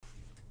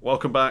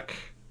Welcome back.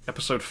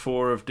 Episode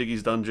 4 of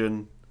Diggy's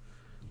Dungeon.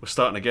 We're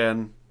starting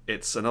again.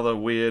 It's another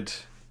weird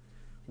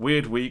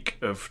week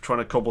of trying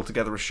to cobble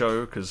together a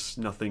show because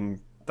nothing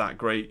that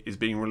great is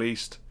being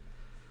released.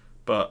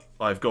 But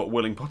I've got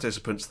willing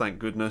participants, thank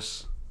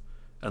goodness.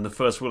 And the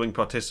first willing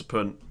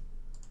participant,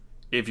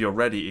 if you're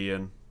ready,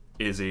 Ian,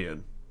 is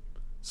Ian.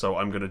 So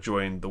I'm going to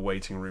join the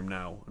waiting room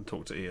now and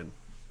talk to Ian.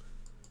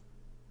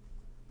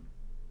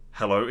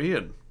 Hello,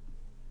 Ian.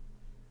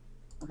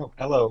 Oh,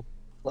 hello.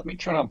 Let me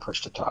turn on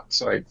push to talk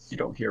so you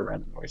don't hear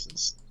random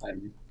noises.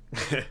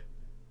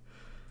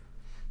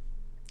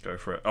 Go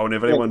for it. Oh, and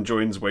if anyone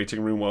joins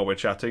waiting room while we're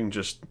chatting,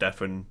 just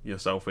deafen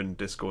yourself in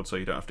Discord so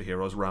you don't have to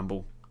hear us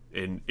ramble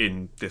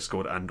in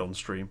Discord and on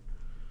stream.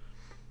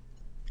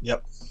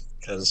 Yep,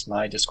 because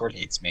my Discord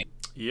hates me.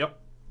 Yep.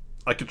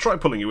 I could try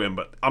pulling you in,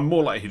 but I'm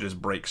more likely to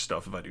just break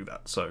stuff if I do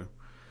that, so...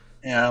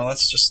 Yeah,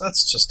 let's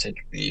just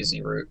take the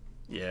easy route.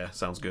 Yeah,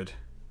 sounds good.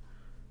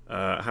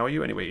 How are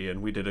you anyway,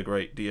 Ian? We did a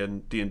great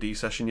D&D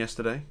session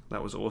yesterday.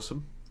 That was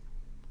awesome.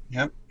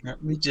 Yep,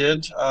 we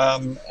did.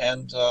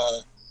 And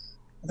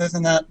other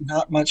than that,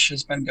 not much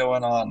has been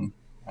going on.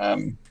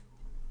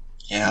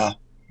 Yeah,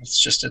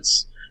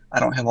 I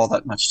don't have all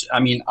that much.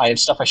 I have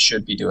stuff I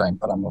should be doing,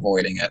 but I'm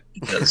avoiding it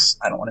because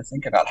I don't want to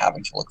think about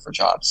having to look for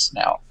jobs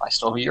now. I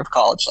still have a year of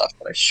college left,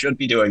 but I should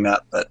be doing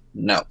that, but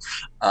no.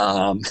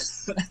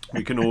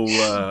 We can all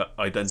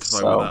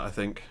identify with that, I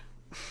think.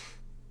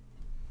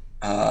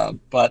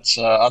 But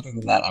other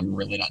than that, I'm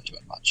really not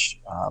doing much.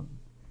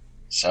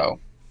 So,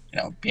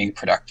 being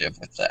productive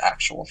with the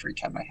actual free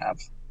time I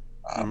have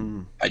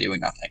by doing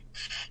nothing.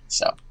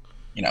 So,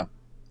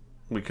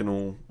 we can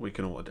all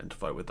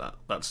identify with that.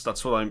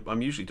 That's what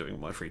I'm usually doing in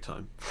my free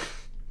time.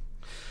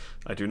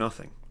 I do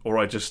nothing, or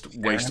I just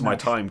waste my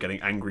time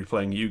getting angry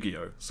playing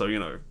Yu-Gi-Oh. So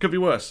could be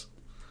worse.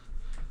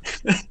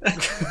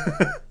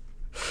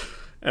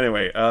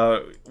 Anyway,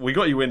 we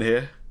got you in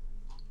here.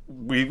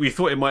 We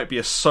thought it might be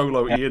a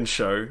solo Ian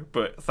show,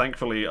 but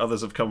thankfully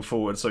others have come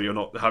forward, so you're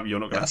not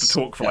going to have to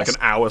talk for like an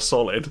hour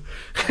solid.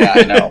 Yeah,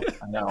 I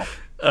know.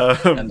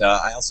 And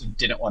I also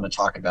didn't want to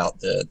talk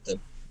about the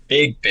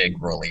big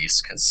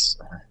release because,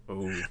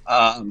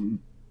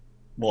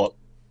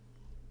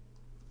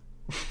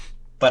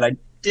 but I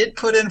did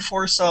put in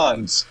 4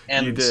 songs,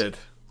 and you did.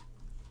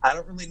 I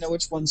don't really know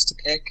which ones to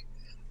pick.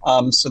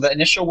 So the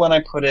initial one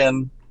I put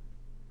in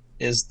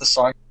is the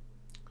song.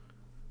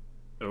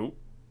 Oh.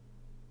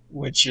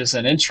 Which is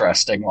an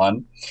interesting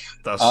one.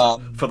 That's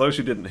for those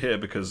who didn't hear,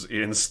 because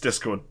Ian's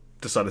Discord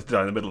decided to die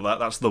in the middle of that.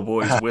 That's the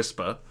Boyz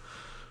Whisper.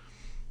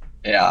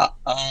 Yeah.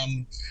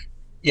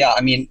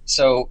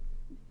 So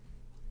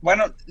why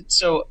don't?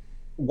 So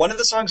one of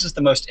the songs is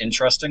the most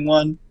interesting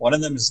one. One of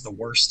them is the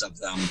worst of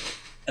them,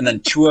 and then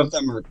 2 of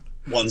them are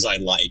ones I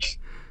like.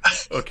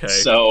 Okay.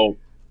 So,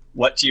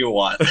 what do you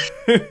want?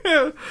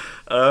 Do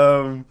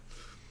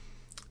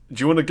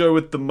you want to go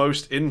with the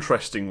most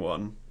interesting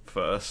one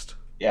first?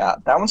 Yeah,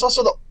 that one's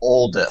also the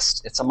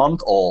oldest. It's a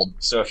month old,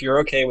 so if you're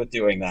okay with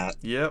doing that.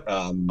 Yep.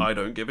 I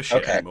don't give a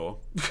shit anymore.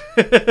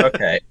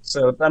 Okay,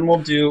 so then we'll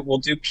do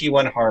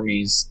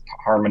P1Harmony's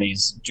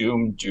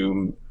Doom.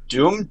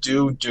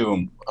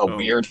 A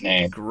weird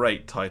name.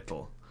 Great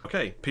title.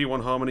 Okay,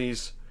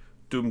 P1Harmony's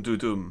Doom Doo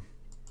Doom.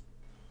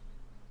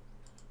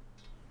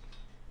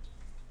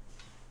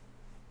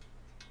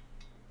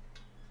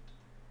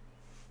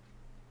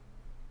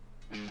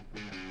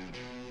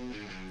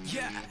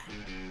 Yeah.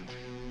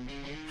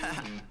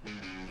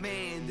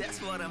 Man,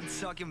 that's what I'm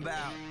talking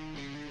about.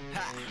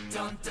 Ha.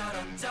 Dun dun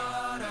dun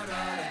dun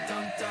dun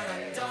dun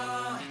dun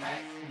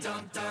dun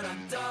dun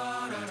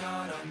dun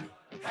dun dun.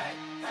 Hey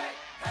hey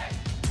hey.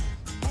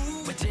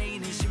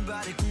 멋쟁이는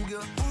신발에 구겨.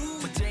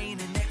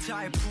 멋쟁이는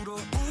넥타이 풀어.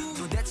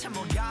 도대체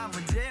뭐가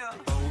문제야?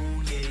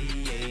 Oh yeah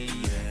yeah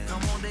yeah. 너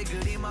뭔데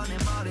그리 많은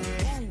말해.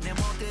 내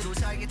멋대로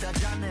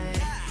살겠다잖아.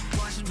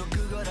 관심도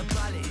그거라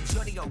빨리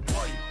저리가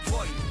boy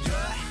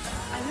yeah.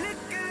 I look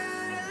good,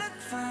 I look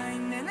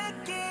fine, 내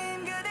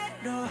느낌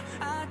그대로.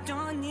 I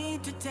don't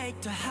need to take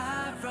the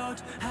high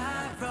road.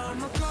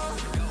 뭐 go,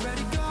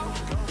 ready go.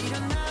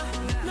 일어나,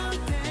 no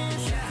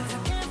dance. 'Cause I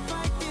can't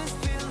fight this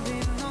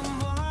feeling no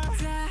more.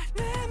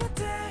 내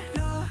멋대로.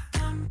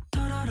 덤.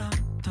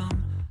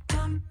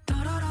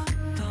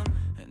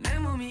 내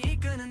몸이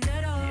이끄는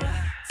대로.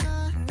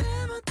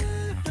 내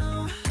멋대로.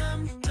 덤.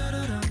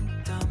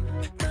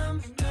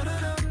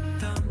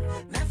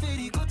 내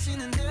feel이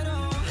꽂히는 대로.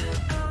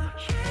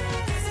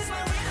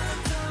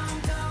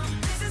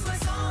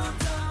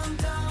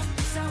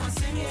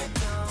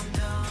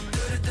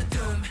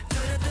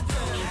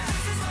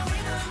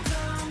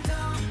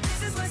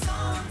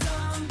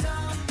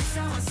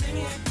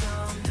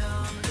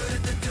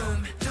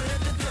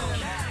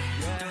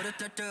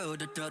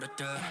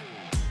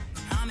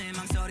 밤에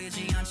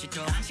망설이지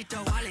않지도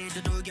빨리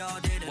두들겨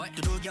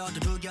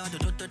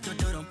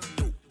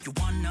You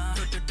wanna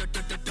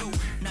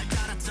날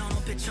따라서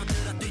높이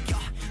쳐들어 뛰어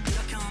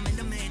Come in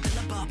the middle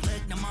of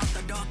public 나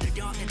멋대로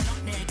들려 내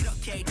너네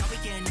그렇게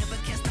더위에 never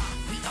can stop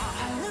We are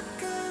I look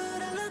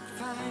good I look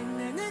fine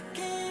내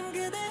느낌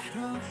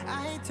그대로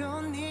I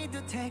don't need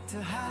to take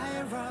the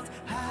high road,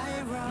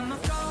 high road. No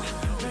go,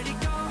 ready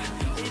go,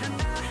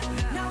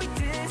 일어나. Now we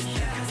dance,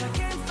 cause I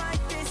can't fight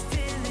this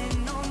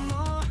feeling no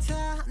more.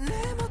 다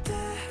내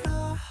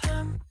멋대로,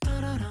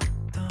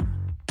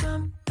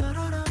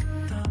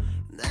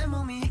 내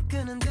몸이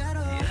이끄는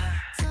대로.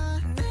 다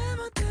내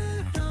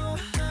멋대로,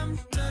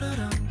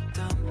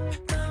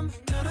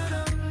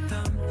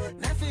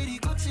 내 feel이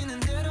꽂히는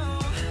대로.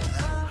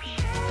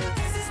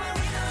 This is my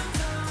rhythm,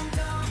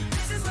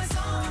 this is my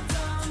song,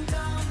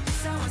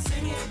 so I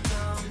sing it,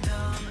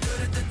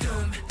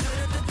 do-do-do-doom,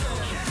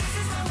 do-do-do-doom. This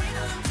is my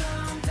rhythm,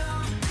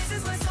 this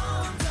is my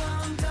song,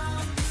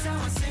 so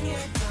I sing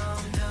it,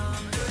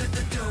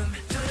 do-do-do-doom,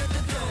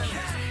 do-do-do-doom.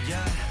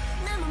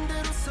 내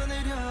맘대로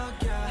써내려,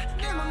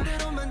 내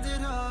맘대로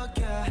만들어,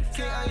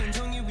 새하얀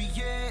종이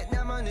위에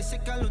나만의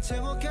색깔로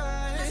채워가.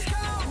 Let's go,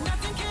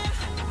 nothing can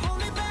hold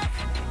me back.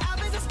 I'll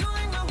be just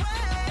going my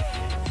way.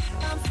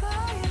 I'm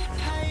flying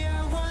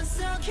higher once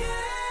again.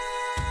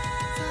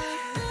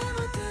 내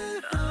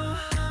멋대로,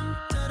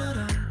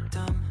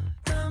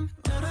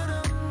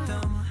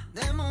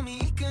 내 몸이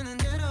이끄는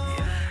대로.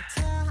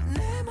 다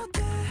내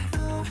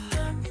멋대로,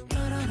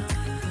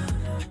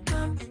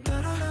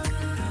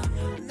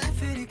 내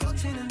feel이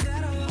꽂히는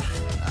대로.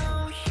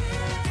 Oh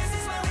yeah, this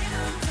is my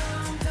rhythm,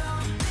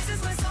 this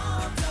is my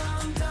song,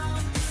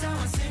 so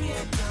I sing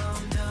it,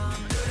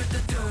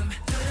 do-do-do-doom,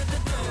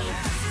 do-do-do-doom.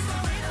 This is my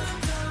rhythm,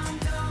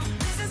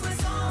 this is my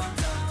song,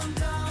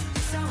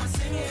 so I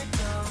sing it,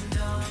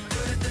 do-do-do-doom,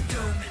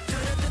 do-do-do-doom.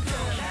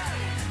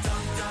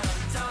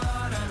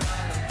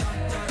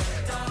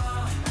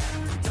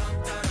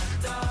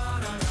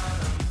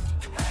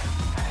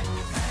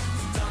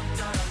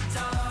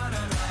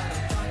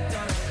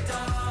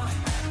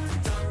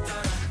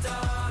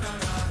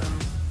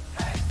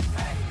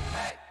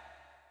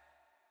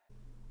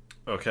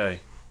 Okay,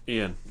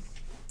 Ian.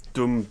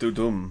 Dum do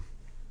dum.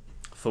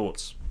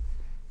 Thoughts?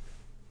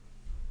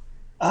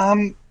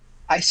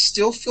 I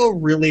still feel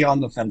really on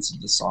the fence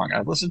of the song.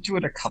 I've listened to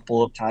it a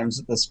couple of times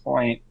at this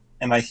point,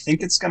 and I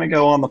think it's going to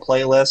go on the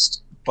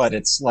playlist, but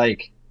it's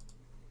like,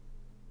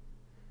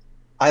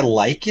 I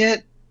like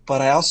it,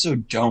 but I also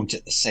don't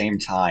at the same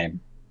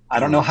time. I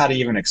don't know how to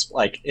even explain.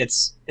 Like,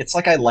 it's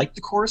like I like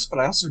the chorus, but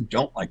I also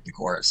don't like the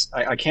chorus.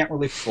 I can't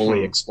really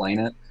fully explain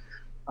it,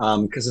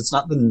 because it's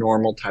not the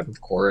normal type of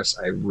chorus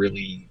I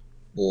really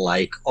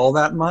like all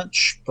that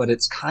much, but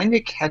it's kind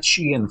of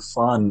catchy and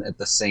fun at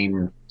the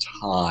same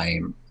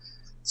time.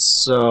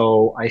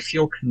 So I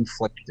feel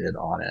conflicted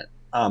on it.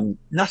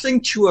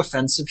 Nothing too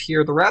offensive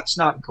here. The rap's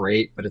not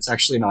great, but it's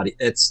actually not.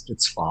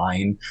 It's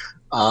fine.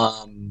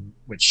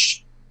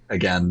 Which,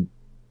 again,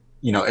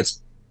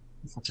 it's.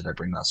 What did I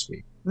bring last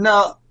week?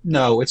 No,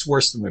 it's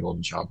worse than the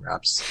Golden Child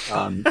raps.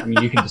 I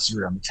mean, you can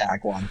disagree on the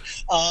tag one.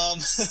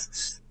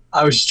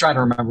 I was just trying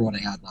to remember what I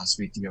had last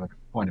week to give a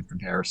point of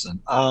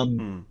comparison.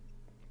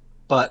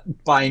 But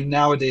by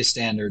nowadays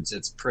standards,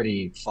 it's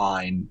pretty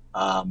fine.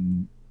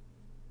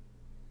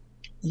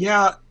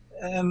 Yeah,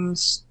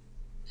 and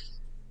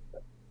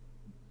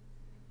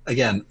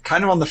again,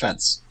 kind of on the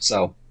fence.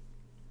 So,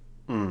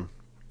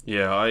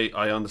 yeah,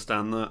 I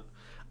understand that.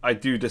 I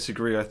do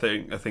disagree. I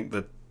think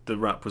that the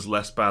rap was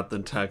less bad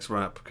than Tag's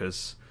rap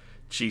because,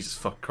 Jesus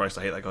fucking Christ,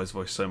 I hate that guy's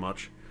voice so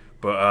much.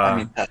 But I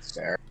mean, that's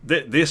fair.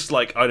 This,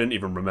 like, I didn't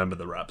even remember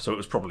the rap, so it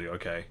was probably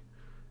okay.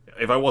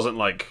 If I wasn't,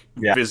 like,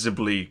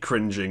 visibly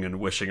cringing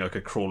and wishing I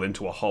could crawl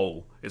into a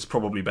hole, it's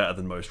probably better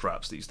than most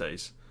raps these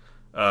days.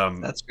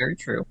 That's very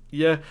true.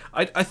 Yeah,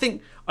 I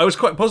think I was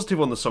quite positive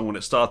on the song when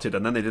it started,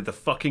 and then they did the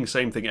fucking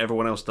same thing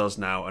everyone else does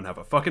now and have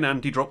a fucking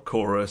anti-drop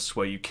chorus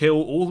where you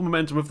kill all the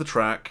momentum of the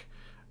track,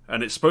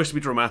 and it's supposed to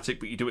be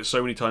dramatic, but you do it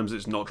so many times that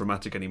it's not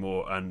dramatic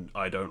anymore, and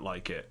I don't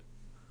like it.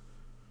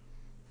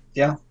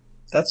 Yeah,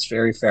 that's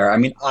very fair. I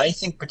mean, I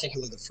think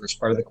particularly the first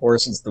part of the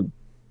chorus is the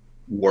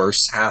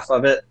worst half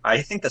of it.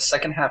 I think the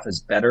second half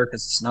is better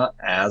because it's not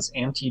as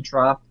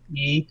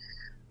anti-drop-y.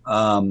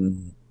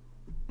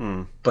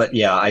 But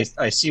yeah,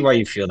 I see why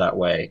you feel that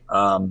way.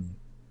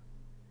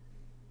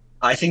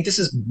 I think this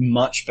is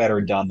much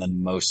better done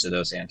than most of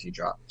those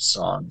anti-drop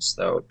songs,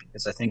 though,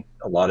 because I think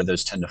a lot of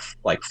those tend to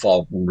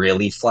fall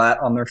really flat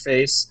on their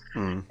face.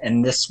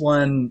 And this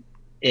one,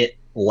 it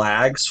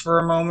lags for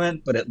a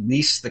moment, but at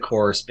least the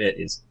chorus bit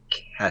is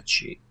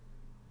catchy,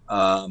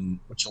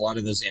 which a lot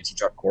of those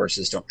anti-drop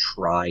choruses don't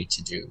try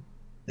to do.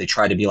 They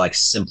try to be like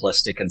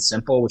simplistic and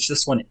simple, which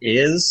this one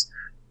is,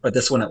 but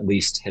this one at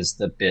least has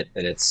the bit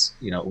that it's,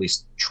 at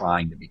least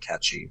trying to be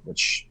catchy,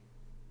 which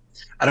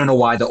I don't know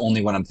why the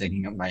only one I'm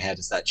thinking of in my head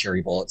is that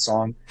Cherry Bullet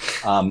song,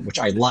 which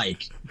I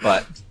like,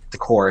 but the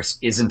chorus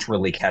isn't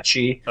really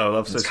catchy. Oh,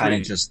 that's it's so kind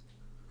sweet. of just,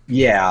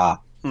 yeah.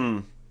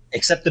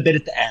 Except the bit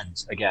at the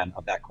end, again,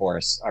 of that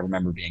chorus, I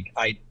remember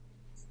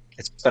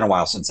it's been a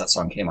while since that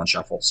song came on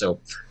Shuffle, so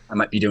I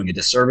might be doing a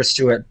disservice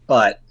to it,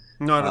 but...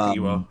 No, I don't think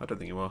you are. I don't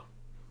think you are.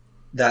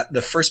 That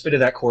the first bit of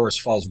that chorus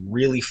falls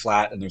really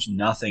flat and there's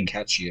nothing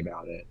catchy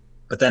about it,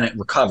 but then it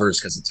recovers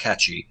because it's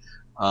catchy.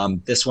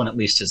 This one at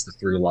least has the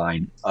through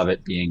line of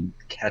it being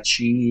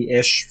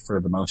catchy-ish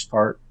for the most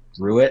part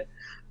through it.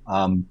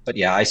 But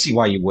yeah, I see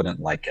why you wouldn't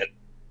like it.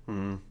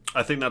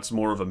 I think that's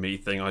more of a me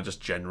thing. I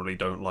just generally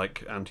don't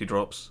like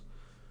anti-drops.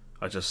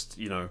 I just,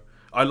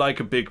 I like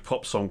a big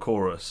pop song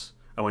chorus,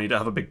 and when you don't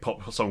have a big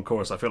pop song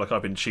chorus, I feel like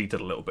I've been cheated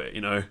a little bit,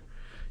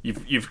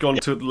 You've gone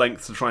to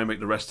length to try and make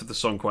the rest of the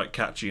song quite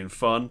catchy and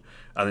fun,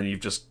 and then you've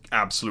just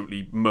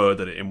absolutely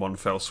murdered it in one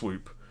fell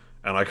swoop,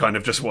 and I kind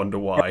of just wonder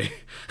why.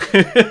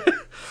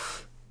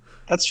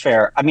 That's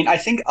fair. I mean, I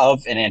think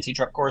of an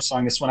anti-drop chorus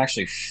song, this one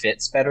actually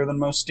fits better than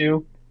most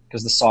do,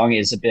 because the song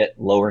is a bit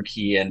lower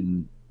key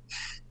and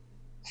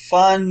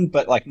fun,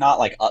 but like not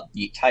like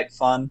upbeat type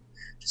fun.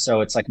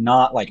 So it's like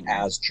not like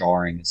as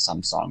jarring as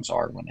some songs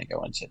are when they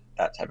go into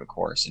that type of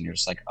chorus, and you're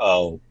just like,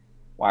 oh,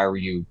 why were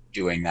you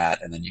doing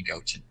that? And then you go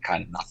to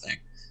kind of nothing.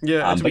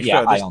 Yeah, to be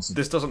fair,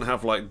 this doesn't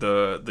have like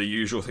the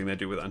usual thing they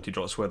do with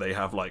anti-drops, where they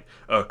have like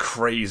a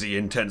crazy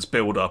intense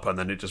build up and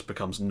then it just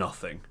becomes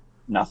nothing.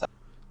 Nothing.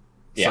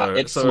 Yeah, so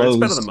it's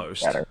better than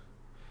most. Better.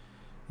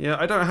 Yeah,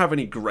 I don't have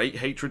any great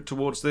hatred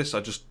towards this. I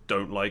just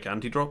don't like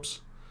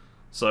anti-drops.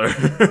 So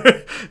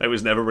it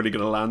was never really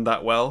going to land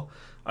that well.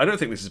 I don't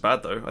think this is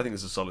bad though. I think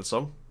this is a solid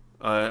song.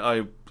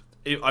 I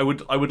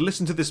would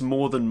listen to this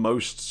more than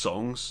most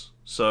songs.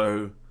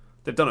 So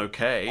they've done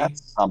okay.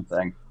 That's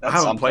something. I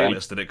haven't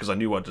playlisted it because I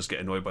knew I'd just get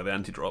annoyed by the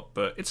anti-drop,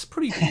 but it's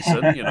pretty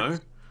decent,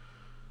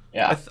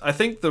 Yeah. I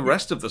think the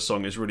rest of the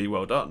song is really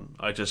well done.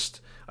 I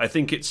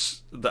think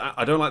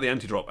I don't like the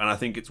anti-drop, and I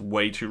think it's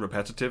way too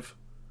repetitive.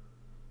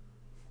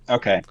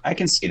 Okay, I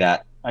can see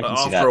that.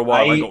 After a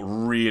while, I got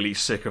really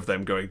sick of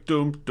them going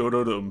dum dum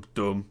dum dum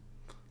dum.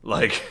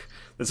 Like,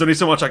 there's only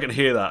so much I can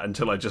hear that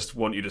until I just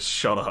want you to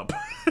shut up.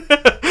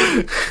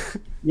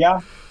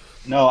 Yeah.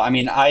 No, I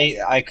mean,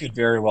 I could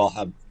very well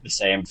have the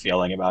same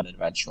feeling about it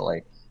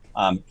eventually.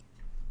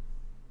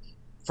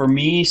 For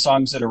me,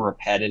 songs that are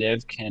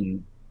repetitive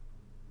can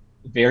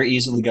very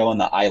easily go in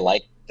the I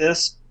like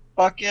this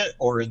bucket,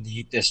 or in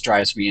the this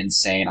drives me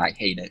insane, I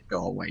hate it,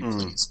 go away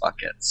please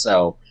bucket.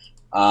 So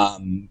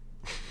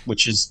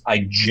which is,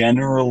 I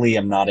generally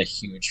am not a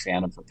huge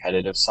fan of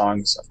repetitive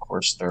songs. Of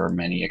course there are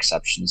many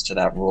exceptions to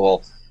that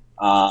rule,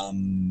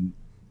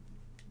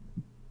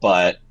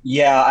 but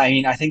yeah, I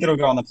mean, I think it'll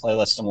go on the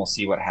playlist and we'll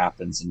see what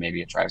happens, and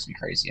maybe it drives me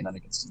crazy and then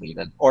it gets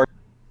deleted or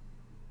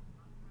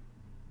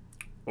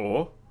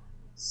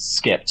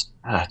skipped.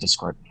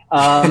 Discord.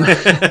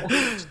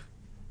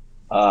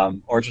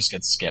 Or just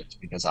gets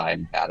skipped because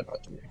I'm bad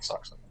about deleting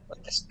songs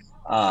like this.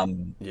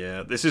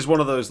 Yeah, this is one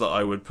of those that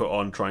I would put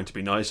on trying to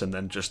be nice and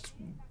then just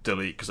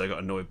delete because I got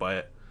annoyed by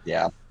it.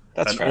 Yeah,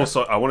 that's fair. And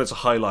also, I wanted to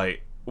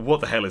highlight, what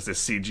the hell is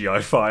this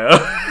CGI fire?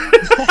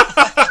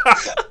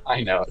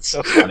 I know, it's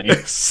so funny.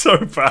 It's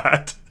so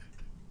bad.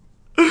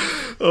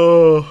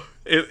 Oh,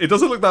 it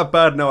doesn't look that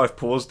bad now I've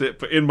paused it,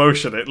 but in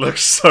motion it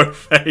looks so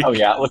fake. Oh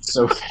yeah, it looks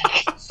so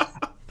fake.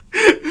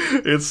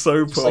 It's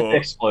so Just poor. like the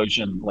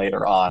explosion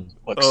later on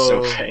looks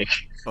so fake.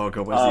 Oh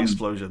god, where's the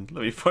explosion?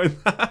 Let me find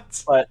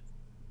that.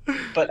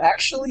 But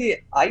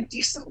actually, I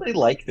decently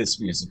like this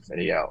music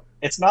video.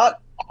 It's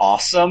not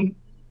awesome,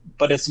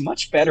 but it's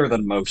much better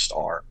than most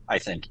are, I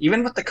think.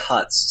 Even with the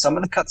cuts. Some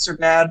of the cuts are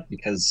bad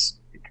because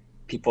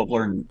people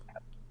have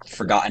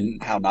forgotten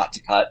how not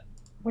to cut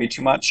way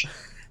too much.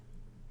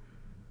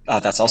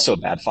 That's also a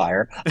bad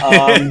fire.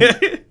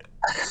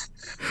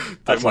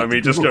 Don't mind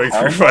me just going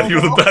through finding you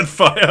with a bad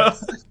fire.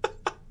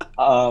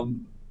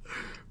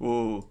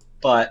 Whoa.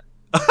 But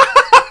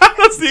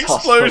that's the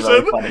explosion. A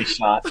really funny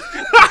shot.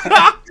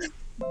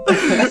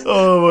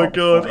 Oh my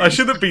god! I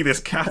shouldn't be this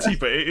catty,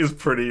 but it is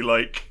pretty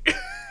like.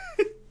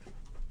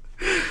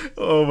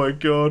 Oh my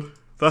god!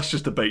 That's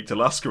just a baked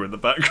Alaska in the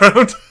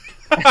background.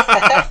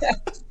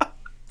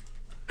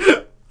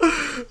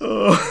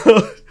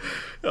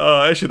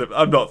 I should have.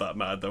 I'm not that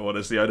mad though.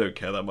 Honestly, I don't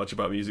care that much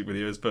about music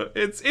videos, but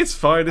it's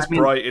fine. It's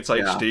bright. It's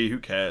HD. Who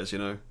cares?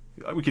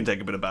 We can take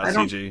a bit of bad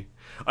CG.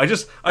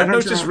 I've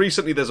noticed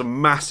recently there's a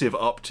massive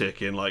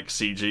uptick in like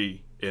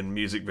CG in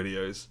music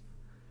videos.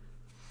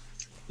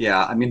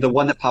 Yeah, I mean, the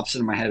one that pops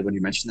into my head when you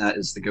mention that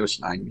is the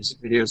Ghost 9 music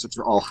videos, which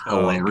are all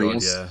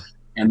hilarious. God, yeah.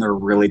 And they're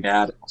really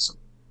bad. Also,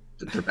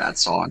 they're bad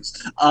songs.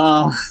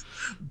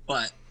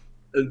 But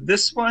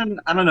this one,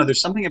 I don't know, there's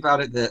something about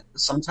it that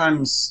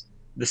sometimes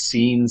the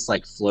scenes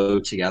like flow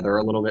together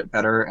a little bit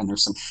better, and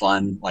there's some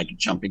fun like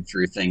jumping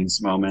through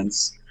things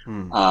moments.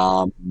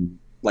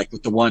 Like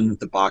with the one with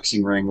the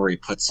boxing ring where he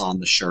puts on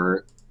the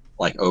shirt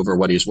like over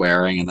what he's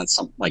wearing, and then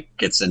some like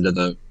gets into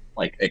the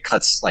like it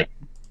cuts like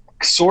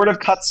sort of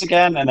cuts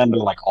again, and then they're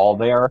like all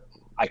there.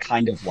 I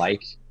kind of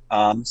like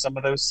some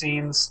of those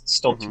scenes.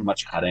 Still too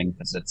much cutting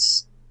because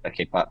it's a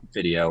K-pop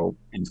video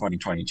in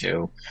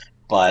 2022,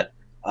 but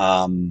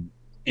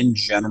in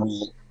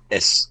general,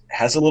 it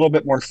has a little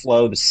bit more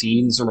flow. The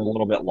scenes are a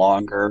little bit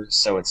longer,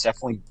 so it's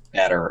definitely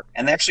better.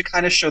 And they actually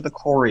kind of show the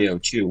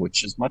choreo too,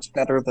 which is much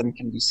better than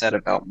can be said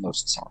about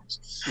most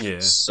songs. Yeah.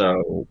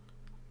 So,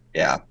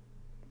 yeah.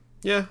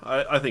 Yeah,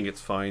 I think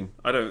it's fine.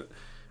 I don't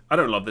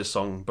love this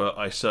song, but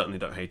I certainly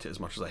don't hate it as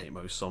much as I hate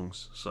most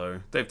songs.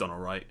 So they've done all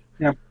right.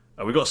 Yeah.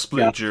 We got a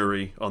split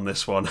jury on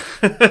this one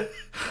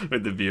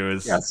with the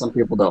viewers. Yeah, some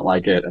people don't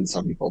like it, and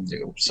some people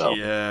do. So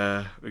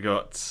yeah, we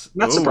got.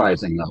 Not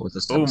surprising though with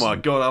this. Oh my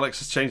god, Alex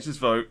has changed his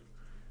vote.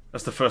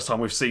 That's the first time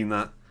we've seen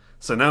that.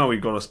 So now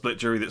we've got a split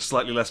jury that's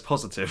slightly less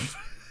positive.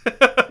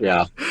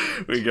 Yeah,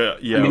 we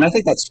got. Yeah, I mean, I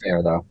think that's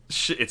fair though.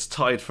 It's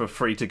tied for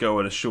Free to Go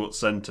in a short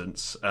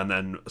sentence, and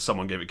then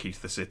someone gave it Key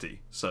to the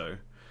City. So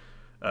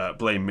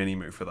blame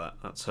Minimoo for that.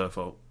 That's her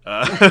fault.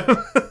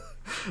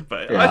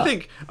 But yeah.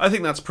 I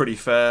think that's pretty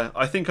fair.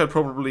 I think I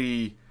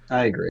agree.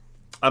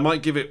 I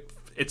might give it.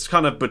 It's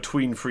kind of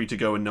between Free to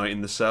Go and Night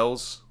in the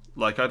Cells.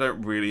 Like, I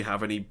don't really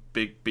have any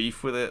big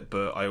beef with it,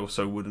 but I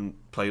also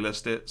wouldn't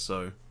playlist it.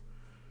 So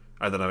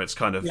I don't know. It's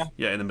kind of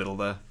in the middle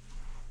there.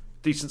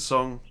 Decent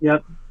song.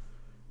 Yep.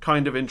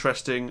 Kind of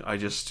interesting.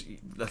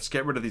 Let's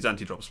get rid of these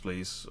anti-drops,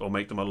 please, or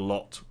make them a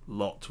lot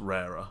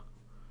rarer.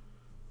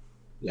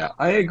 Yeah,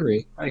 I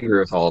agree. I agree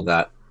with all of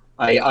that.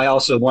 I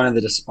also, one of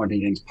the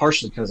disappointing things,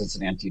 partially because it's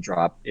an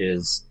anti-drop,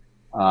 is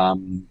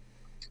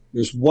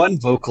there's one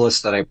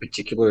vocalist that I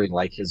particularly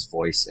like his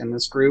voice in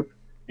this group,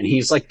 and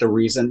he's like the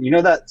reason. You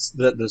know that's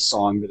the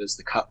song that is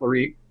the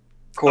Cutlery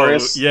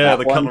chorus? Oh, yeah,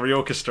 the one? Cutlery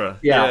Orchestra.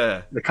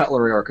 Yeah, the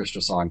Cutlery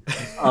Orchestra song.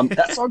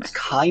 That song's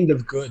kind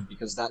of good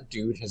because that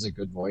dude has a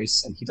good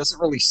voice, and he doesn't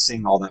really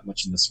sing all that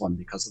much in this one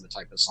because of the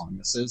type of song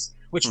this is,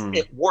 which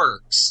it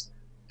works,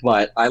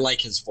 but I like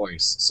his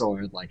voice, so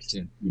I would like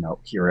to,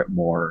 hear it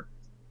more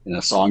in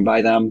a song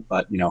by them.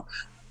 But,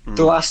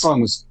 the last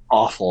song was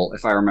awful,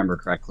 if I remember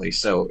correctly,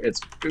 so it's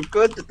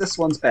good that this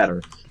one's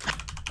better.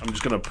 I'm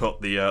just going to put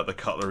the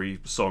Cutlery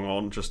song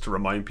on just to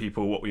remind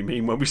people what we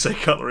mean when we say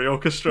Cutlery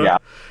Orchestra. Yeah.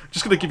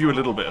 Just going to give you a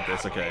little bit of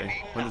this,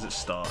 okay? When does it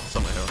start?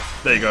 Somewhere here.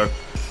 There you go.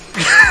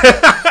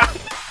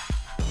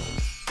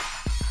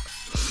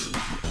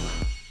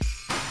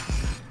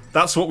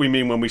 That's what we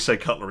mean when we say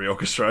Cutlery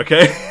Orchestra,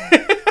 okay?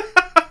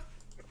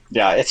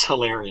 Yeah, it's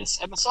hilarious.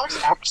 And the song's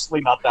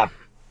actually not that.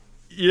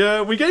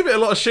 Yeah, we gave it a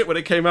lot of shit when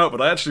it came out,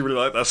 but I actually really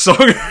like that song.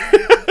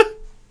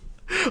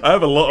 I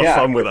have a lot of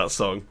fun with that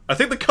song. I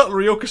think the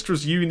Cutlery Orchestra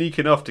is unique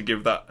enough to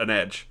give that an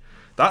edge.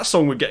 That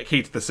song would get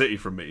Key to the City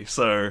from me,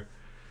 so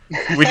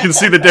we can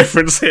see the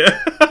difference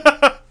here.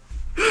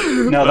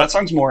 No, that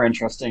song's more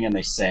interesting, and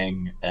they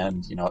sing,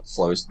 and it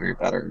flows through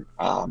better.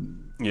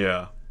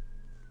 Yeah.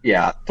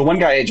 The one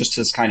guy just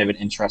has kind of an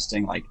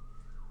interesting, like,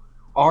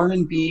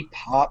 R&B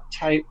pop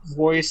type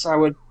voice.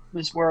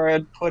 Is where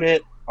I'd put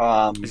it.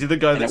 Is he the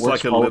guy that's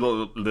like a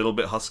little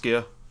bit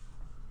huskier?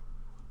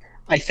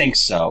 I think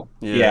so.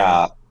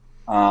 Yeah.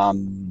 I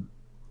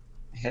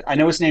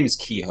know his name is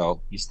Kehoe.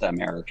 He's the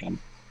American.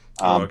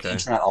 Okay. The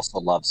internet also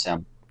loves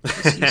him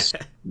because he's,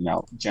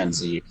 Gen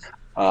Z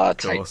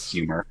type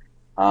humor.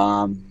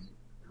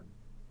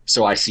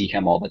 So I see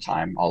him all the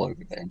time, all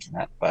over the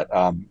internet. But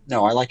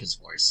no, I like his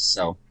voice.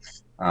 So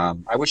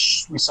I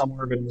wish we saw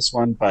more of it in this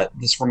one. But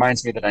this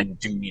reminds me that I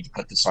do need to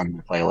put this song in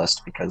my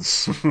playlist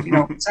because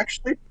it's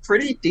actually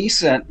pretty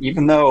decent,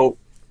 even though.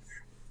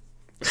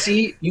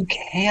 See, you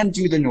can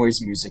do the noise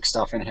music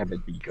stuff and have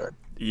it be good.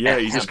 Yeah,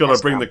 you just got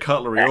to bring the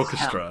Cutlery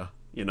Orchestra,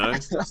 Yeah.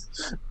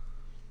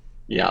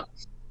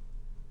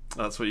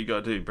 That's what you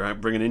got to do.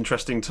 Bring an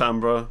interesting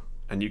timbre,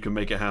 and you can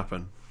make it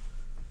happen.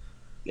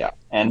 Yeah,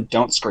 and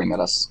don't scream at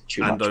us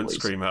too much, And don't please.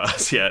 scream at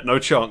us. Yeah, no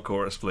chant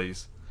chorus,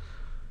 please.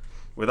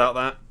 Without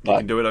that, you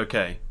can do it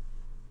okay.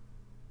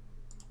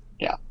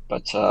 Yeah,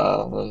 but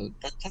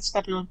that's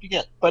not what you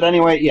get. But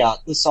anyway,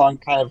 the song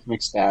kind of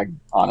mixed bag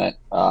on it.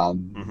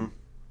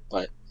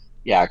 But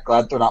yeah,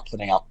 glad they're not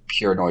putting out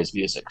pure noise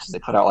music because they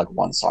put out like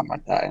one song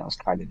like that, and it was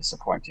kind of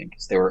disappointing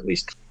because they were at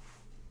least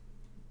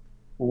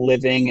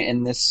living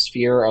in this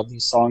sphere of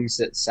these songs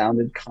that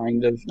sounded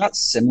kind of not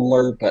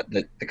similar, but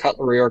the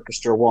Cutlery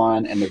Orchestra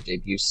one and their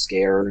debut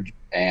 "Scared"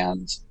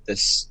 and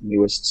this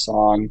newest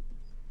song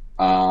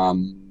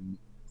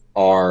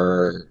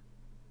are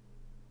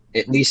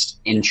at least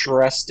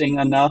interesting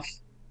enough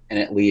and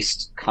at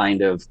least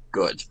kind of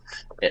good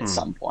at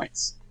some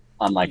points.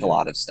 Unlike a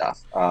lot of stuff,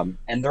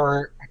 and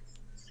they're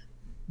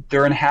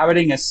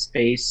inhabiting a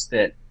space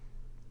that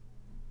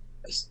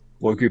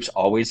boy groups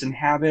always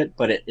inhabit,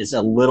 but it is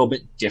a little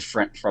bit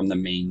different from the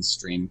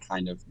mainstream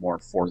kind of more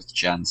fourth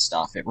gen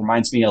stuff. It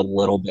reminds me a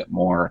little bit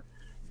more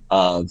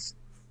of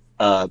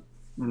a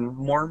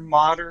more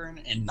modern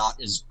and not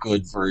as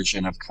good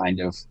version of kind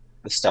of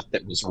the stuff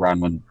that was around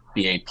when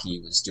BAP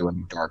was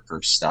doing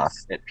darker stuff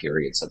at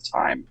periods of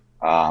time,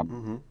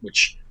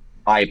 which.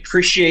 I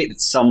appreciate that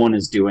someone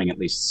is doing at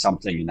least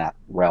something in that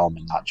realm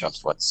and not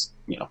just what's,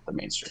 the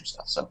mainstream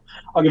stuff. So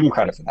I'll give them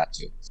credit for that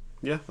too.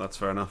 Yeah, that's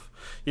fair enough.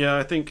 Yeah,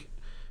 I think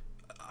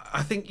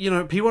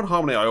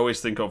P1Harmony I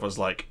always think of as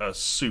like a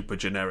super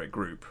generic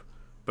group.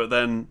 But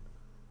then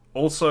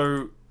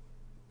also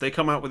they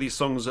come out with these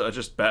songs that are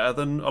just better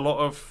than a lot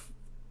of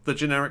the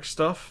generic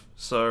stuff.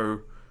 So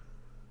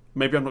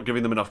maybe I'm not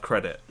giving them enough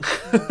credit.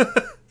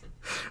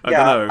 I don't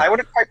know. I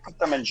wouldn't quite put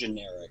them in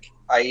generic.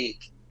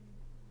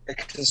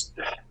 Because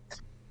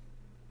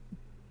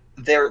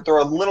they're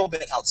a little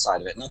bit outside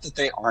of it. Not that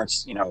they aren't,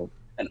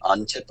 an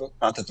untypical,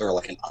 not that they're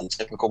like an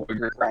untypical boy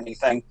group or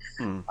anything.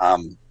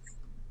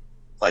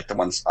 Like the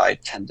ones I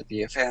tend to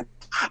be a fan,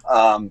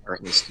 or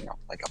at least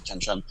like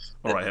Attention.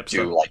 All right,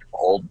 do like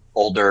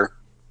older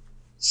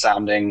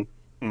sounding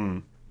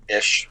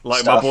ish,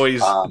 like stuff. my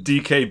boys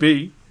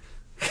DKB.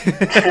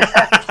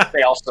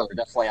 They also are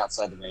definitely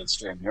outside the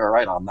mainstream. You're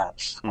right on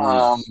that.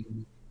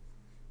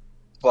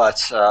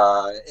 But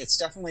it's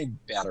definitely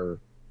better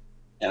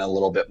and a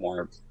little bit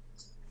more.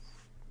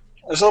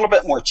 There's a little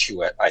bit more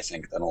to it, I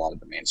think, than a lot of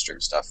the mainstream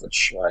stuff,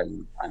 which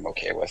I'm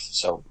okay with.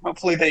 So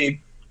hopefully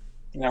they,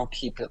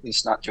 keep at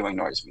least not doing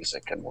noise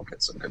music, and we'll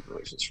get some good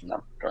releases from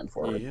them going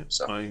forward. Yeah,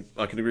 so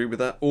I can agree with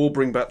that. Or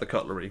bring back the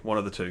cutlery, one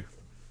of the two.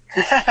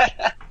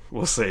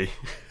 We'll see.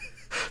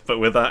 But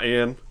with that,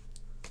 Ian,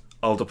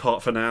 I'll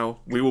depart for now.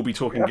 We will be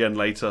talking again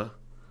later.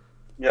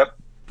 Yep.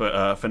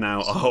 But for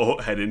now, I'll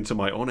head into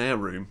my on-air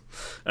room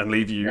and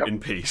leave you in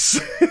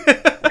peace.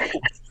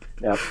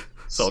 Yep.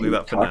 So I'll do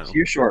that for now. Talk to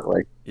you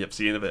shortly. Yep,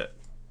 see you in a bit.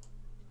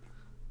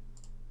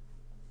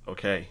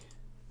 Okay.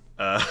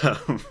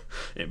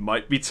 It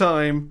might be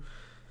time.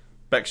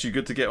 Bex, you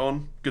good to get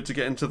on? Good to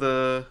get into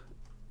the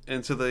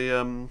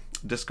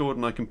Discord,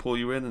 and I can pull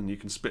you in and you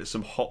can spit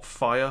some hot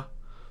fire,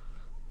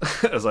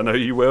 as I know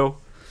you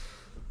will.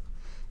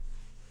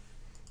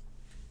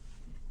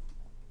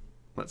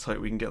 Let's hope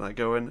we can get that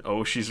going.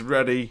 Oh, she's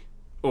ready.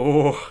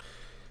 Oh,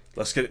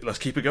 let's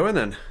keep it going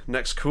then.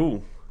 Next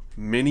call,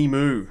 Minnie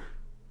Moo,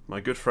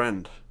 my good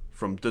friend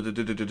from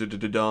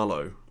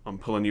Darlo. I'm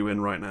pulling you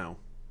in right now.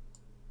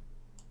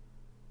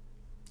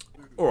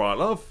 All right,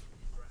 love.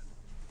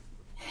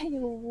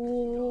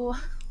 Hello.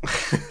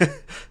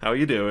 How are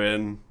you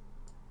doing?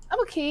 I'm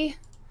okay.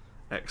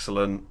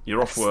 Excellent.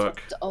 You're off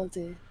work all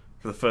day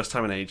for the first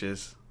time in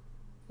ages.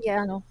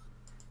 Yeah, I know.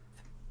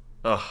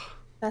 Ugh.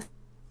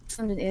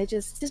 In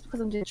ages, just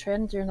because I'm doing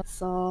training during that,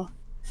 so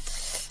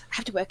I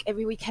have to work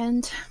every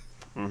weekend.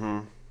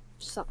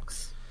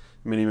 Sucks.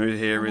 Minnie Moo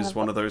here is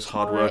one of those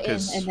hard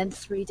workers. And then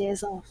 3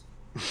 days off.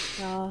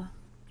 So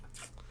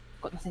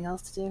got nothing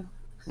else to do.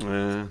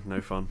 No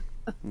fun.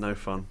 No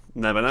fun.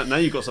 No, but now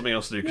you've got something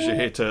else to do because you're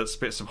here to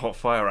spit some hot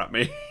fire at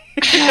me.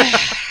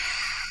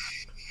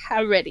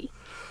 How ready?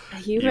 Are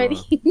you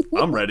ready?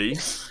 I'm ready.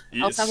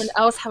 I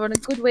was having a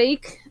good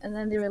week, and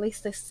then they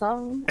released this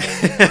song.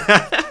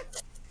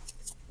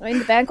 I mean,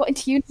 the band got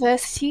into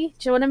university.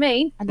 Do you know what I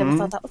mean? I never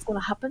thought that was going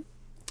to happen.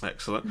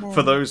 Excellent. No.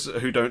 For those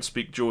who don't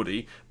speak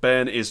Geordie,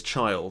 Ben is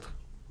child.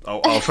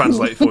 I'll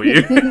translate for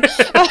you.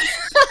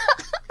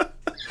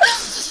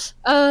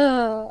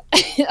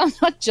 I'm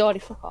not Geordie.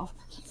 Fuck off.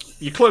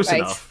 You're close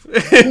enough.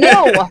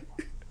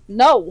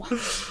 No.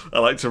 I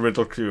like to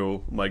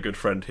ridicule my good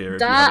friend here.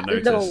 If you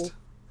haven't noticed.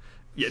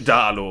 Yeah,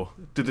 Darlo.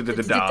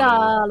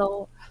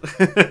 Darlo.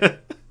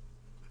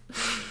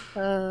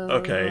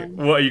 Okay,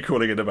 what are you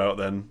calling it about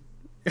then?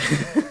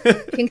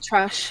 Pink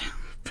trash.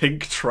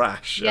 Pink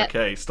trash. Yep.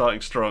 Okay,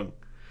 starting strong.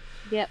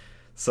 Yep.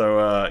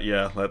 So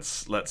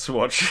let's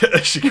watch.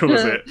 She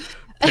calls it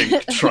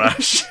Pink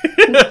Trash,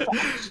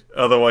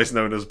 otherwise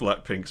known as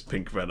Blackpink's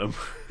Pink Venom.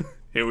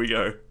 Here we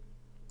go.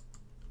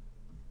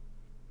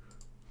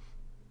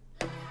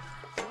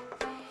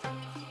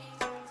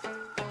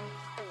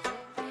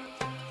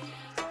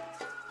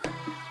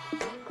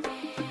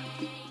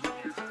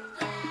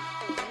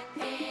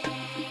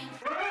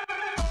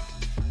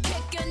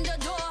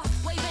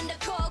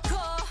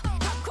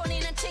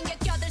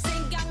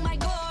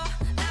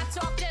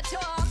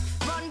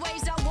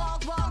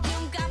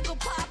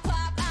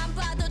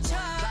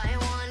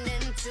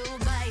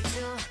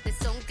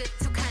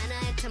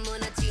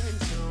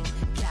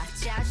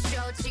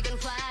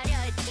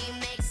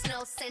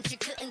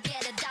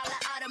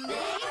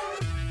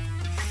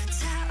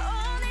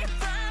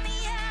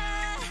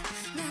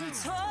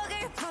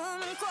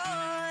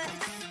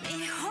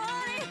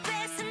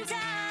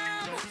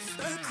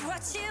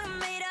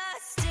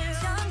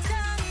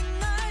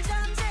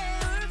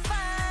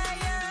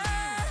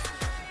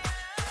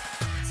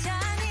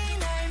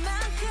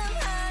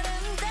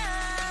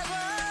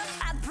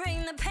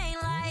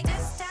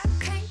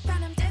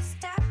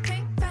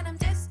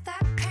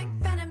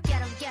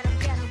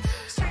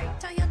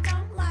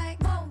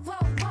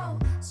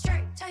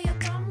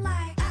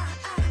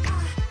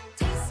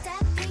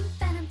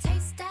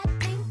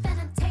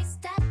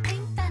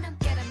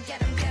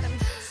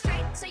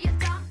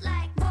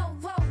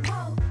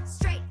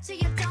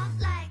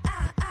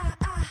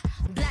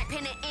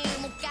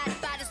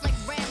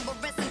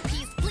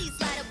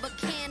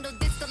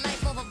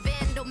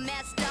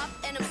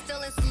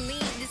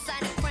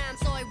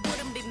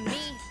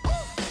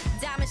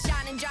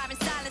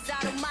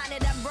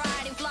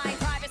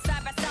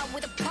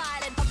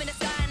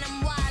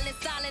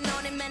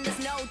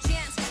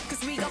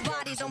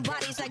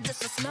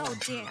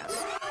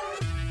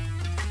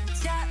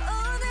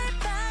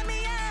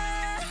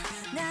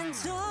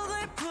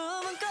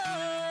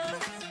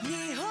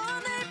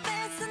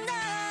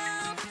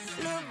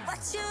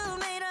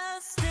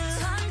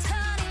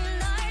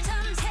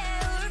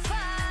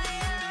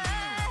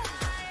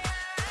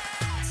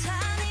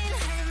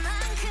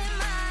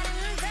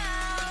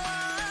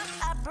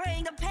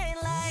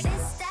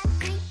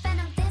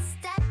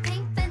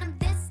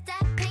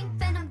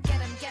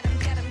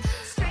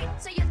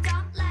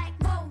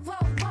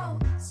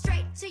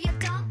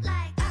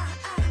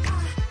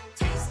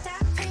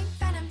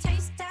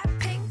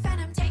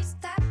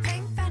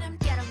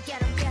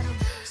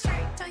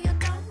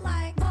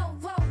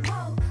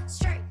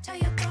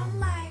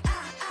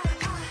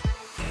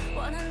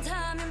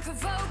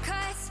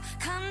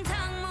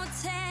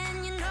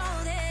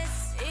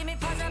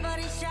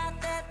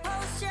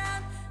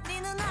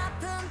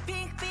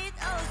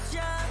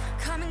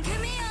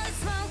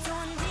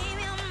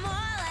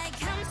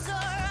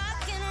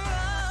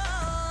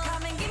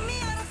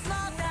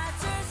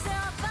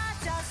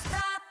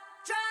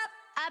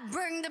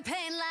 bring the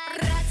pain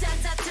like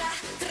ra-ta-ta-ta,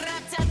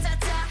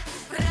 ra-ta-ta-ta,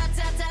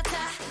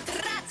 ra-ta-ta-ta,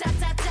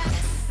 ra-ta-ta-ta,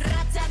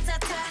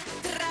 ra-ta-ta-ta,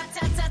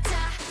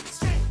 ra-ta-ta-ta.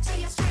 Straight to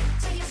your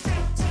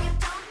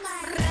don't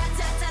like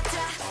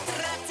ra-ta-ta-ta,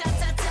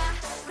 ra-ta-ta-ta,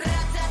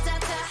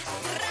 ra-ta-ta-ta,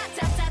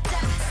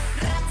 ra-ta-ta-ta,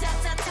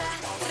 ra-ta-ta-ta,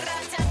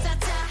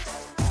 ra-ta-ta-ta.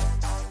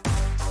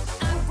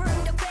 I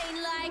bring the pain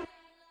like.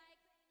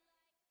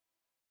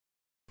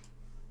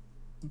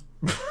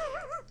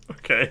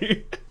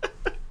 Okay.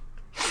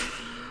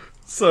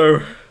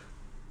 So.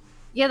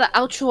 Yeah, that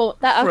outro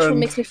Friend.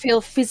 makes me feel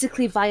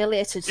physically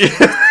violated.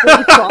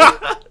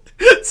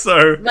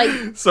 So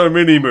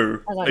Mini Moo.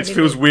 It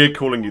feels weird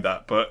calling you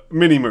that, but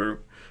Mini Moo.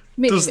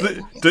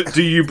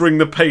 Do you bring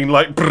the pain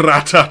like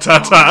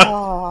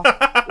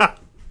bra-ta-ta-ta?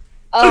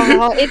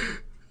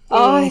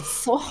 It's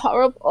so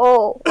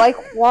horrible. Like,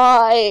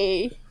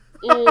 why?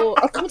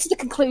 I've come to the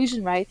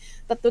conclusion, right,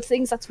 that the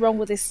things that's wrong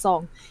with this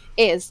song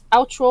is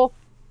outro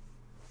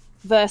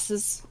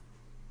versus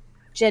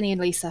Jenny and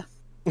Lisa.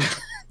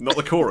 Not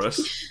the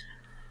chorus.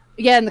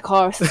 Yeah, and the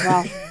chorus as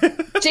well.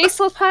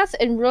 Jisoo's part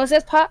and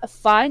Rose's part are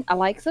fine. I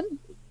like them.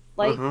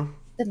 Like,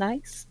 they're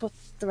nice, but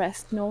the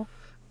rest, no.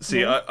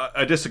 See,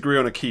 I disagree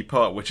on a key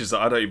part, which is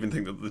that I don't even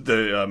think that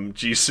the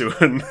Jisoo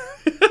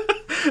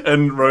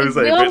and Rose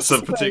bits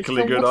are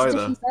particularly good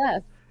either.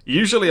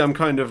 Usually I'm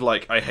kind of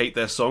like, I hate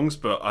their songs,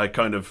 but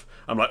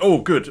I'm like,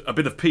 oh, good, a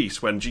bit of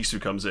peace when Jisoo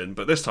comes in.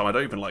 But this time I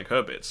don't even like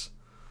her bits.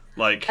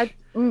 Like,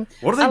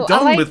 what have they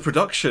done with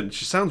production?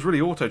 She sounds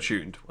really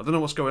auto-tuned. I don't know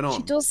what's going on.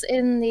 She does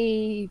in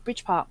the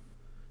bridge part.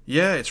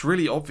 Yeah, it's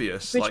really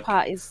obvious. Bridge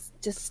part is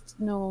just,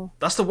 no.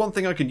 That's the one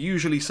thing I can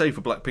usually say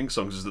for Blackpink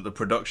songs, is that the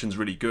production's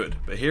really good.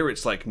 But here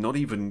it's like not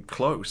even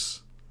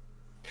close.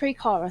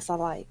 Pre-chorus I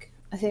like.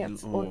 I think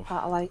that's the only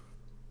part I like.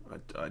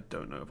 I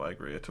don't know if I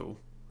agree at all.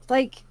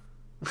 Like,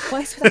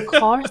 what's with the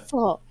chorus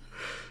though?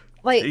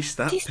 Like, taste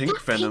that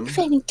pink venom.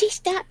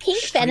 Taste that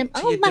pink venom.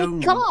 Oh my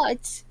god.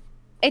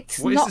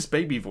 What is this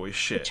baby voice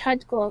shit? I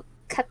tried to go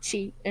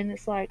catchy, and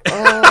it's like,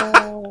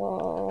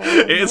 oh.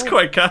 It is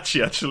quite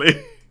catchy,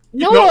 actually.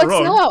 No, not it's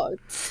wrong. not.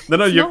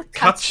 No, it's you're not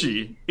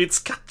catchy. It's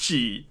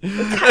catchy.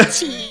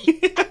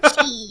 Catchy.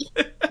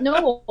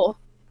 No.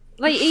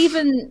 Like,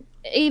 even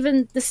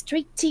the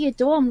Straight to Your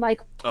Door, I'm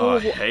like, I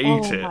hate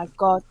it. Oh my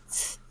god.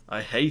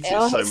 I hate it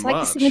so much. It's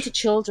like singing to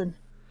children.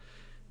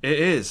 It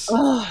is.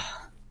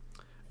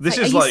 This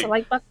like, is I like... used to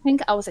like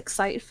Blackpink. I was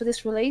excited for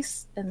this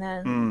release, and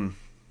then...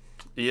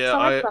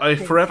 Yeah, I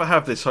forever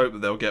have this hope that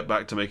they'll get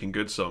back to making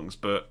good songs,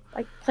 but...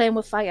 Like Playing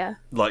with Fire.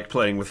 But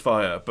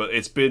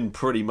it's been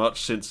pretty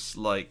much since,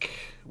 like,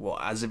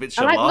 what, As If It's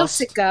Your I like Last?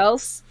 Lovesick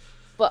Girls,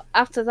 but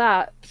after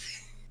that...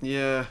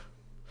 Yeah.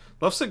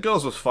 Lovesick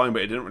Girls was fine,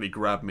 but it didn't really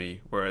grab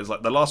me, whereas,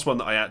 like, the last one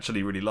that I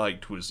actually really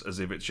liked was As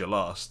If It's Your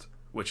Last,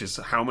 which is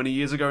how many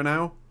years ago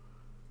now?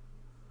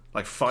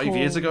 Like 5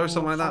 years ago,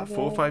 something like that? 4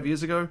 or 5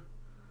 years ago?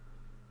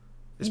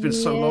 It's been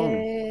so long.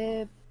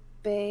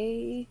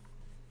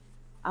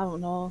 I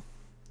don't know.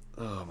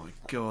 Oh my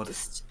god.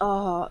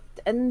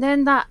 And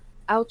then that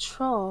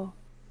outro.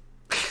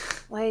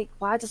 Like,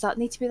 why does that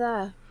need to be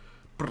there?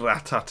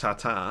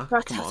 Bra-ta-ta-ta.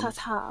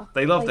 Bra-ta-ta-ta.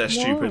 They love their no.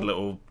 stupid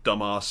little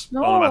dumbass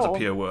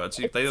onomatopoeia words.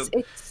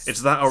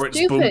 It's that or it's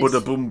stupid. boom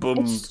bada boom boom.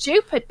 It's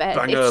stupid, Ben.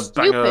 Banger It's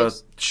stupid. banger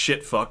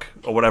shit fuck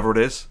or whatever it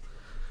is.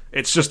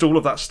 It's just all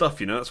of that stuff,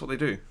 you know. That's what they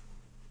do.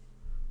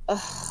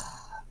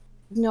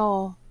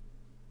 No.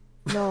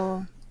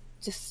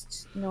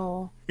 Just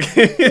no.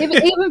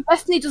 even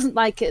Bethany doesn't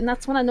like it, and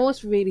that's when I know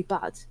it's really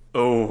bad.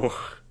 Oh.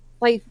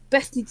 Like,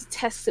 Bethany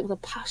detests it with a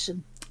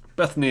passion.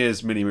 Bethany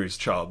is Mini Moo's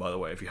child, by the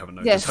way, if you haven't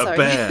noticed. Yeah, her sorry.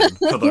 bairn,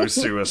 for those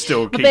who are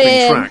still keeping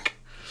bairn. track.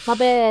 My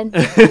bairn.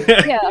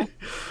 Yeah.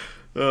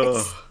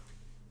 Oh.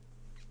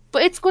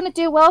 But it's going to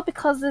do well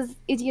because there's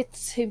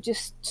idiots who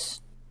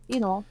just,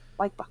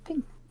 like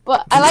Blackpink.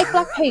 But I like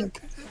Blackpink.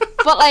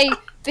 But, like,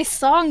 this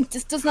song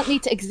just does not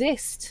need to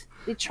exist.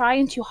 They're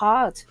trying too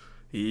hard.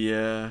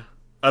 Yeah.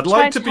 I'd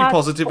like to be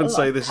positive and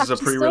say this is a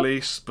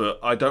pre-release, but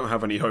I don't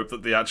have any hope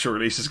that the actual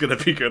release is going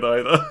to be good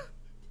either.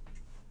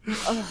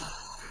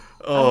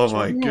 Oh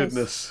my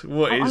goodness.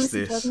 What is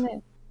this?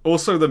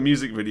 Also, the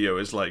music video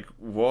is like,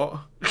 what?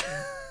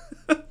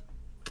 But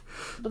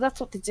that's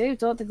what they do,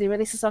 don't they? They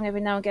release a song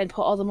every now and again,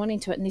 put all the money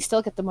into it, and they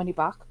still get the money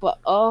back. But,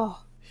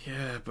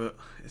 Yeah, but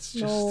it's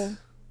just... No.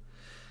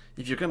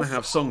 If you're going to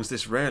have songs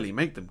this rarely,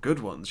 make them good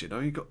ones,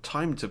 You've got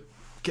time to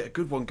get a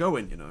good one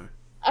going,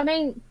 I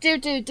mean,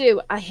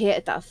 do. I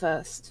hated that at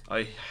first.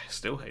 I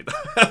still hate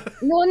that.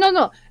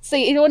 No.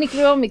 See, it only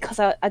grew on me because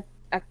I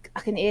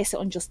can ace it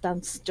on Just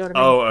Dance. Do you know what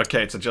I mean? Oh,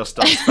 okay, it's a Just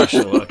Dance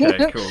special.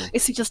 Okay, cool.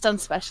 It's a Just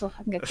Dance special.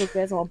 I can get good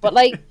grades on. But,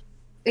 like,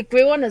 it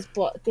grew on us,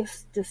 but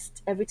this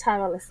just, every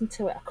time I listen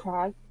to it, I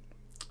cry.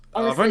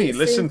 Honestly, I've only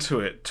listened to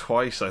it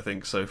twice, I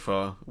think, so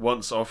far.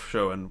 Once off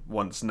show and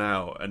once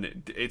now,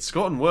 and it's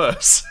gotten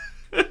worse.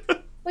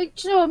 Like,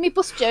 do you know, me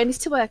bus journeys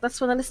to work, that's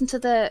when I listen to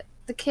the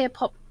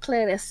K-pop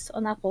playlist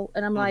on Apple,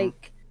 and I'm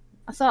like,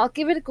 I thought I'll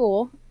give it a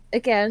go,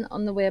 again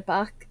on the way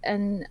back,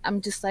 and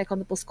I'm just like on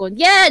the bus going,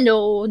 yeah,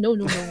 no,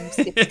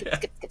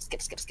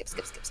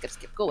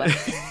 skip, go away.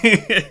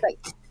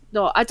 Like,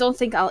 no, I don't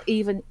think I'll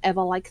even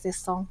ever like this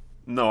song.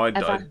 No,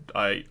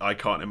 I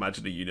can't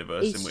imagine a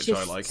universe in which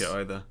I like it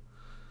either.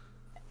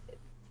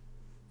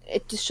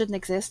 It just shouldn't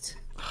exist.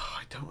 Oh,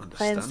 I don't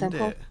understand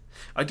it.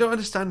 I don't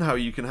understand how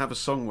you can have a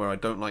song where I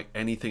don't like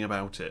anything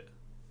about it.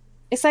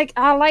 It's like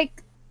I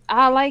like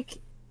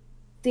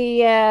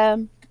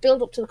the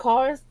build up to the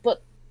chorus,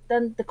 but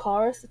then the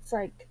chorus, it's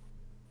like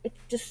it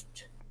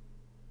just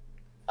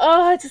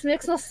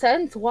makes no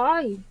sense.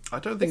 Why? I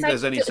don't think it's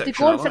there's like, any section they're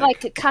going I for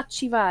like a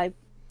catchy vibe,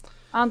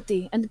 aren't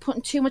they? And they're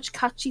putting too much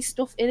catchy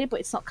stuff in it, but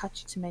it's not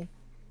catchy to me.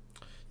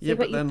 Yeah,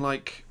 but then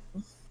like,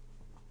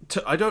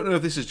 I don't know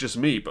if this is just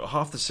me, but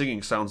half the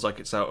singing sounds like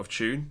it's out of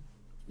tune.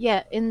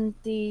 Yeah, in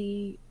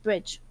the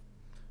bridge.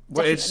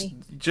 Well, definitely.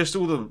 It's just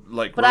all the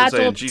like But Rose I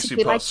don't and Jisoo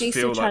particularly like parts feel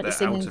Jisoo trying like to they're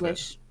sing out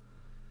English. of it.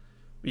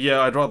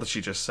 Yeah, I'd rather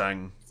she just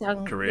sang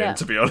Korean, yeah.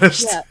 to be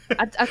honest.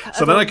 Yeah,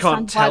 So then I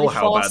can't tell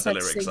how bad the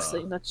lyrics are.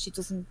 Something that she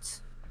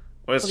doesn't.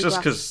 Well, it's fully just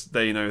grasp. because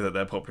they know that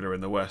they're popular in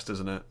the West,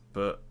 isn't it?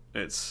 But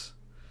it's...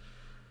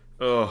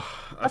 Oh,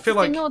 I feel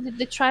like... No,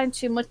 they're trying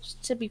too much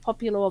to be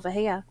popular over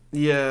here.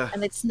 Yeah.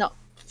 And it's not...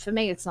 For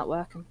me, it's not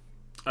working.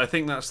 I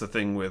think that's the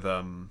thing with...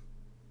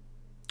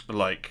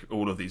 like,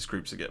 all of these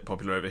groups that get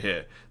popular over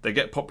here. They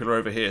get popular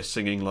over here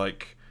singing,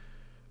 like,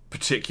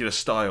 particular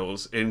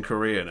styles in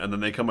Korean, and then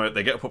they come out,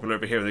 they get popular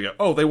over here, and they go,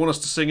 oh, they want us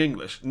to sing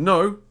English.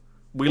 No,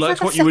 we It's liked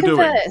like what you were second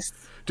doing. verse.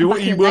 Do I'm what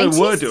back you in the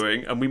were 90s.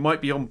 doing, and we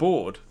might be on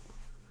board.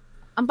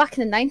 I'm back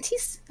in the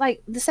 90s,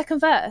 like the second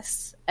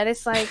verse, and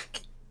it's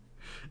like...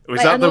 Was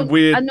like, that I know- the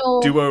weird I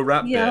know- duo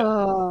rap bit?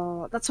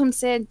 Yeah, that's what I'm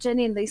saying.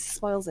 Jenny and Lisa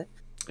spoils it.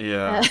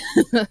 Yeah.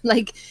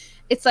 Like,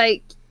 it's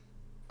like...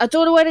 I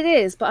don't know what it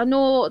is, but I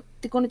know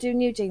they're going to do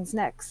NewJeans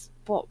next.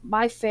 But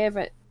my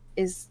favourite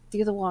is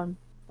the other one.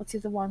 What's the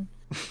other one?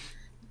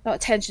 Not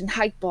Attention,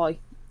 Hype Boy.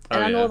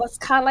 And Oh, I know yeah. that's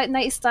kind of like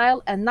 90s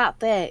style, and that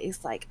there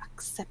is like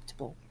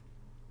acceptable.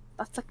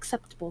 That's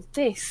acceptable.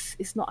 This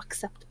is not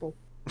acceptable.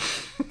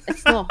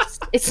 It's not.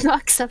 It's not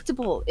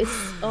acceptable. It's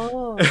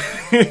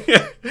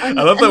I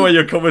love the way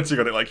you're commenting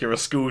on it like you're a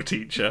school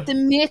teacher. they're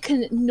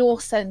making no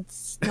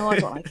sense. No, I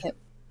don't like it.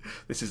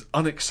 This is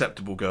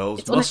unacceptable, girls.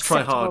 It's Must try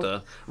unacceptable.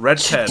 harder.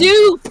 Red pen.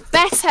 Do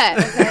better,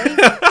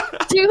 okay?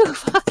 Do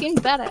fucking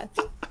better.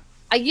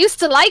 I used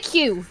to like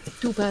you.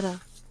 Do better.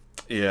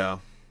 Yeah.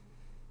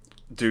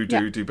 Do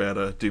Yeah.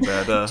 better. Do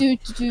better. Do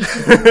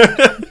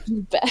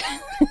better.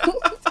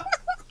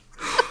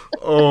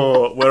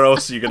 Oh, where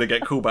else are you going to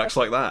get callbacks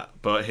like that?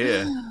 But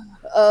here.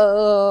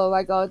 Oh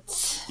my god.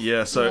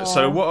 Yeah,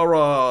 so what are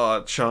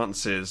our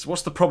chances?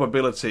 What's the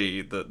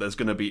probability that there's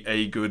going to be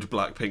a good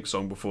Blackpink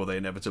song before they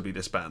inevitably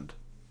disband?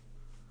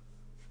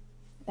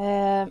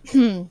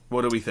 Probably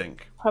What do we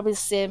think? the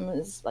same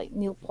as like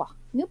Nilpwa.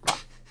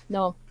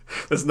 No.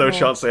 There's no No.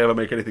 chance they ever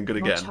make anything good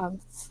No again.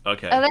 chance.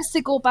 Okay. Unless they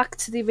go back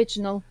to the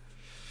original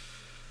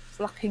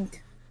Blackpink,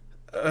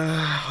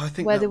 I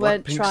think where that they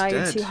weren't Blackpink's trying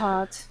dead. too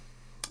hard.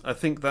 I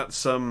think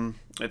that's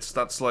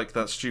that's like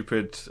that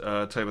stupid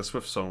Taylor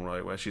Swift song,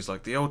 right? Where she's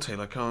like, the old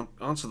Taylor can't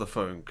answer the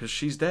phone because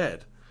she's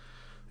dead.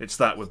 It's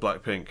that with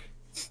Blackpink.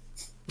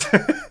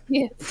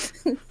 Yeah.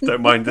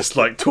 Don't mind this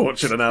like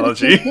tortured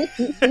analogy.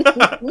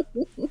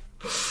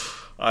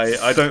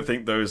 I don't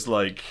think those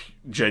like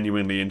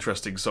genuinely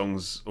interesting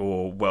songs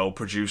or well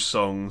produced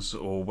songs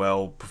or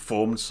well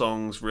performed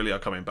songs really are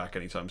coming back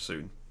anytime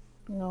soon.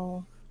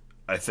 No.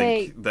 I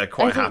think they're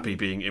quite I think- happy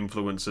being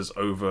influencers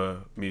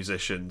over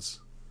musicians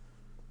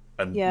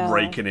and Yeah.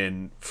 raking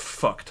in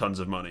fuck tons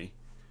of money.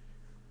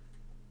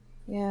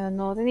 Yeah,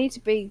 no, they need to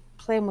be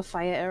playing with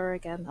fire era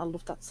again. I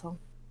love that song.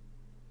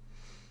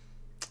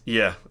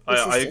 Yeah, This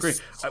I is agree.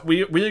 just-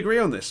 We agree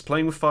on this.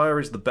 Playing with Fire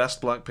is the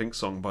best Blackpink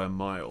song by a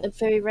mile. A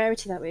very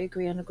rarity that we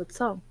agree on a good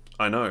song.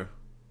 I know.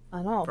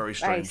 I know. Very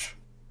right. strange.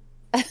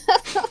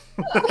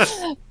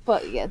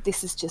 But yeah,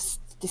 this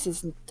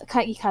isn't. You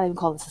can't even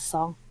call this a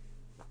song.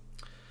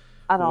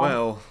 At all.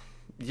 Well,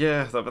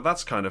 yeah, but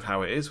that's kind of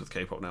how it is with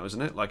K-pop now,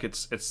 isn't it? Like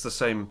it's the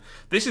same.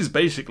 This is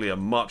basically a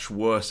much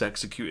worse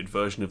executed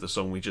version of the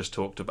song we just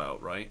talked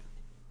about, right?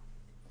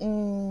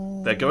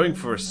 They're going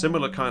for a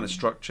similar kind of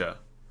structure,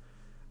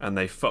 and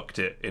they fucked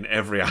it in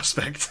every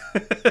aspect.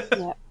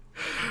 Yeah.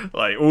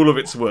 Like all of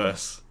it's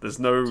worse. There's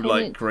no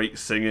like many- great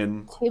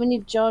singing. Too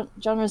many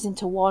genres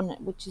into one,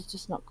 which is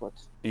just not good.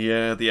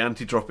 Yeah, the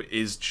anti-drop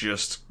is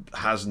just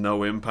has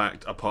no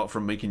impact apart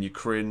from making you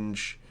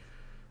cringe.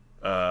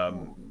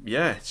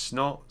 Yeah, it's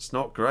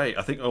not great.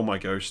 I think Oh My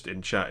Ghost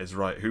in chat is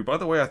right, who by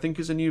the way I think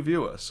is a new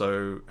viewer,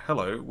 so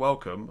hello,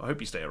 welcome, I hope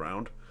you stay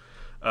around.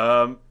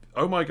 Oh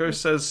My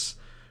Ghost says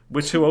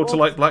we're too old to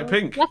like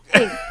Blackpink.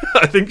 Blackpink.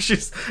 I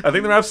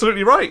think they're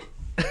absolutely right.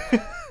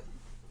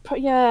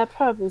 Yeah,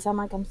 probably. I'm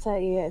like, I'm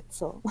 38,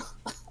 so.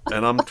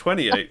 And I'm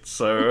 28,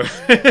 so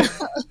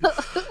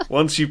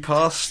once you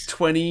pass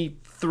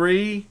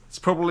 23 it's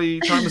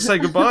probably time to say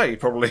goodbye,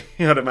 probably,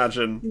 I'd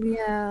imagine.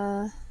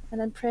 Yeah, and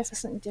then pray for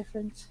something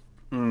different.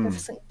 Pray for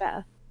something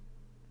better.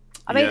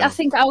 I mean, Yeah. I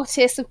think our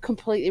tastes have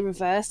completely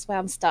reversed, where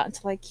I'm starting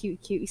to like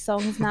cutie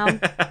songs now.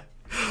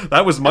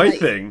 That was my Like-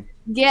 thing.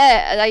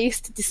 Yeah, and I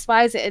used to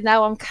despise it, and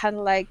now I'm kind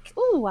of like,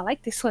 ooh, I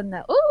like this one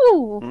now.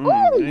 Ooh,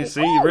 ooh. You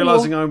see, you're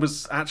realising I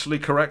was actually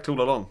correct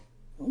all along.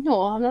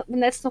 No, I'm not.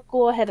 Let's not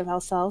go ahead of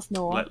ourselves.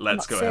 No, Let's I'm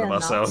not go ahead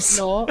of saying that. ourselves.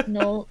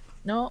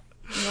 No.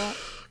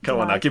 Come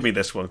on now, Right. give me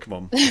this one. Come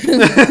on. Give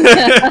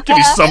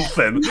me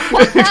something.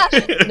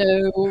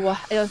 No, I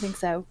don't think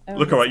so. I don't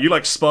Look, think alright, you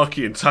like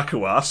Sparky and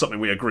Takuwa. That's something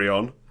we agree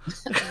on.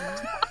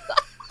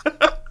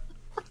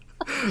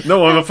 No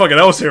one fucking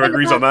else here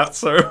agrees on that,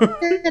 so.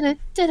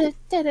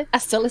 so. I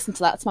still listen to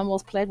that. It's my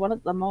most played one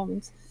at the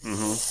moment.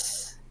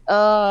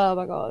 Oh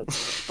my god!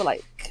 But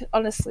like,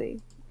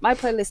 honestly, my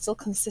playlist still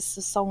consists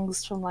of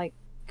songs from like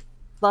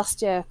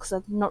last year because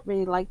I've not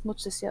really liked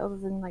much this year other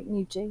than like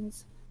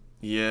NewJeans.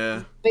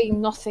 Yeah.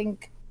 Being nothing.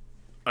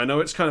 I know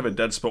it's kind of a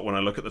dead spot when I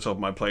look at the top of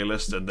my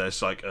playlist and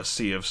there's like a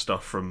sea of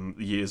stuff from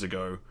years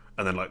ago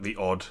and then like the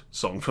odd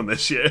song from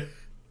this year.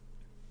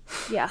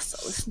 Yeah, I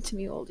still listen to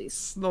me oldies.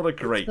 It's not a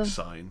great the-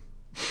 sign.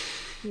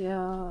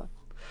 Yeah.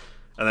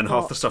 And then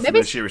half the stuff from Maybe,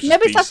 this year is just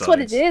maybe B-sides. that's what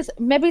it is.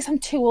 Maybe I'm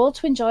too old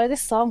to enjoy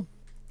this song.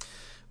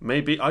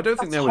 Maybe. I don't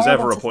think That's there was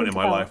horrible ever a to point in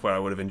think my about. life where I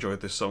would have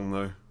enjoyed this song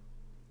though.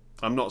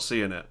 I'm not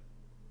seeing it.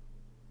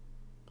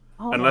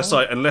 Oh,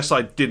 Unless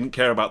I didn't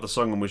care about the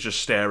song and was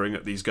just staring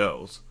at these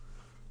girls.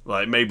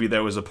 Like, maybe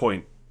there was a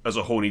point as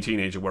a horny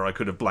teenager where I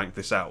could have blanked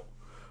this out.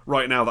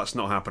 Right now, that's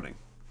not happening.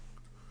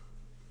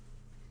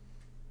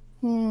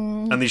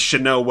 And these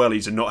Chanel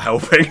wellies are not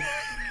helping.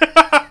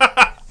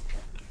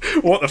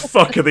 What the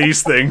fuck are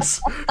these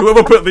things?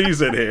 Whoever put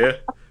these in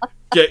here,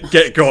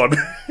 get gone.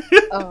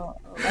 Oh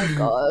my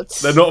god.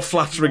 They're not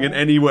flattering in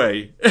any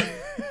way.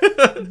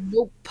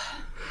 Nope.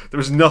 There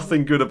is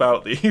nothing good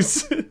about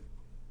these.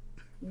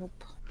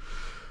 Nope.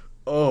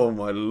 Oh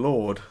my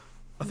lord.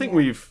 I think do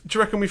you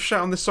reckon we've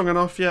shouted on this song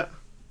enough yet?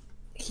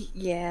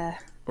 Yeah.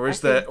 Or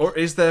is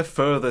there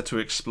further to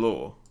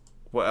explore?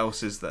 What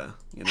else is there?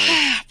 You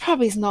know,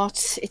 Probably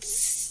not.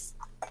 It's.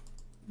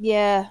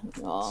 Yeah.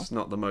 Oh, it's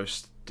not the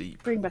most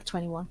deep. bring back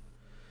 21.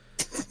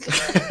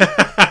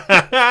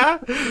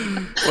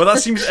 Well, that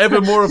seems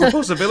ever more of a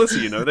possibility,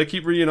 you know. They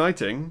keep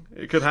reuniting.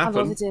 It could I love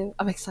happen. it, do.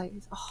 I'm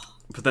excited. Oh,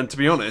 But then, to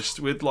be honest,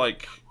 with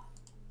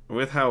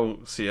how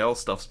CL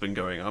stuff's been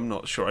going, I'm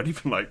not sure I'd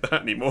even like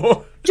that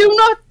anymore. do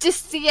not diss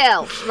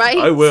CL, right?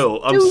 I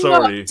will. I'm do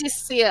sorry. not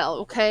diss CL,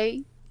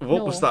 okay?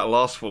 What was that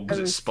last one? Was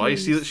I it Spicy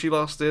refuse. that she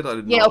last did? I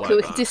did Yeah, not okay, like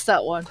we that. can diss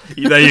that one.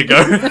 There you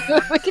go.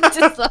 We can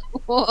diss that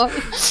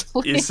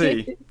one. You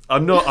see,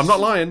 I'm not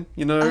lying.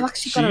 You know, I've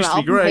actually she got an used to be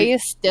album great. here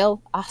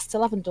still. I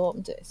still haven't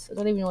opened it. I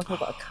don't even know if I've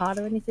got a card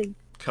or anything.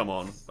 Come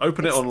on,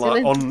 open it It's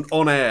online still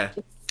on air.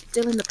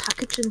 Still in the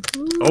packaging.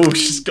 Oh,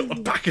 she's got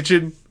the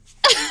packaging.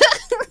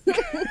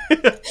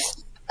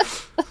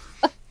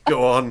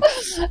 Go on.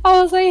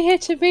 I was like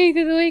HB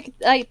the other week,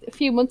 like a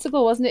few months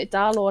ago, wasn't it,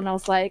 Darlo? And I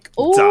was like,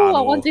 oh, I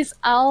Darlo. want this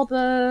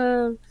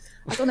album.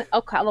 I don't know.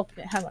 Okay, I'll open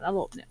it. Hang on, I'll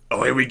open it.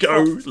 Oh, here we go.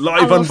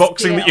 Live I love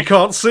unboxing that CL. you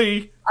can't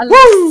see. I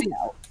Woo!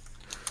 love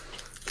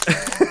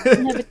CL.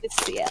 Never did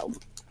CL.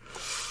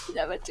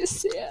 Never did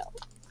CL.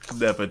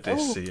 Never diss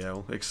Oh.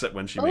 CL, except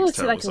when she Oh, makes it's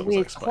terrible like a songs weird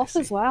like cloth Spicy.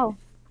 as well.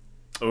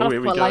 Oh, I've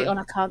here we got a light on,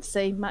 go. I can't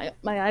see. My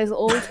eyes are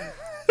old.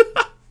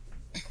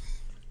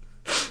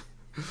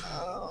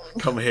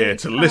 Come here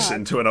to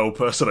listen to an old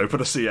person open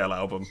a CL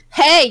album.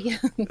 Hey!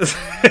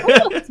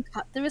 Oh,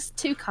 there is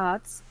 2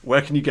 cards.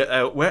 Where can you get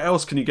out? Where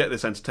else can you get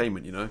this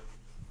entertainment? You know.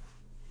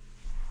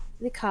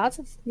 The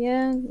cards?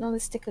 Yeah, no, the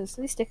stickers.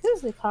 Are they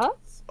stickers? The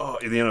cards? Oh,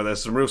 you know,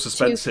 there's some real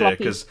suspense here floppy.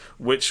 because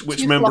which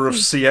Too member of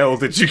floppy. CL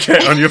did you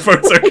get on your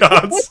photo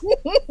cards?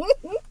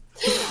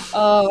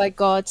 Oh my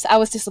god. I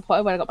was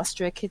disappointed when I got my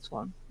Stray Kids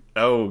one.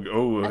 Oh,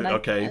 And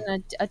okay.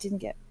 I didn't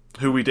get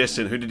Who we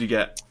dissing? Who did you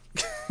get?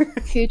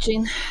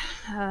 Eugene.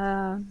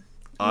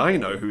 I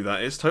know who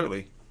that is,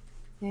 totally.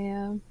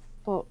 Yeah,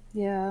 but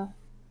yeah.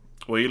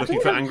 Were you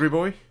looking for Angry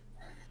Boy?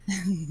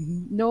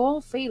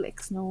 No,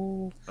 Felix,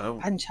 no. Oh,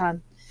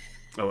 Panchan.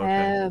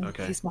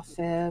 okay. He's my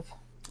fave.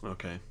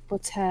 Okay.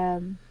 But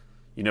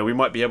You know, we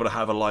might be able to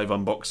have a live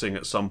unboxing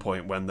at some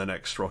point when the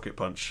next Rocket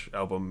Punch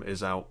album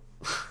is out.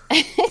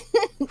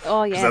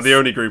 oh yes. They're the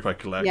only group I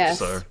collect, yes,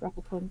 so...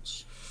 Rocket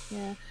Punch.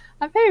 Yeah.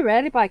 I very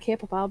rarely buy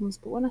K-pop albums,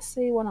 but when I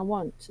see one I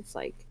want, it's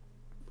like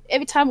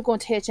every time we go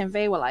into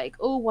HMV, we're like,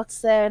 oh, what's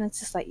there? And it's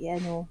just like, yeah,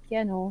 no.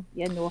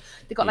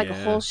 They got like a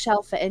Yeah. whole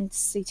shelf at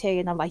NCT,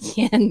 and I'm like,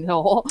 yeah,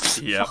 no.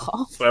 Yeah. Fuck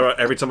off. Where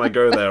every time I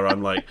go there,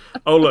 I'm like,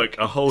 oh, look,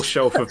 a whole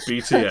shelf of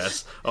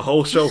BTS, a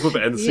whole shelf of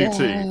NCT,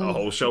 Yeah. a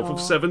whole shelf of Oh.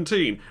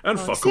 17, and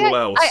fuck See, all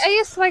else. I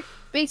used to like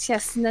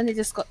BTS, and then they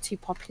just got too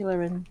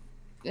popular, and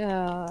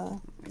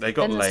They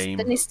got then lame.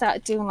 Then they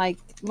started doing like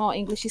more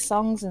Englishy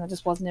songs, and I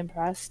just wasn't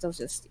impressed. I was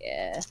just,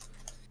 yeah.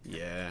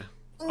 Yeah.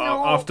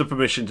 No. After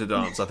Permission to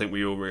Dance, I think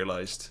we all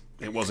realised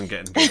it wasn't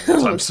getting good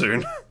anytime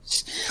soon.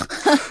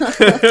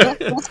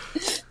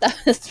 That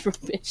was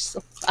rubbish,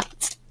 so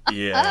bad.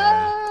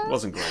 Yeah, it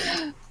wasn't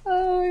great.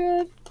 Oh my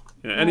god.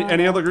 You know,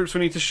 any other groups we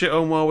need to shit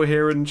on while we're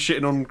here and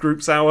shitting on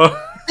Groups Hour?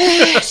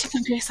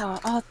 Chicken Grace Hour.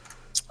 Oh,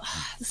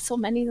 There's so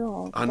many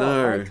though. I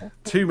know.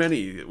 Too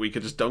many that we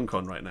could just dunk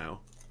on right now.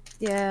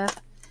 Yeah.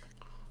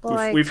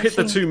 But, We've hit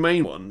the two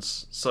main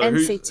ones. So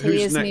NCT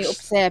who's is next? me up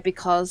there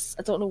because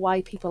I don't know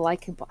why people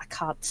like him, but I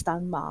can't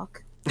stand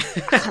Mark. I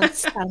can't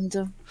stand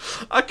him.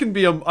 I can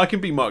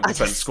be Mark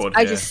Defense Squad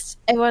here.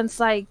 Everyone's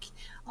like,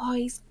 oh,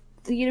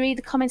 you read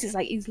the comments, it's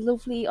like, he's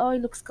lovely, oh, he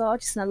looks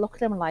gorgeous, and I look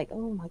at him and like,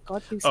 oh my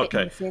god, who's hitting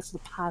in the face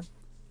with a pan?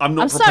 I'm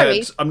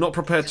not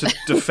prepared to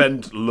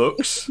defend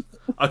looks.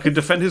 I can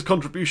defend his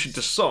contribution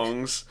to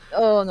songs.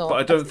 Oh no. But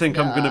I don't think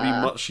I'm going to be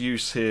much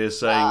use here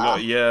saying, oh,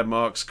 yeah,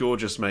 Mark's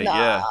gorgeous, mate,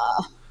 yeah.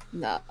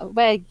 No,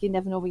 well, you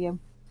never know with him.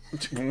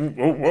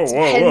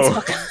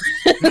 Whoa.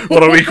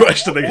 What are we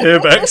questioning here,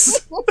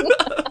 Bex?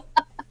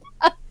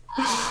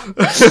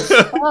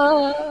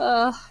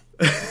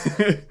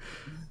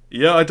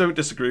 Yeah, I don't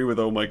disagree with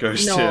Oh My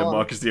Ghost here.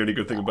 Mark is the only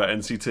good thing about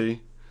NCT.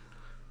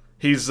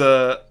 He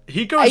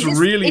goes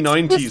really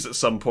 90s at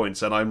some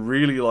points, and I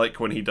really like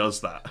when he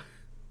does that.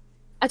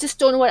 I just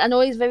don't know what. I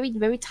know he's very,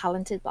 very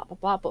talented, blah blah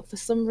blah. But for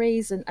some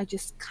reason, I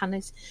just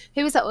cannot.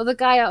 Who was that other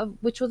guy?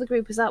 Which other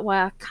group is that?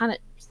 Where I can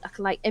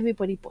like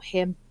everybody but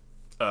him.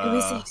 Who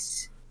is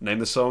this? Name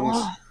the songs.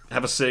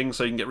 Have a sing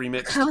so you can get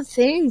remixed. I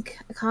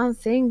can't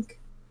think.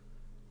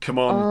 Come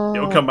on,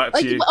 it'll come back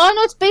to you. Oh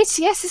no, it's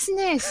BTS, isn't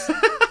it?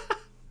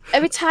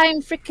 Every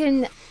time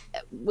freaking,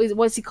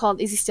 what's he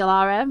called? Is he still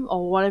RM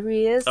or whatever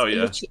he is? Oh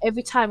yeah.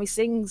 Every time he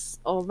sings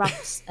or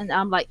raps, and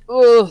I'm like,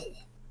 ugh.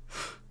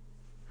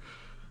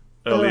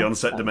 Early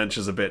onset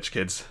dementia's a bitch,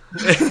 kids.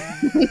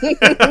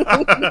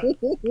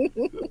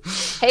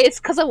 Hey, it's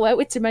because I work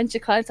with dementia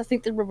clients. I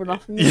think they're rubbing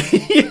off on me.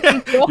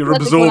 You're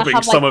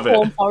absorbing some of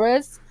it.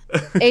 Horrors.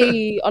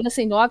 Hey,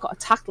 honestly, no, I got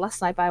attacked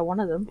last night by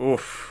one of them.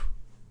 Oof.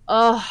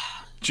 Oh,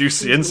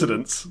 juicy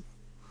incidents.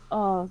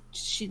 Oh,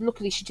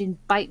 luckily she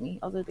didn't bite me,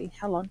 or there'd be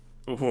hell on.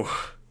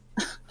 Oof.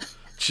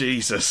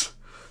 Jesus.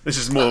 This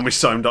is more than we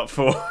signed up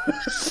for.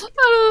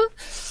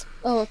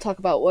 Oh, talk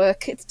about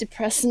work. It's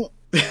depressing.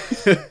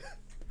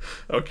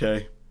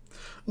 Okay.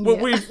 Well,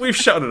 we've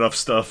shouted enough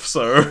stuff,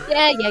 so...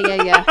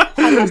 Yeah.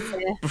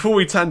 Before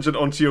we tangent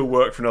onto your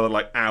work for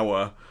another,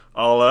 hour,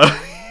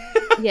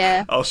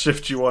 I'll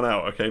shift you on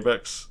out, okay,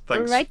 Bex?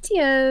 Thanks.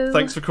 Rightio.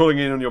 Thanks for calling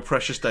in on your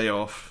precious day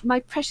off. My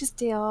precious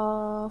day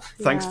off.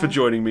 Thanks for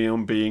joining me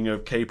on being a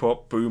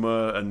K-pop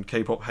boomer and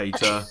K-pop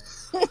hater.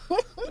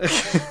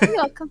 You're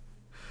welcome.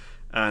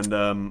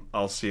 And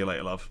I'll see you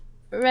later, love.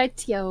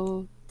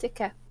 Rightio. Take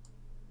care.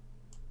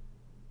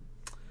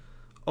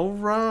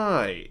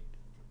 Alright.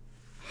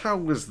 How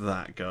was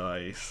that,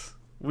 guys?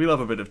 We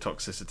love a bit of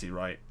toxicity,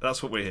 right?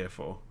 That's what we're here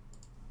for.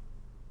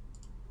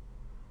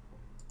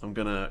 I'm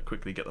gonna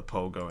quickly get the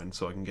poll going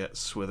so I can get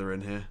Swither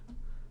in here.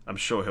 I'm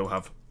sure he'll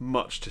have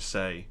much to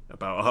say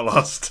about our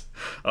last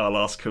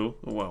call.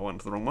 Oh, well, I went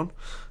to the wrong one.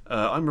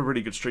 I'm a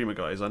really good streamer,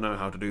 guys. I know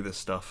how to do this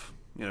stuff.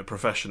 You know,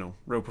 professional.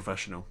 Real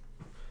professional.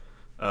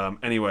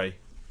 Anyway,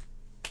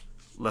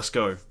 let's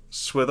go.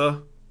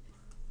 Swither,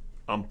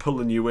 I'm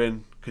pulling you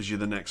in because you're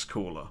the next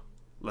caller.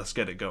 Let's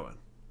get it going.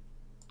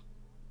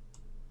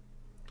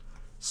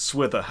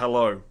 Swither,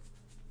 hello.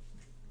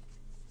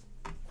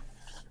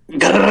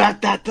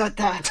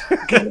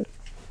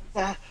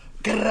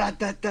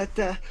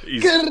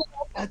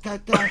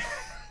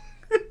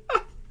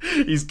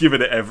 He's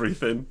giving it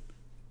everything.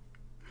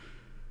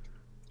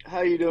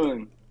 How you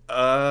doing?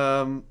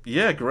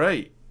 Yeah,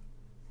 great.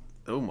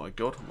 Oh my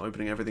god, I'm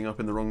opening everything up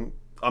in the wrong...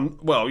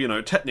 well, you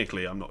know,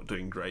 technically I'm not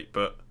doing great,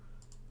 but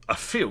I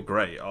feel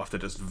great after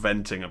just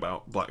venting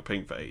about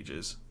Blackpink for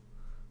ages.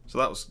 So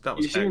that was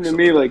You seem excellent. to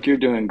me like you're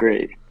doing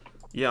great.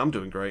 Yeah, I'm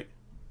doing great.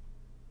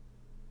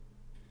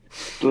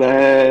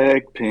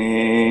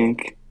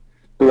 Blackpink.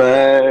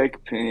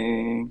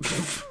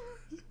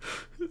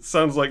 It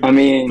sounds like the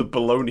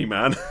baloney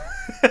man.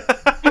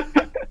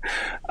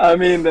 I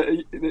mean,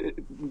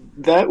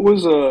 that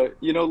was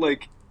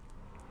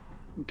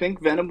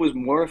Pink Venom was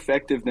more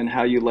effective than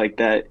how you like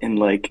that in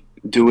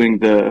doing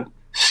the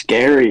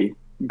scary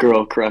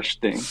girl crush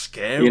thing.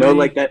 Scary? You know,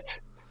 like that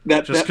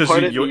just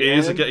because your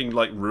ears are getting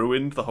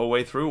ruined the whole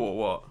way through, or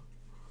what?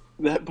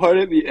 That part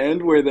at the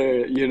end where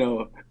they're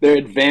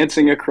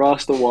advancing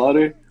across the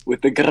water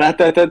with the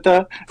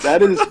gratata,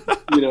 that is,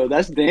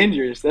 that's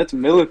dangerous. That's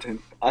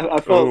militant. I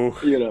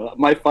felt,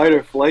 my fight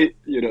or flight,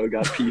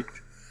 got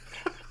peaked.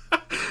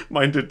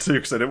 Mine did too,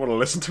 because I didn't want to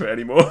listen to it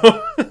anymore.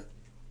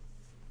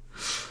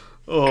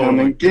 Come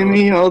and give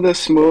me all the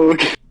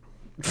smoke.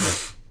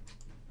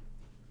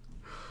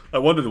 I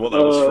wondered what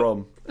that was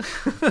from.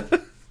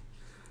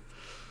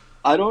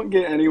 I don't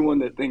get anyone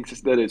that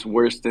thinks that it's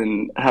worse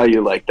than How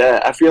You Like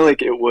That. I feel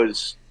like it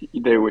was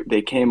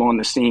they came on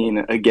the scene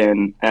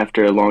again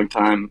after a long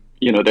time.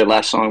 Their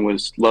last song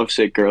was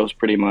Lovesick Girls,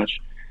 pretty much,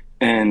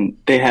 and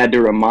they had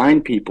to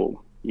remind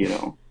people,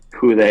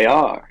 who they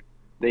are.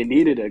 They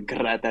needed a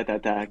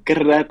gratata.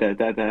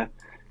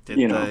 Did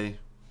they?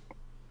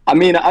 I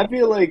mean, I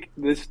feel like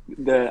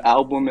the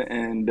album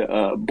and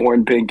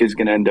Born Pink is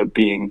gonna end up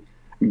being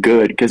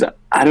good because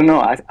I don't know.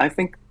 I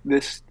think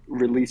this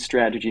release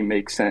strategy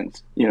makes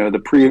sense.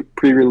 The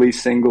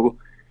pre-release single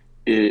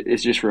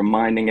is just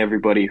reminding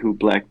everybody who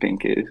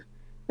Blackpink is.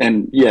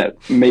 And yeah,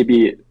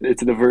 maybe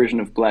it's the version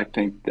of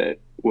Blackpink that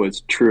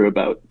was true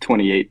about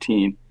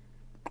 2018,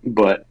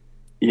 but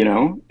you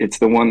know, it's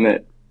the one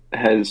that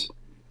has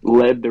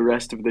led the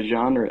rest of the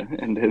genre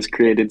and has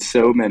created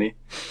so many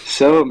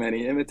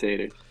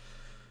imitators.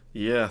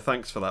 Yeah,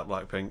 thanks for that,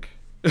 Blackpink.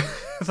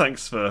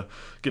 Thanks for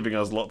giving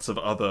us lots of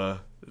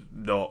other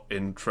not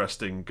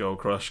interesting girl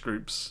crush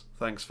groups.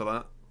 Thanks for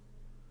that.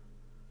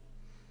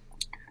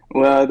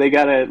 Well, they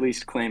gotta at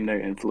least claim their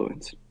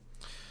influence.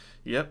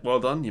 Yep, well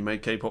done. You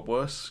made K-pop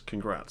worse.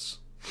 Congrats.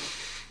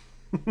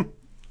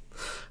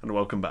 And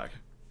welcome back.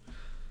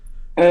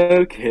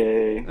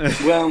 Okay.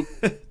 Well,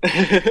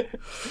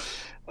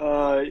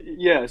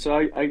 yeah. So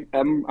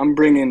I'm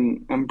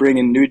bringing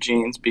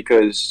NewJeans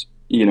because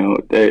you know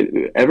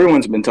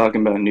everyone's been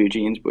talking about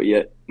NewJeans, but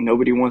yet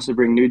nobody wants to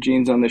bring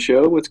NewJeans on the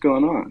show. What's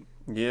going on?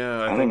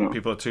 Yeah, I don't think know.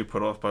 people are too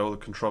put off by all the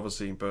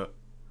controversy, but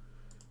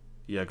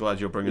yeah, glad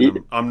you're bringing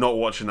them. I'm not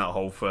watching that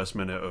whole first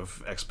minute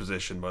of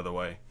exposition, by the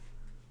way.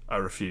 I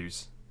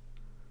refuse.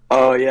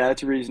 Oh yeah,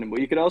 that's reasonable.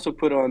 You could also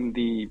put on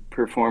the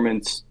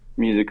performance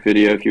music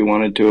video if you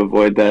wanted to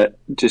avoid that,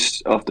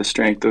 just off the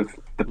strength of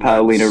the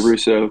Paolina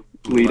Russo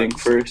leading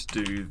Let's first.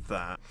 do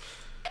that.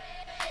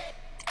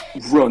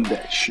 Run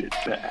that shit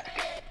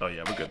back. Oh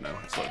yeah, we're good now.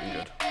 It's looking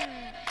good.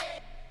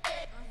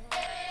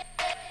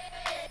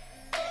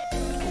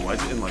 Oh, why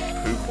is it in like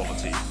poo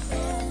quality?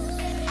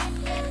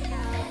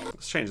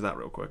 Let's change that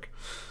real quick.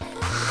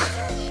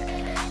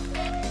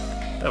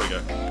 There we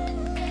go.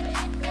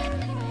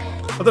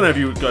 I don't know if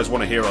you guys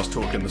want to hear us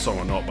talk in the song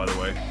or not, by the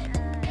way.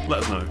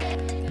 Let us know.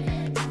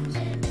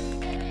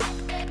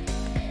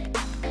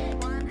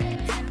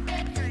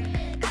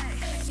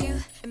 You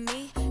and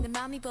me, 내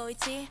맘이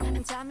보이지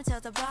한참을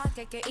쳐다봐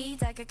가까이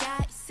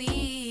다가가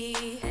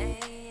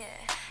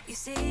You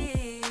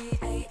see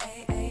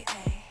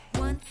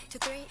One, two,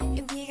 three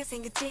용기가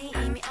생겼지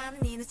이미 아는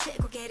네 눈치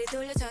고개를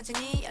돌려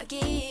천천히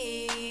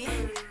여기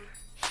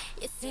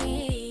You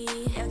see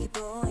여기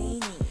보이니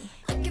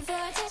Looking for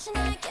attention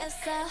I guess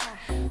so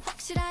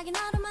확실하게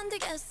너를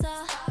만들겠어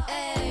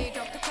Ay,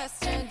 drop the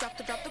question, drop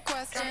the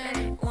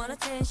question Want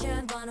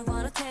attention, want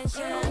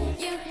attention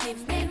You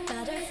give me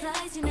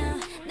butterflies, you know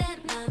내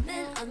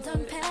맘은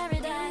온통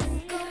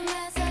paradise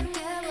꿈에서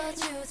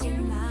깨워주지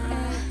마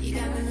You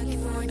got me looking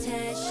for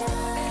attention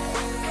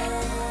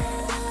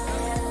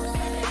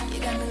You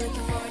got me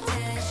looking for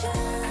attention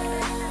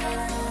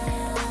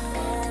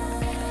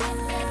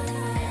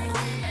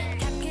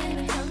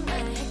가끔은 정말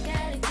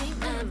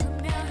헷갈리지만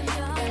분명히 You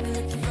got me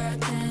looking for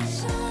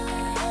attention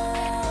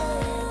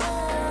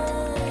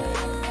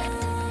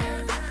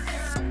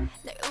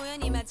날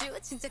우연히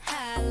마주친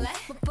척할래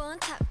못 본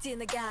탑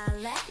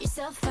지나갈래 You're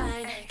so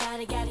fine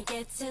gotta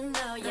get to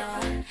know ya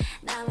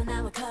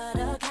나와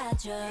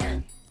걸어가줘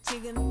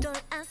지금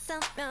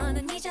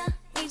돌아서면은 잊어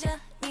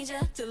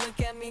to look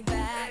at me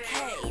back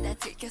Hey 나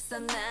들켰어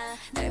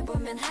날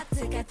보면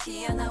하트가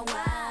튀어나와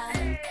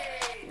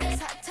내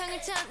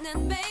사탕을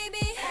찾는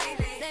baby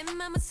내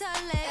맘은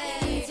설레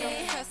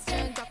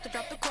Drop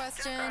the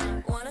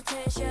question Want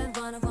attention,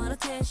 want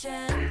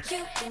attention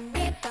You give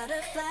me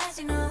butterflies,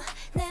 you know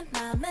내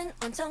맘은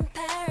온통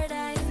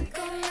paradise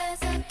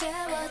꿈에서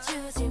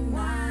깨워주지 마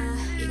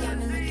You got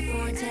me looking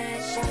for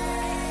attention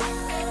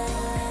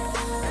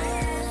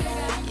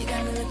You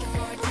got me looking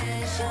for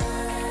attention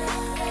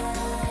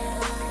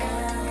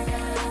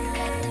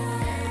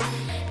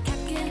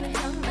가끔은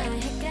정말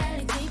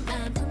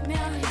헷갈리지만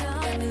분명히 You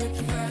got me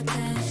looking for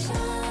attention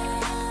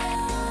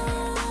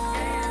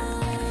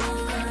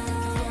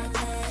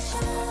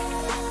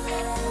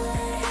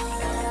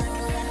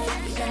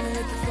You got me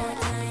looking for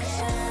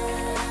attention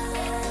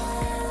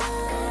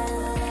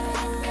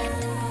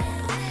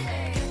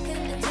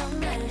가끔은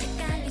정말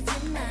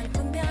헷갈리지만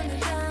분명히 You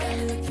got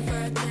me looking for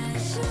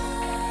attention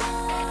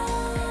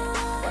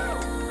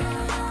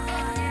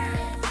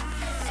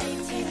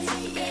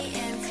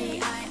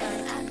A-T-T-E-N-T-I-O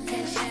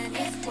Attention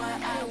is what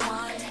I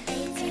want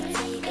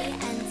A-T-T-E-N-T-I-O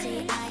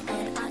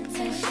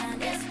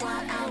Attention is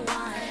what I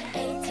want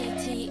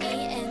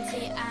A-T-T-E-N-T-I-O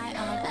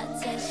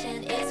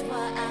Attention is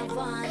what I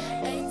want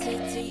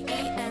A-T-T-E-N-T-I-O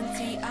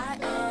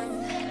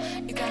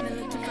You got me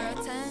looking for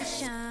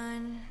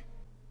attention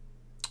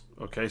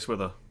Okay,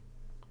 Swither.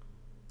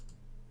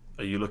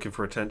 Are you looking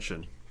for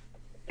attention?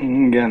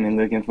 Got me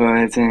looking for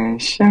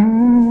attention.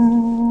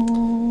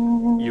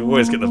 You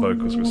always get the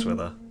vocals with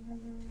Swither.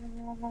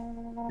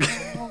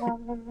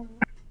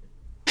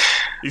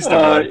 He's still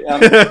going.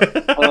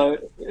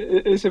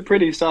 It's a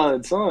pretty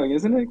solid song,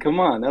 isn't it? Come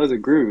on, that was a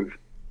groove.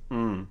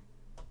 I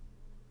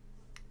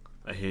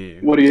hear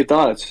you. What are your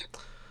thoughts?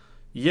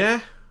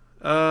 Yeah.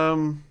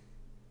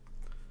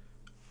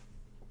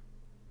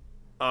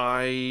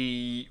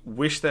 I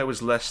wish there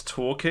was less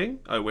talking.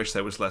 I wish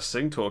there was less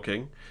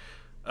sing-talking.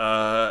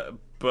 But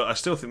I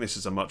still think this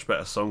is a much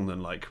better song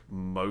than like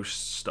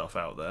most stuff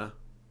out there.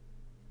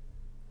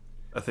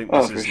 I think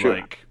this is sure.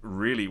 like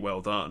really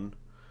well done.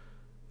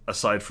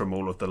 Aside from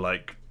all of the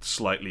like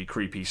slightly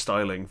creepy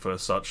styling for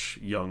such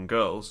young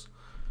girls,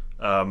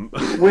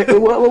 Wait,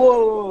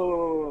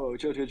 whoa.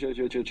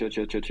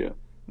 Chill.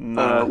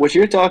 Nah. What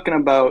you're talking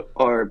about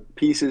are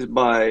pieces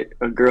by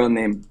a girl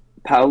named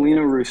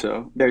Paolina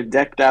Russo. They're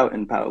decked out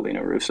in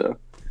Paolina Russo.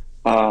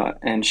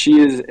 And she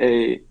is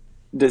a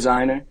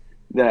designer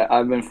that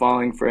I've been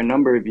following for a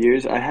number of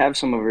years. I have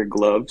some of her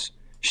gloves.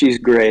 She's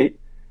great.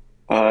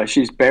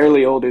 She's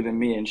barely older than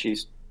me, and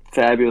she's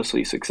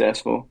fabulously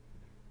successful.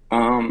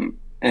 And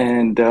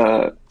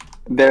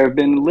there have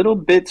been little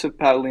bits of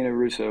Paolina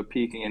Russo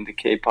peeking into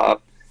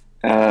K-pop.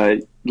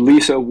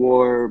 Lisa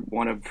wore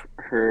one of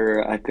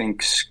her, I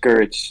think,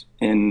 skirts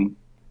in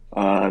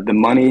the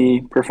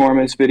Money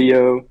performance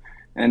video.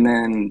 And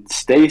then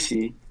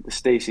Stacy, the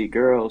Stacy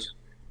Girls,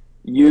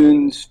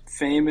 Yoon's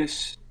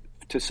famous,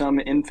 to some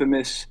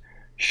infamous,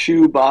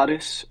 shoe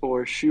bodice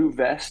or shoe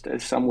vest,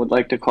 as some would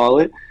like to call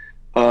it.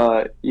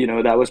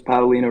 That was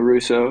Paolina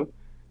Russo.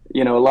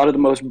 A lot of the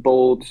most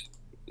bold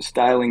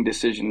styling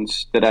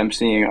decisions that I'm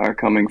seeing are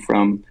coming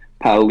from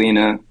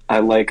Paolina. I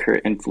like her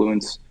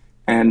influence.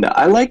 And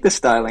I like the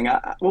styling.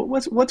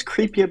 What's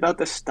creepy about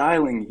the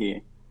styling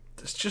here?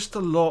 There's just a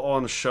lot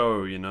on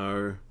show,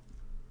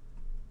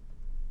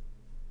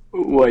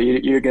 What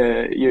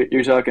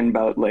you're talking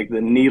about, like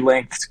the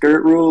knee-length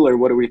skirt rule, or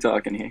what are we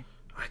talking here?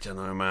 I don't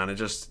know, man. It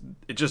just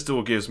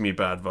all gives me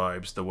bad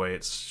vibes the way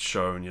it's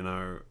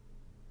shown,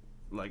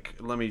 Like,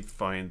 let me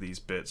find these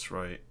bits,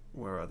 right?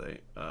 Where are they?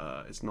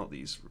 It's not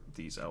these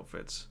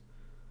outfits.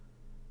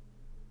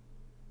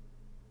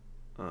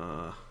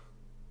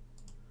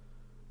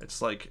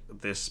 It's like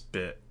this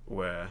bit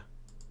where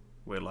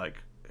we're like,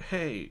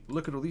 hey,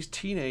 look at all these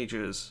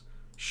teenagers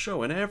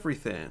showing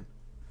everything.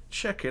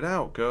 Check it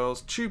out,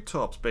 girls. Tube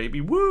tops, baby.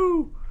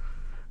 Woo!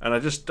 And I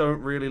just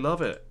don't really love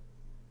it.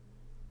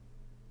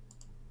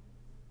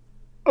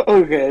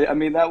 Okay, I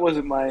mean, that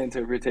wasn't my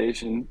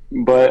interpretation.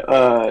 But,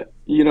 the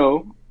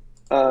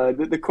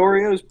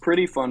choreo is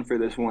pretty fun for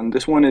this one.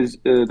 This one is,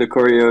 the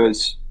choreo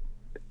is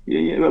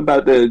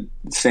about the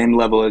same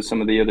level as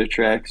some of the other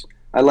tracks.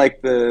 I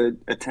like the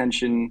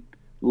attention,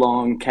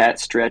 long cat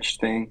stretch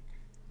thing.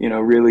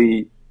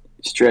 Really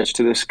stretch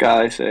to the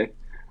sky, say,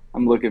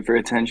 I'm looking for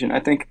attention. I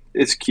think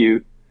it's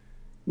cute.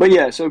 But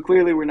yeah, so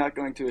clearly we're not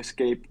going to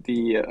escape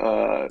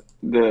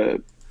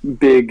the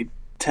big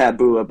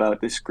taboo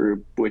about this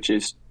group, which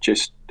is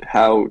just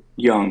how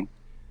young.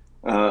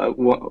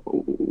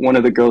 One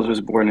of the girls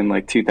was born in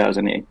like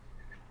 2008.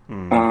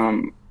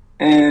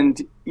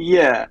 And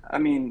yeah, I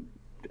mean,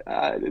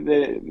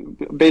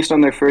 based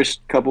on their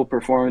first couple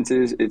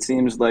performances, it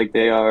seems like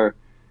they are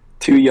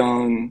too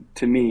young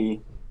to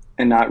me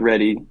and not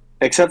ready,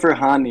 except for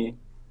Hani,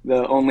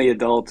 the only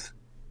adult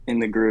in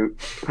the group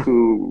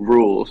who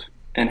rules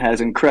and has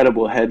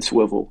incredible head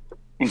swivel.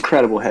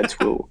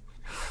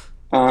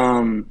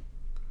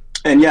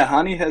 And yeah,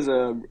 Hani has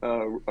a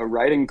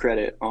writing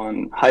credit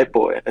on Hype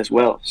Boy as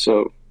well,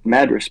 so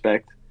mad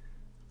respect.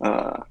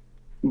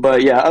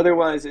 But yeah,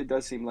 otherwise it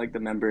does seem like the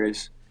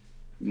members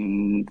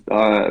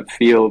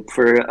feel,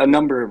 for a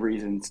number of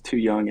reasons, too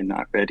young and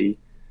not ready.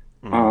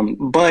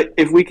 But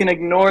if we can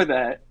ignore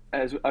that,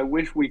 as I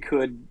wish we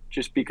could,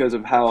 just because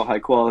of how high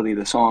quality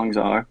the songs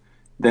are,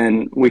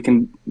 then we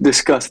can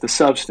discuss the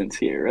substance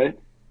here, right?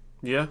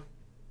 Yeah.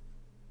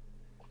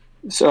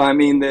 So, I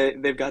mean,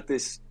 they've got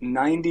this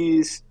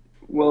 90s,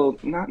 well,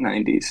 not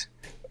 90s.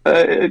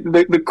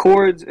 The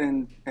chords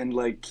and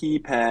like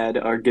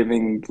keypad are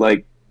giving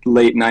like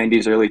late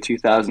 90s, early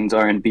 2000s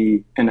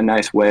R&B in a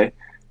nice way.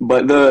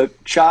 But the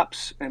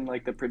chops and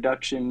like the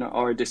production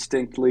are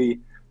distinctly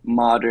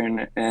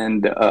modern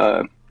and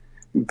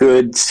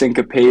good,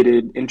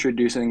 syncopated,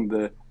 introducing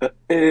the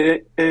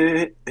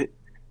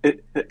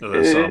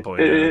sample,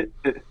 yeah.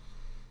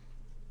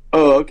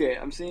 Oh, okay.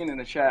 I'm seeing in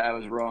the chat I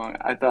was wrong.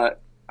 I thought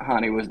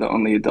Hani was the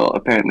only adult.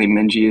 Apparently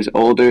Minji is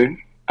older.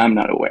 I'm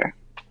not aware.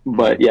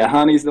 But yeah,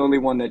 Hani's the only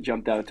one that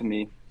jumped out to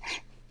me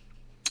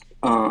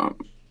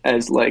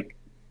as like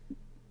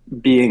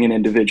being an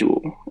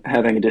individual,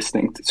 having a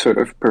distinct sort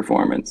of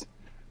performance.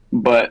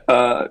 But,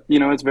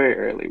 it's very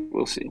early.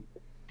 We'll see.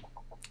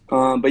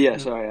 But yeah,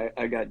 sorry,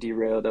 I got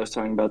derailed. I was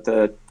talking about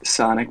the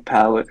sonic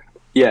palette.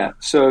 Yeah,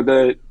 so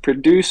the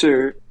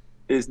producer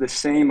is the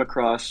same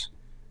across,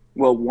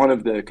 well, one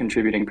of the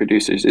contributing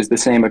producers is the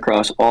same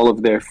across all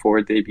of their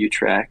 4 debut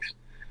tracks.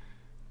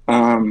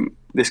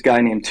 This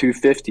guy named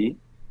 250,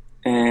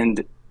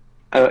 and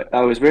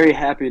I was very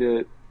happy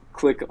to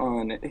click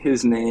on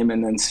his name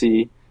and then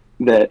see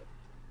that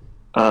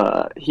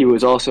he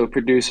was also a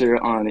producer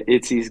on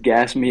ITZY's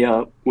Gas Me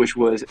Up, which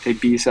was a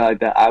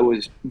B-side that I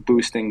was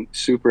boosting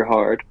super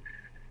hard.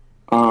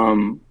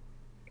 Have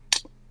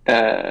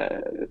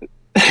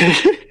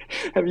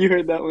you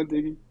heard that one,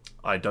 Diggy?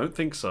 I don't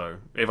think so.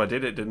 If I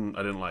did, I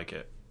didn't like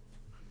it.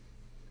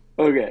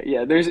 Okay,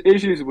 yeah, there's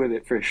issues with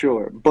it for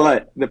sure,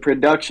 but the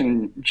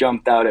production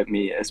jumped out at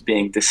me as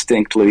being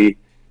distinctly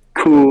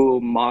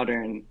cool,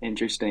 modern,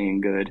 interesting,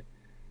 and good.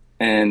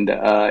 And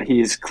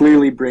he's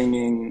clearly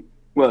bringing,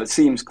 well, it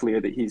seems clear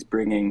that he's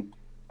bringing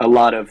a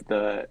lot of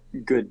the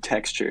good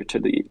texture to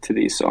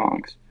these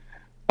songs.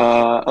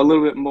 A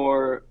little bit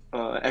more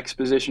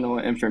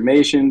expositional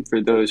information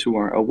for those who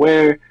aren't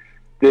aware.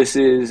 This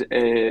is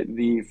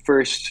the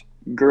first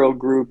girl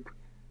group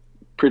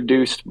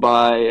produced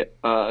by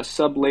a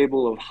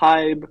sub-label of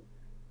Hybe,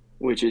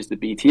 which is the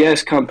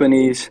BTS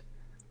companies.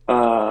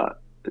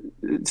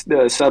 It's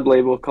the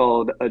sub-label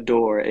called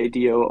Adore,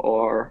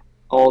 ADOR,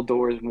 All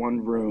Doors,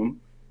 One Room,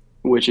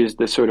 which is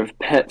the sort of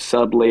pet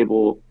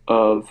sub-label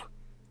of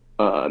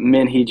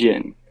Min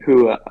Hee-jin,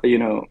 who,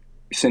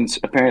 since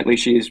apparently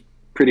she's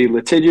pretty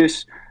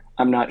litigious,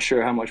 I'm not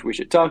sure how much we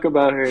should talk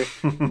about her,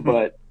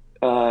 but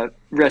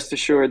rest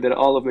assured that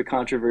all of the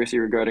controversy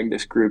regarding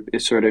this group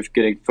is sort of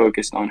getting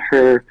focused on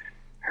her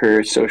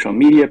social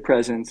media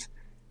presence,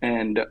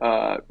 and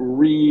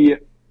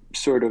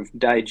sort of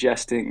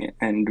digesting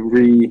and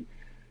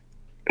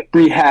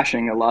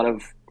rehashing a lot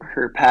of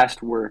her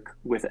past work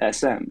with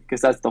SM,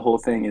 because that's the whole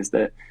thing, is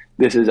that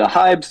this is a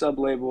Hybe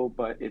sub-label,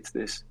 but it's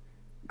this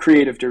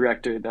creative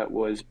director that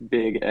was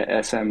big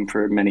at SM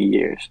for many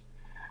years,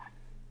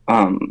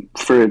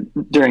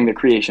 during the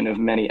creation of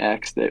many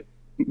acts that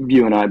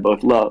you and I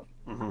both love.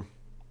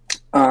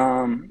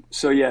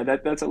 So yeah,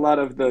 that's a lot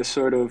of the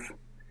sort of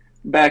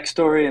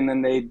backstory, and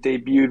then they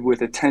debuted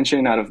with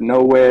Attention out of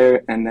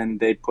nowhere, and then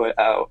they put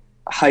out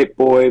Hype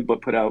Boy,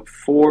 but put out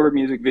 4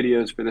 music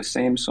videos for the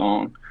same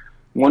song,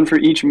 one for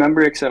each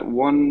member, except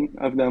one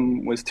of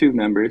them was 2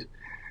 members,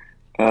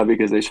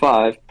 because there's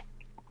 5.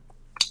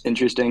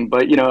 Interesting,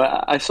 but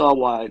I saw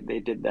why they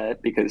did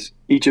that, because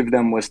each of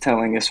them was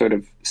telling a sort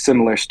of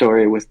similar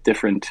story with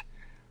different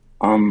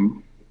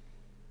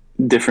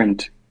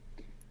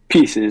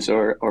pieces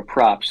or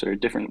props or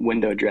different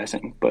window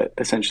dressing, but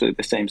essentially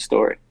the same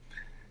story.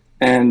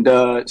 And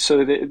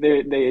so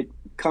they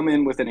come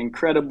in with an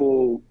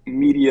incredible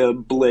media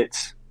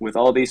blitz with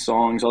all these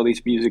songs, all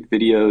these music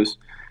videos,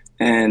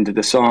 and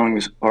the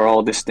songs are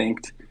all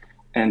distinct,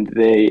 and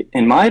they,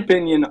 in my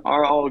opinion,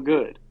 are all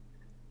good.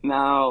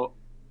 Now,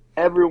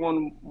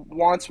 everyone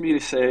wants me to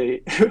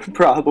say,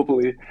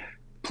 probably,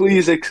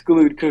 please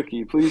exclude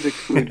Cookie,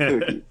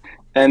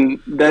 and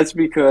that's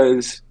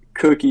because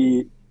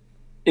Cookie,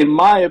 in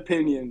my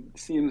opinion,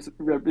 seems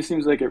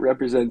like it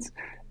represents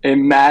a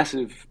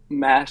massive,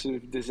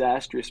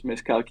 disastrous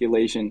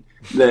miscalculation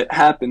that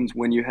happens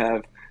when you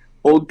have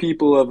older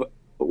people of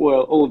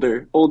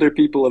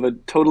a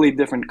totally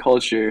different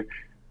culture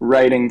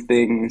writing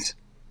things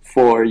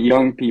for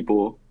young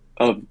people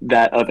of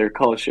that other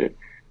culture.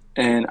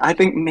 And I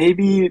think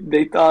maybe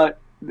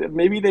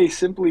they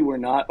simply were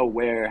not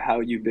aware how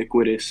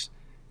ubiquitous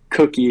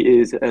Cookie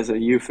is as a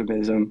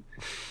euphemism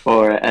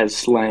or as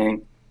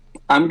slang.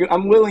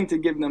 I'm willing to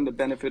give them the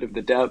benefit of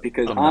the doubt,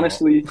 because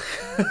honestly,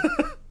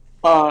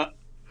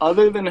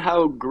 other than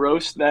how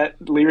gross that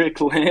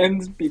lyric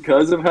lands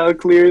because of how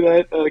clear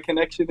that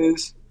connection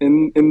is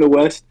in the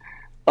West,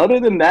 other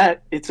than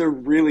that, it's a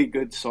really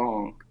good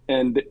song.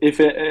 And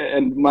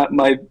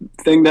my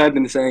thing that I've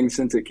been saying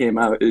since it came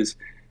out is,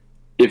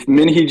 if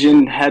Min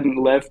Hee-jin hadn't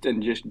left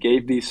and just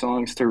gave these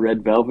songs to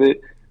Red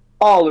Velvet,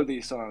 all of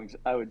these songs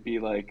I would be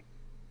like,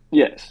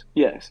 yes,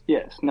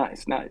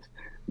 nice.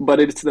 But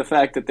it's the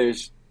fact that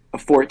there's a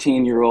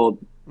 14-year-old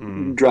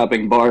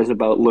dropping bars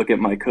about "look at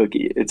my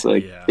cookie." It's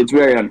like, It's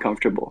very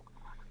uncomfortable.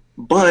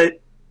 But,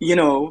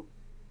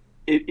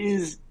 it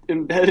is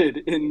embedded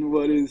in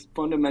what is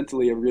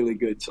fundamentally a really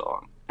good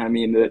song. I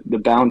mean, the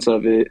bounce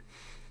of it,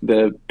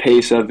 the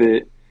pace of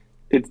it,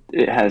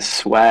 it has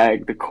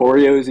swag. The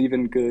choreo is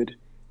even good.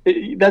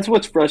 That's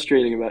what's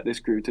frustrating about this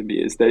group to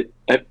me, is that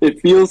it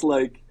feels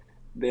like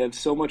they have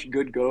so much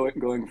good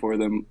going for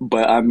them,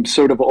 but I'm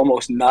sort of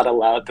almost not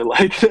allowed to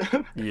like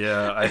them.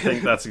 Yeah, I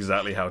think that's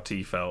exactly how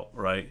T felt,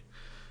 right?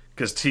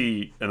 Because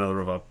T, another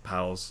of our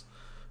pals,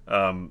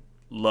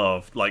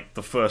 loved, like,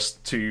 the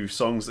first 2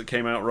 songs that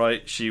came out,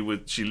 right? She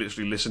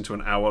literally listened to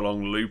an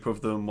hour-long loop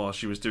of them while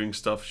she was doing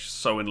stuff. She's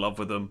so in love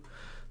with them.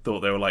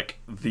 Thought they were, like,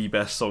 the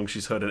best song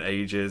she's heard in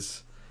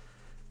ages.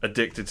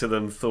 Addicted to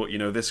them, thought,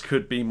 this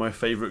could be my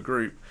favourite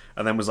group.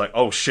 And then was like,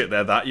 oh shit,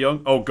 they're that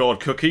young? Oh god,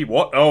 Cookie?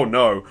 What? Oh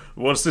no.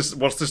 What's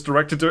this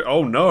director doing?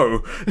 Oh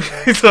no.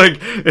 It's like,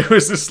 it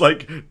was this,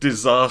 like,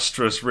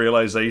 disastrous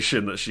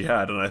realisation that she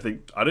had, and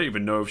I don't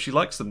even know if she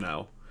likes them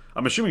now.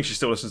 I'm assuming she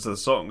still listens to the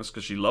songs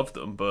because she loved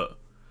them, but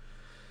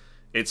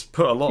it's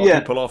put a lot of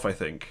people off, I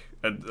think.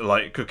 And,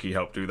 like, Cookie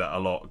helped do that a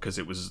lot because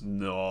it was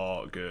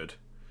not good.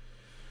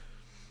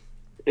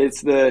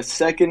 It's the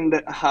second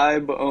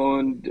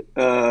Hybe-owned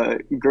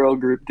girl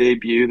group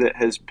debut that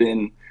has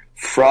been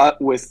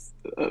fraught with,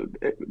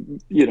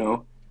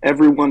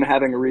 everyone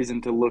having a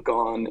reason to look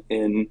on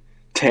in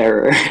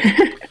terror.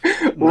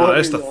 No,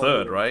 it's the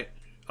third, right?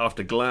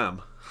 After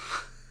Glam.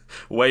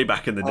 Way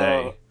back in the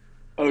day.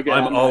 Okay,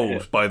 I'm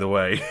old, by the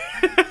way.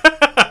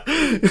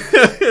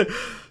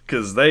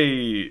 Because do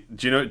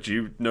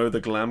you know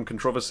the Glam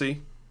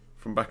controversy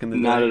from back in the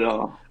day? Not at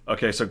all.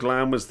 Okay, so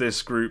Glam was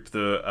this group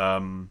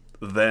that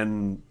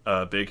then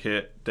Big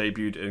Hit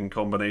debuted in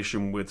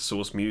combination with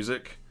Source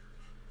Music,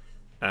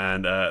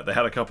 and they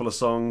had a couple of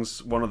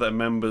songs. One of their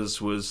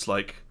members was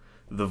like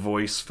the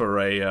voice for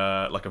a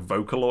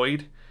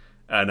Vocaloid,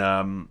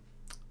 and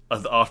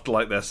after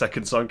like their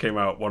second song came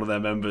out, one of their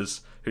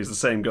members, who's the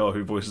same girl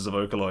who voices a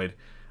Vocaloid,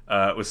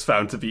 was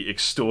found to be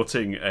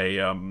extorting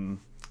an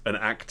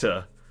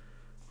actor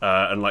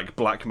and like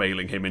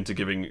blackmailing him into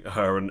giving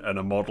her and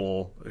a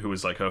model who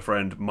was like her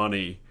friend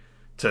money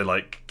to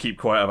like keep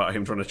quiet about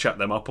him trying to chat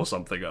them up or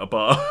something at a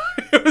bar.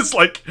 It was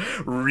like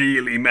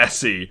really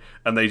messy,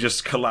 and they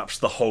just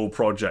collapsed the whole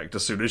project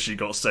as soon as she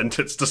got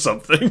sentenced to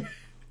something.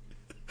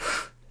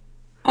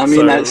 I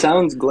mean, that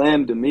sounds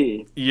glam to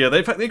me. Yeah,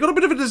 they got a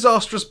bit of a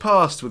disastrous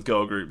past with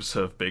girl groups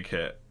of Big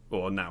Hit,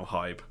 or now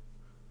Hype.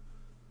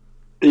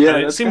 Yeah,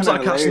 and it seems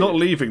like that's not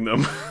leaving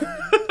them.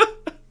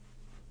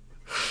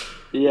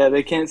 Yeah,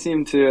 they can't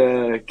seem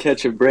to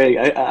catch a break.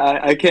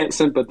 I can't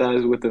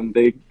sympathize with them.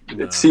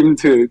 It seemed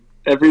to,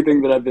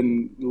 everything that I've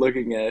been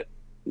looking at,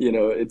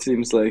 it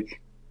seems like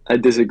I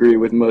disagree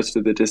with most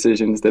of the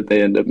decisions that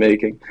they end up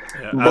making.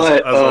 Yeah,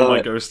 but, as All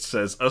My Ghost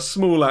says, a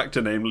small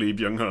actor named Lee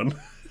Byung-hun.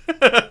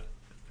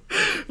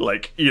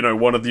 Like,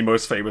 one of the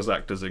most famous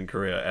actors in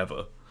Korea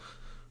ever.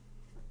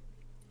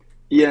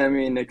 Yeah, I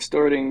mean,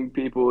 extorting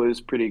people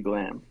is pretty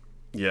glam.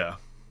 Yeah.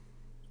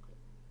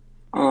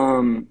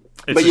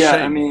 It's a yeah,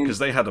 shame, I mean, because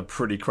they had a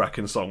pretty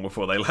cracking song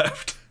before they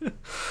left.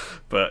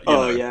 But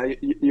yeah,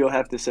 you'll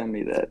have to send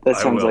me that. That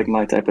sounds like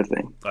my type of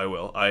thing. I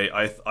will.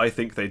 I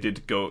think they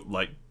did go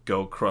like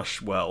Girl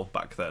Crush well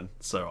back then,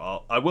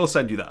 so I will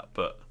send you that.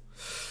 But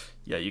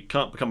yeah, you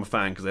can't become a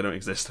fan because they don't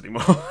exist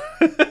anymore.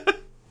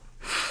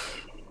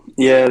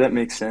 Yeah, that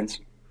makes sense.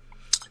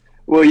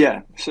 Well,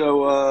 yeah.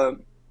 So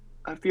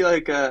I feel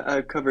like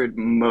I've covered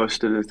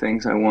most of the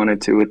things I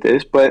wanted to with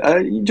this, but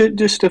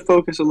just to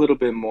focus a little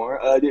bit more,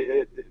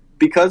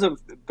 because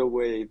of the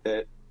way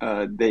that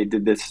they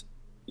did this,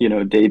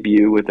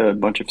 debut with a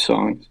bunch of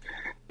songs,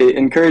 it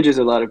encourages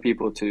a lot of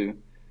people to,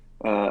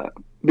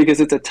 because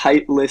it's a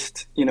tight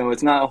list.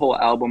 It's not a whole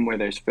album where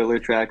there's filler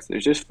tracks.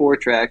 There's just 4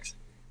 tracks.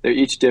 They're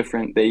each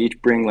different. They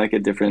each bring like a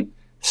different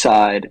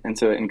side, and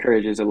so it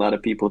encourages a lot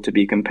of people to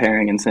be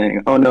comparing and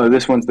saying, oh no,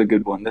 this one's the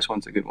good one, this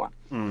one's a good one.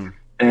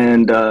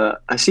 And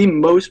I see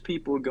most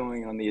people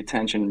going on the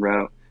attention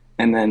route,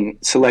 and then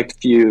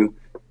select few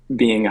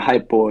being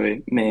Hype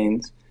Boy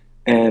mains,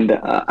 and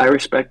I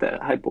respect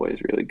that. Hype Boy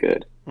is really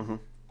good.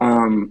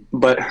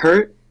 But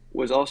Hurt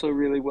was also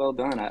really well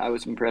done. I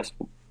was impressed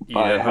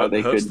by how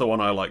they Hurt's could. the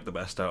one I like the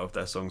best out of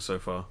their songs so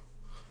far.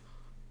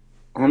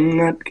 I'm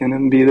not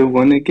gonna be the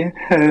one to get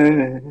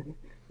hurt.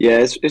 Yeah,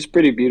 it's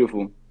pretty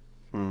beautiful.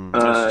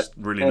 It's just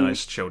really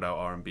nice, chilled out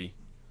R&B.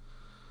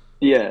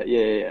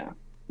 Yeah.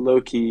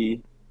 Low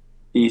key,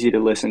 easy to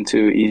listen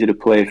to, easy to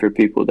play for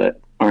people that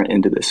aren't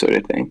into this sort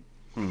of thing.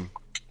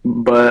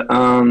 But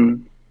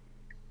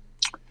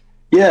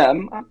yeah,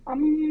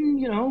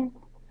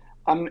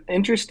 I'm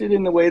interested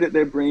in the way that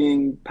they're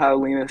bringing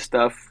Paulina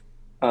stuff,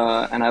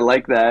 and I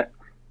like that.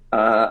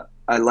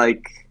 I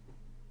like,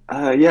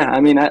 I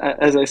mean,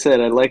 as I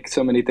said, I like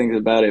so many things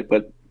about it,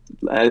 but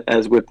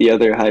as with the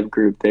other Hype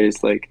group,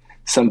 there's like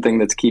something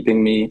that's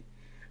keeping me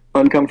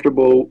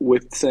uncomfortable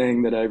with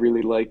saying that I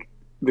really like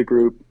the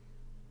group.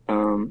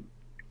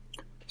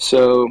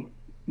 So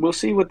we'll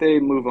see what they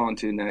move on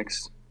to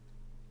next.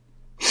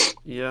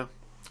 Yeah,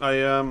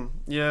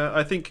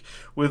 I think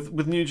with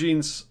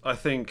NewJeans, I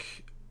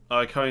think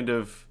I kind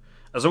of,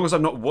 as long as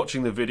I'm not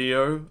watching the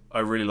video, I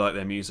really like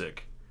their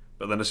music.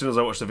 But then as soon as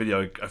I watch the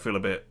video, I feel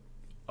a bit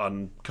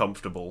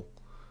uncomfortable.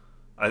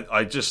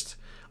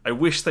 I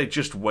wish they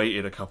just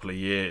waited a couple of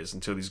years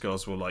until these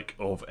girls were like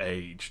of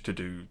age to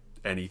do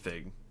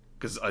anything,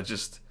 because it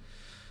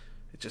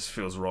just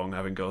feels wrong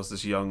having girls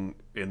this young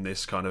in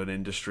this kind of an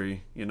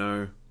industry,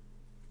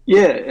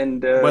 Yeah,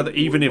 and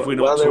even if we're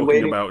not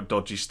talking about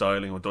dodgy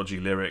styling or dodgy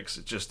lyrics,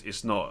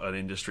 it's not an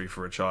industry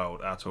for a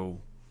child at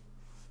all.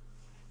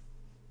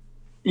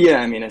 Yeah,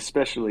 I mean,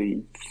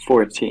 especially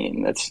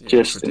 14. That's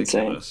just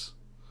insane.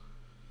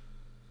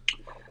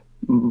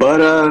 But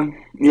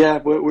yeah,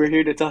 we're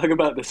here to talk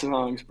about the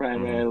songs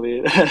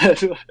primarily.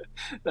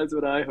 That's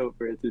what I hope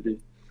for it to be.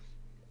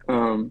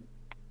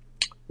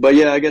 But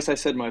yeah, I guess I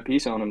said my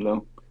piece on them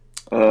though.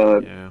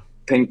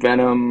 Pink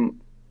Venom,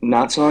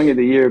 not song of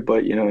the year,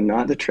 but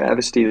not the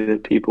travesty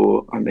that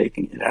people are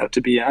making it out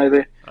to be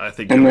either. I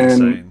think you're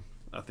insane.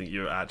 I think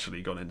you're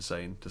actually gone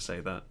insane to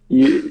say that.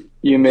 You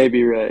may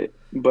be right,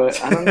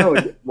 but I don't know.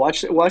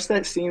 watch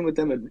that scene with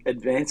them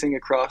advancing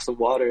across the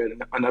water at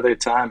another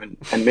time,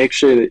 and make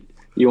sure that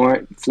you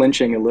aren't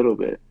flinching a little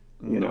bit.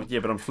 Yeah,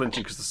 but I'm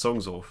flinching because the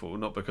song's awful,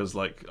 not because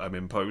like I'm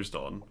imposed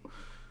on.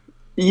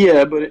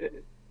 Yeah, but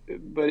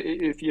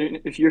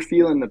if you're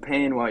feeling the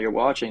pain while you're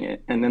watching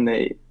it, and then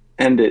they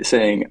end it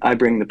saying "I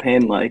bring the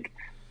pain,"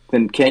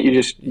 then can't you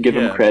just give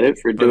them credit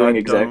for doing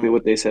exactly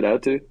what they set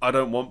out to? I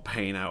don't want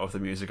pain out of the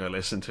music I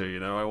listen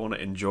to. I want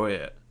to enjoy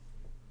it.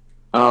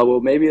 Well,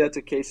 maybe that's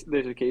a case.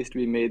 There's a case to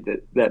be made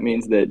that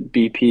means that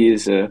BP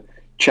is a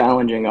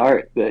challenging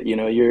art that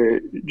you're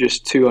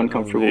just too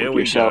uncomfortable with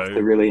yourself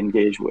to really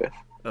engage with.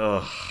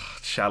 Ugh,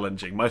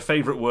 challenging. My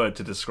favorite word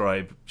to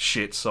describe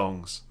shit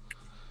songs.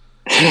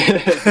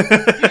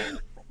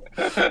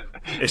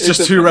 It's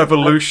just too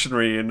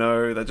revolutionary, you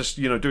know. They're just,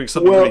 you know, doing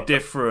something really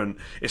different.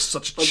 It's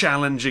such a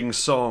challenging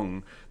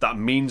song that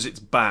means it's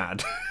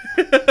bad.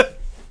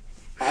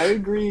 I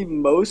agree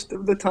most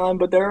of the time,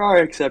 but there are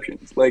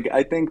exceptions. Like,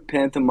 I think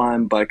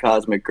Pantomime by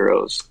Cosmic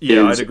Girls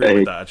I'd agree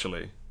with that,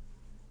 actually.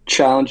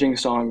 Challenging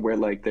song where,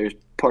 like, there's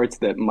parts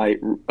that might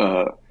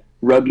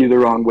rub you the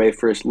wrong way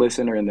first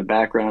listen or in the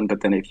background,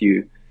 but then if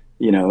you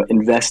know,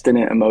 invest in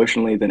it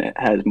emotionally, then it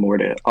has more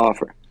to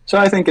offer. So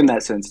I think in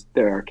that sense,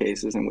 there are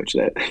cases in which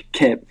that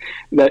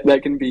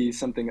can be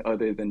something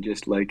other than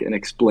just like an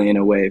explain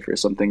away for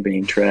something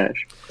being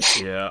trash.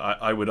 Yeah,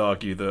 I would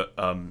argue that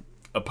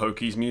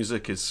Apoki's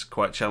music is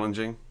quite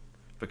challenging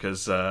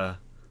because the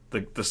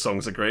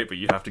songs are great, but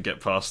you have to get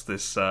past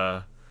this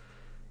the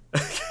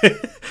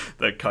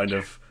kind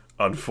of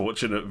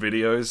unfortunate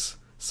videos.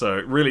 So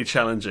really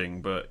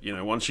challenging, but you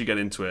know, once you get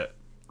into it,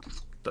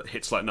 that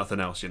hits like nothing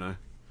else, you know.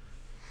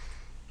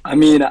 I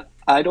mean,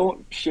 I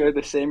don't share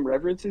the same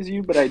reverence as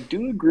you, but I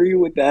do agree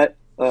with that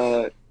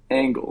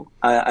angle.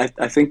 I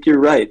think you're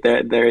right.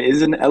 There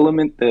is an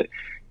element that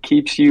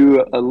keeps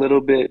you a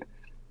little bit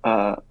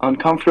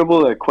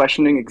uncomfortable or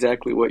questioning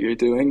exactly what you're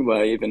doing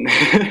by even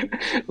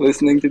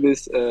listening to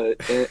this.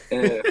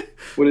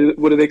 What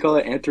do they call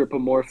it?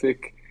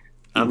 Anthropomorphic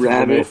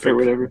rabbit or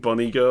whatever.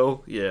 Bunny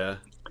girl. Yeah.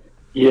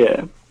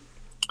 Yeah.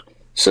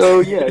 So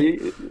yeah,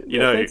 you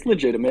know, that's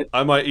legitimate.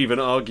 I might even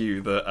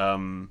argue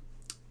that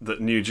that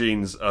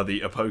NewJeans are the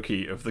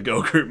Apoki of the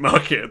girl group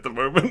market at the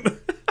moment.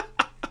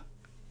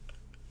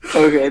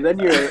 Okay, then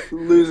you're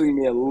losing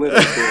me a little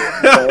bit.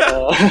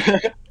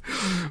 But,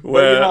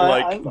 where, you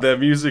know, their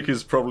music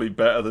is probably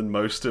better than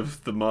most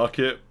of the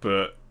market,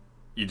 but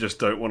you just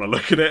don't want to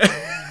look at it.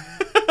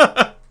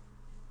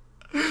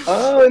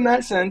 Oh, in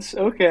that sense,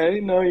 okay.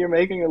 No, you're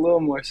making a little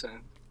more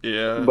sense.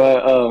 Yeah.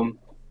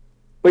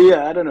 But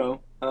yeah, I don't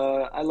know.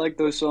 I like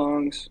those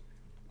songs,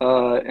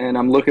 and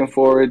I'm looking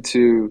forward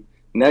to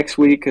next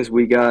week because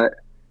we got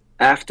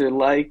After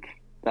Like,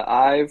 the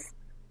I've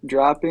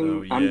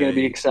dropping. Oh, I'm going to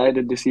be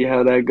excited to see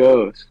how that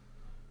goes.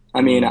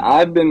 I mean,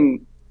 I've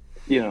been,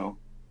 you know,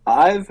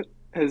 I've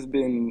has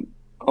been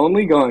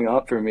only going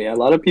up for me. A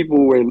lot of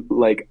people were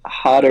like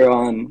hotter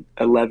on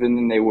 11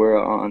 than they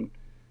were on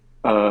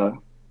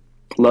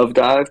Love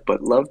Dive,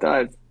 but Love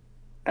Dive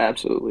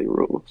absolutely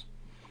rules,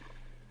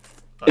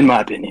 in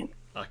my opinion.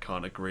 I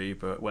can't agree,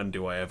 but when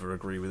do I ever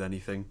agree with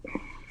anything?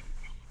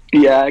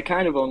 Yeah, I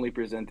kind of only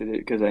presented it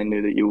because I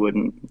knew that you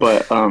wouldn't.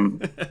 But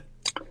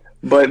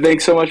but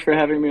thanks so much for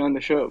having me on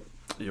the show.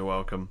 You're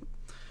welcome.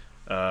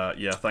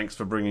 Yeah, thanks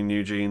for bringing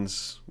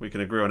NewJeans. We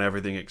can agree on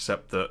everything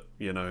except that,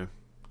 you know,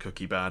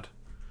 Cookie bad.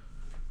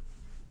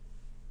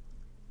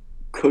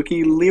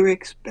 Cookie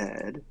lyrics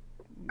bad.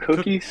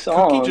 Cookie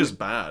song. Cookie just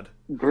bad.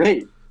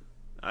 Great.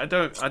 I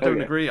don't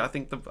agree. I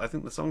think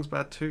the song's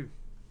bad too.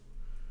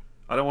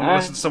 I don't want to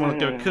listen to someone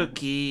go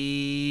Cookie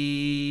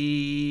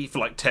for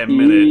like 10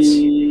 minutes,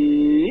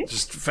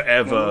 just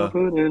forever.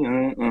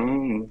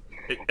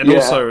 And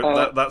also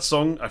that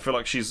song, I feel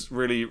like she's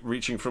really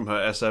reaching from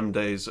her SM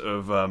days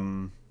of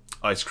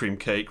Ice Cream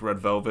Cake, Red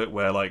Velvet,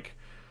 where like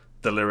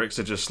the lyrics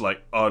are just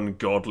like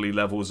ungodly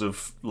levels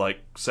of like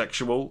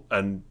sexual,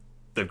 and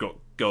they've got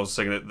girls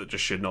singing it that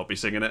just should not be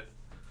singing it.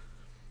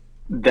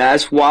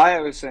 That's why I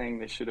was saying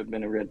this should have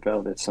been a Red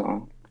Velvet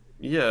song.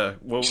 Yeah,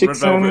 well, Red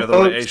Velvet are the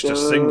right age to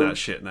sing that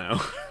shit now.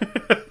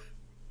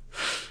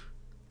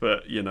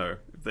 But, you know,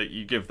 that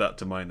you give that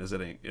to minors,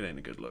 it ain't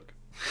a good look.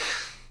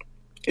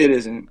 It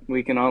isn't.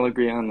 We can all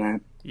agree on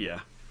that. Yeah.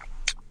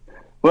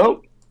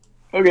 Well,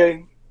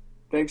 okay.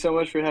 Thanks so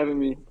much for having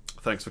me.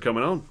 Thanks for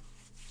coming on.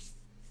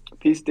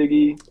 Peace,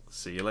 Diggy.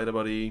 See you later,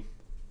 buddy.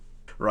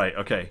 Right,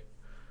 okay.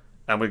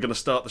 And we're going to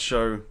start the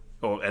show,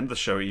 or end the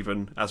show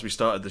even, as we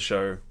started the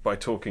show, by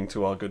talking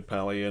to our good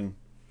pal Ian.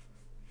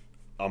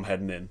 I'm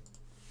heading in.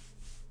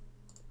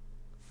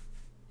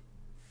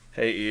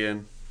 Hey,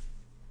 Ian.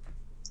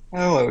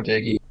 Hello,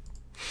 Diggy.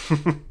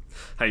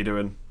 How you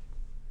doing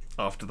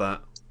after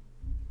that?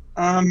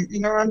 You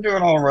know, I'm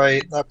doing all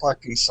right. That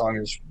Blackpink song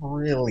is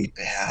really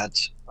bad.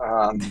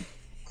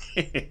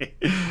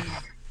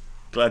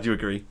 Glad you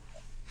agree.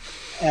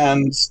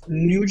 And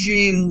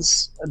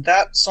NewJeans,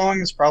 that song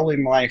is probably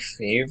my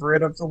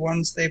favorite of the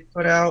ones they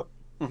put out.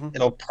 Mm-hmm.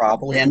 It'll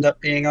probably end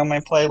up being on my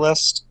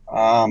playlist.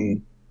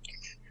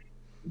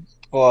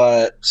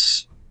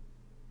 But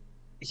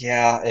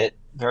yeah, it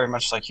very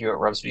much like you, it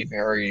rubs me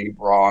very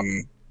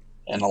wrong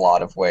in a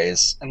lot of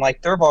ways. And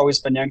like, there have always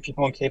been young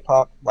people in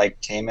K-pop.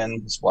 Like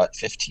Taemin was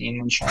 15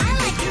 when Shiny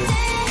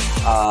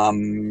debuted,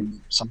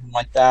 something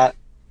like that.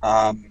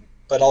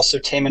 But also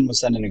Taemin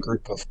was then in a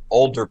group of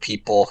older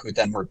people who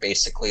then were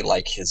basically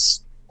like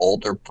his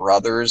older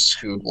brothers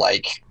who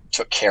like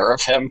took care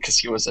of him because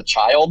he was a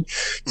child.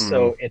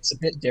 So it's a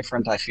bit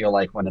different, I feel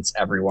like, when it's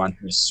everyone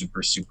who's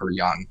super, super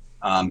young.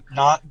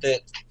 Not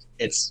that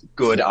it's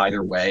good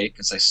either way,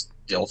 because I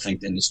still think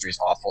the industry's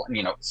awful. And,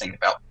 you know, think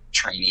about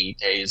trainee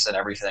days and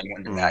everything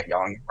when you're that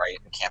young, right?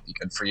 It can't be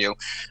good for you.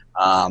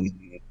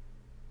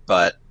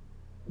 But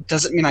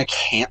doesn't mean I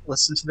can't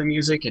listen to the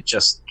music. It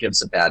just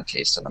gives a bad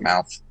taste in the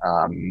mouth.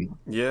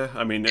 Yeah,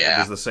 I mean, it Yeah.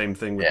 was the same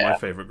thing with my Yeah.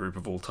 favorite group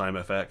of all time,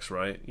 FX,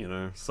 right? You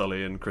know,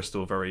 Sully and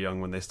Crystal, very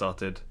young when they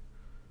started.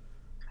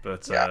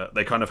 But Yeah.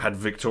 they kind of had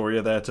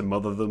Victoria there to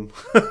mother them.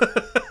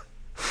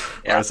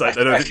 Yeah, Whereas I I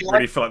don't feel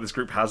really like- feel like this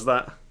group has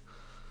that.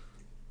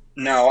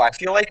 No, I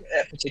feel like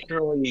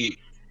particularly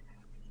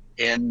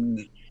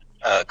in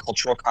a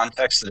cultural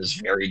context that is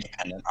very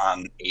dependent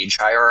on age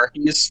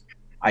hierarchies,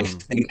 I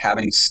think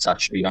having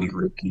such a young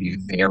group can be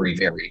very,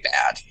 very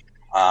bad.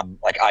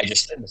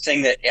 The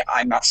thing that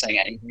I'm not saying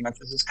anything like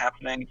this is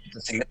happening.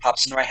 The thing that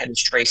pops into my head is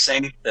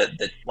Tracing,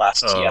 the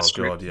last Oh, TS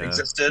group God, that yeah.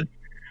 existed.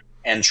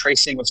 And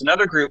Tracing was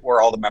another group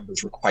where all the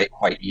members were quite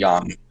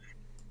young.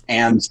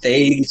 And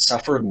they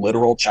suffered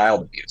literal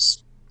child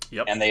abuse.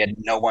 Yep. And they had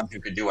no one who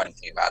could do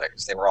anything about it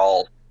because they were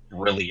all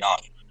really young.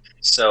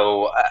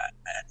 So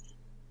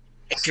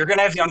if you're going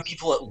to have young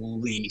people, at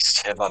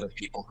least have other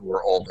people who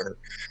are older.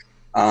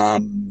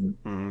 Same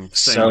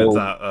So- with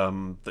that,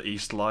 the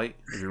East Light,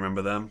 if you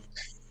remember them.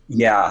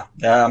 Yeah,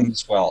 them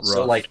as well. So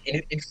Rough. like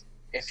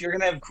if you're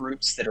going to have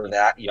groups that are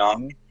that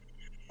young,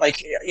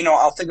 like, you know,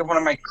 I'll think of one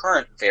of my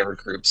current favorite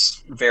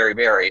groups, Very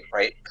Very,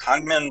 right?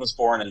 Kangmin was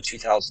born in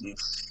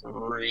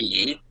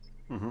 2003.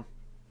 Mhm.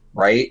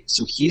 Right?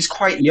 So he's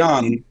quite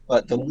young,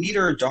 but the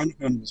leader,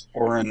 Donghoon, was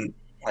born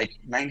like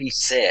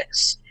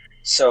 96.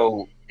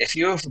 So if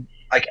you have,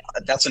 like,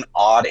 that's an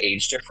odd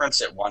age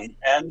difference at one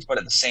end, but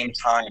at the same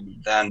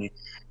time, then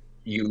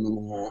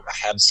you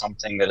have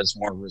something that is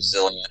more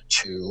resilient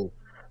to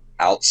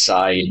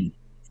outside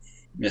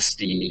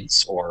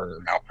misdeeds or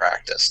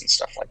malpractice and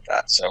stuff like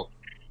that. So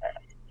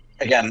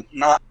again,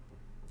 not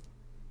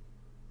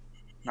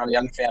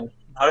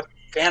a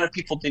fan of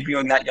people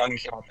debuting that young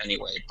hip hop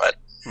anyway, but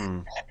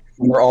Hmm.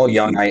 when we're all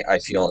young, I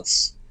feel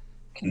it's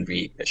can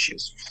be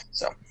issues.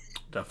 So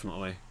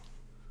Definitely.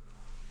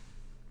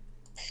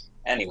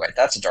 anyway,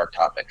 that's a dark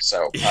topic.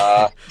 So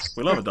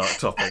We love a dark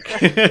topic.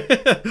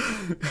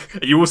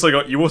 you also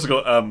got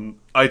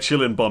I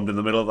chillin' bombed in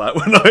the middle of that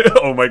when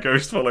Oh My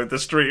Ghost followed the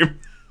stream.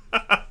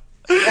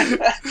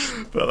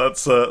 But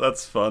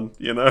that's fun,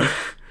 you know.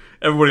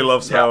 Everybody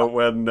loves how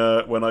when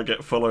I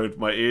get followed,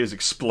 my ears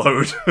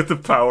explode with the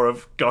power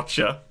of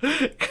gotcha.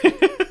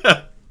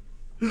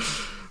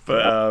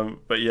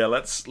 But yeah,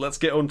 let's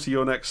get on to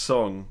your next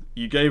song.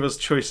 You gave us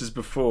choices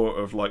before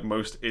of like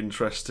most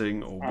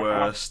interesting or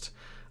worst.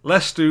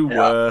 Let's do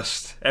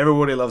worst.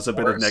 Everybody loves a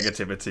bit of Worst.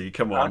 negativity.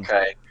 Come on.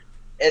 okay,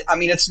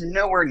 it's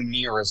nowhere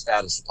near as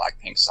bad as the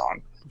Blackpink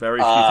song, Very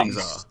few things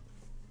are.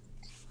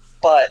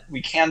 but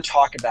we can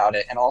talk about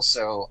it. And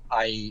also,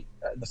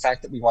 the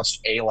fact that we watched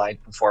a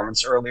live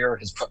performance earlier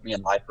has put me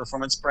in live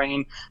performance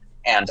brain,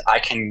 and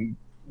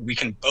we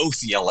can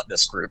both yell at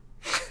this group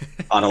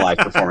on a live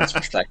performance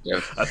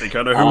perspective. I think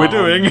I know who we're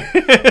doing.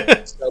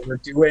 So we're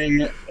doing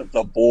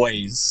the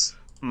Boyz.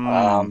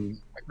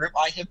 A group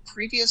I have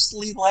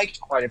previously liked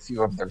quite a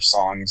few of their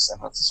songs,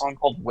 and that's a song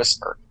called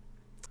Whisper.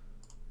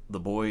 The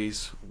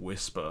Boyz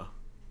Whisper.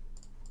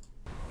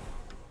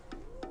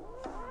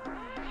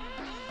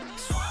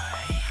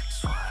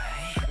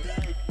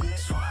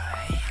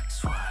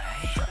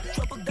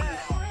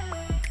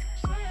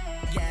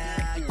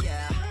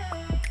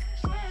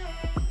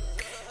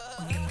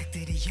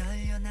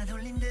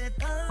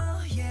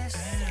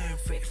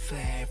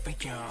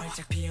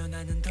 활짝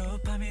피어나는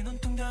도파민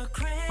온통 더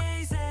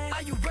crazy.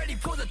 Are you ready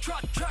for the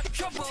trouble?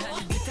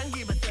 타는 듯한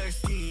기분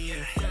thirsty.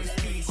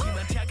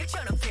 지만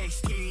자극처럼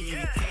tasty.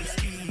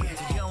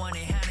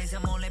 두려워내 한에서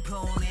몰래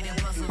풀리는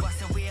puzzle. What's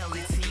the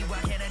reality?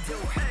 What can I do?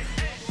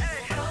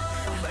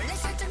 멀리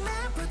살짝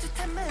난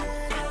뿌듯한 말.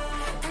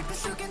 달빛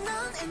속에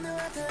넌 in the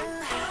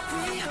weather.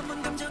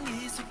 위험한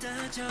감정이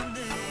쏟아져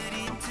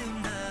내린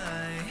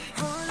tonight.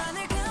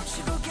 혼란을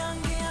감추고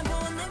경계한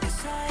보는 그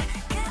사이.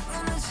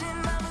 깨어나진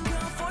맘은 go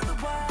for the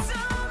wild.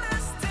 Don't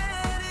let's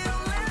steady,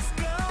 let's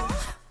go.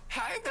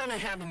 How you gonna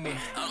handle me?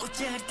 Oh,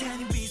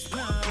 짜릿한 whisper.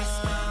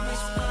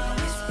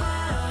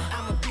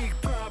 I'm a big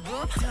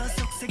problem. 더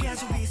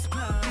속삭여줘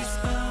whisper.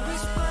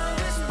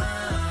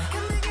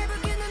 감당해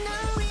보기는 너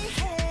위해.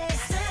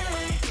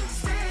 Stay.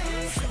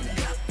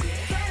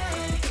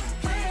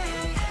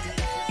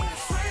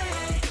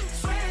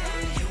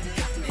 You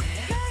got me.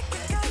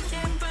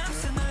 맑게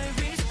밤새 너의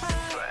whisper.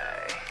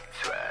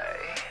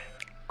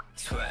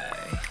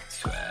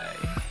 Sway.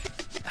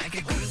 I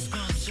get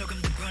goosebumps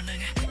조금 더 불안해.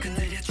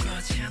 건드려줘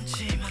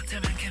참지 못할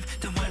만큼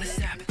Don't wanna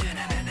stop.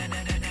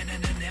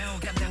 No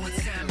감당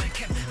못할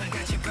만큼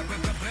망가진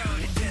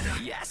버린대로.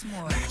 Yes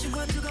more.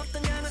 말중과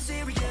두껍던 건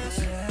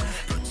serious.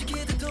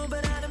 붙이기도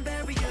도발하는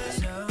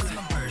barriers. It's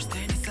my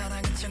birthday 네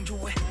사랑은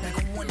창조해. 날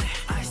공원해.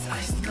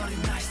 Ice 너를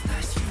nice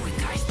you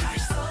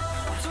entice.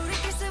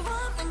 돌이킬 새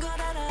없는 걸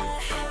알아.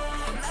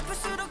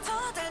 나쁠수록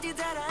더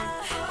달디달아.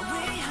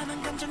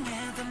 위험한 감정에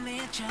더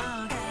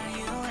미쳐가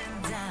you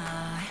and I.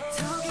 더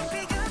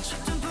깊이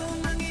갇혔던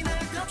분명히 날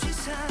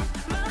덮치사.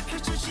 막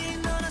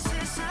펼쳐진 너란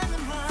세상은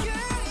와. You're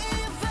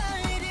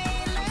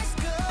inviting, let's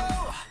go.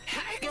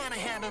 How you gonna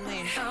handle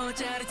me? Oh,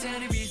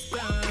 짜릿한 whisper.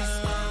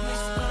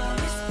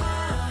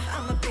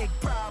 I'm a big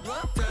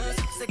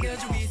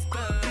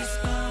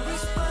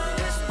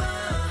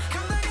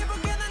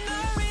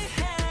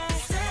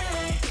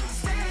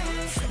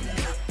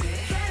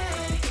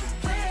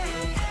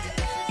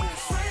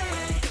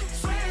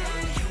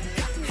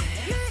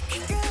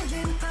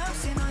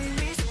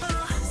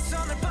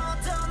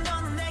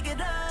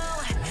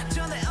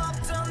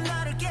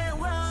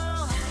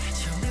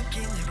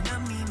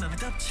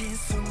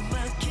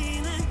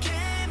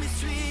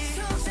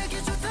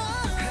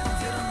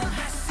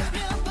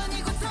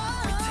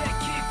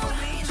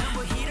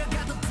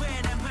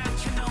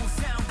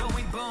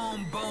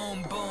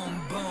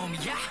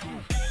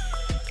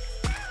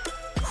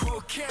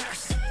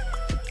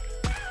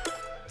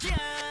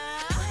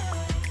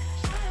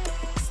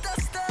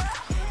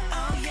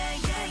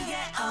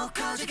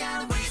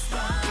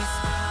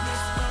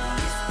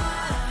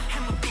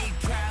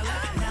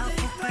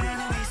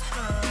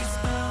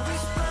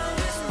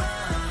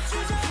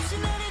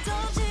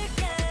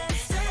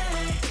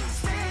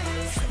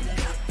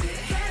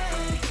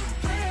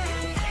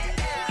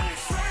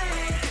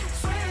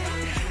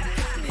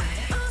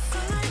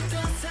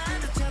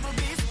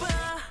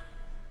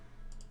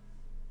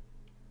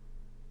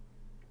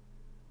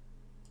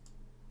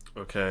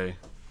Okay.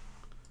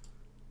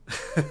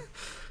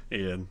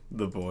 Ian,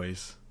 the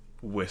Boyz.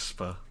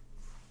 Whisper.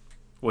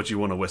 What do you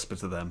want to whisper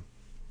to them?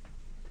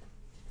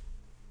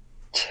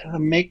 To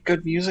make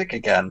good music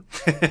again.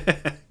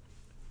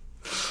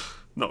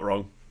 Not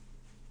wrong.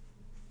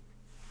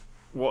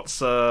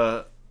 What's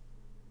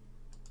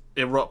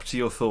erupt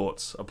your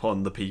thoughts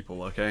upon the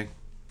people, okay?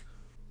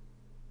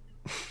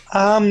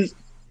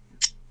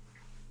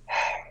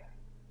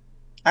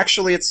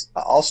 Actually,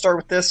 I'll start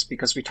with this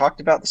because we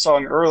talked about the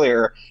song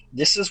earlier.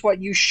 This is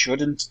what you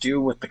shouldn't do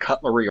with the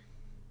cutlery.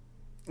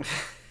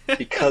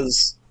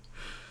 Because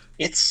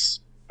it's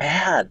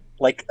bad.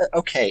 Like,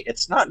 okay,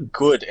 it's not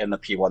good in the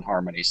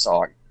P1Harmony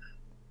song,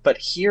 but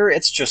here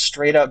it's just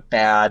straight up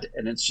bad,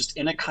 and it's just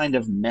in a kind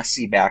of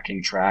messy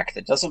backing track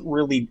that doesn't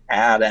really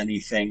add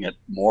anything. It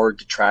more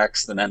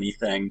detracts than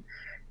anything.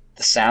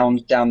 The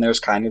sound down there is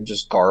kind of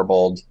just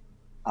garbled.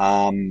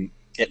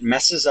 It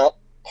messes up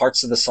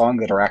parts of the song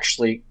that are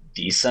actually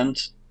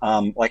decent.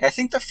 Like, I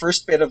think the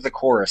first bit of the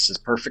chorus is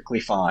perfectly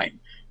fine,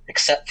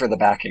 except for the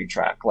backing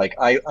track. Like,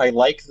 I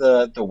like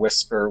the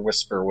whisper,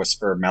 whisper,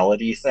 whisper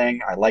melody thing.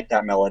 I like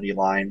that melody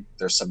line.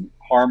 There's some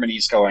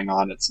harmonies going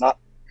on. It's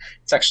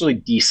actually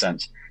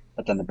decent,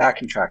 but then the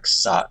backing track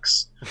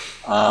sucks.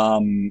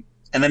 And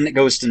then it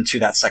goes into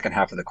that second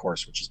half of the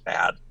chorus, which is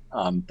bad.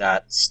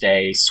 That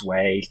stay,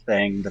 sway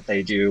thing that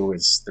they do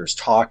is there's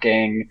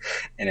talking,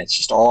 and it's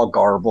just all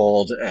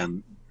garbled,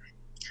 and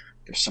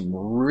there's some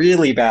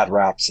really bad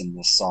raps in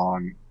this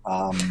song.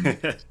 I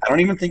don't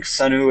even think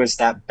Sunu is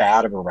that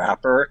bad of a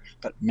rapper,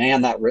 but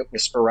man, that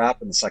whisper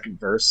rap in the second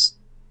verse.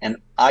 And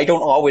I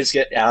don't always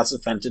get as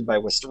offended by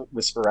whisper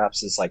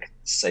raps as, like,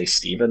 say,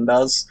 Steven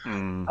does.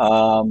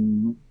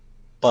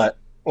 But,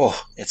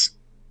 it's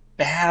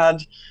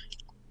bad.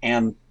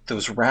 And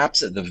those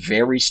raps at the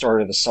very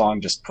start of the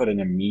song just put an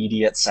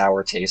immediate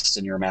sour taste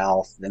in your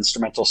mouth. The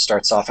instrumental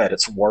starts off at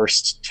its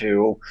worst,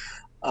 too.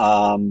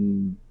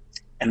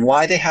 And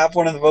why they have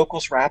one of the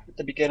vocals rap at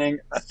the beginning,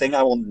 a thing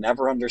I will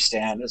never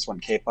understand is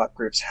when K-pop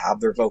groups have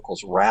their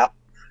vocals rap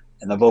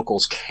and the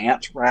vocals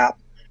can't rap,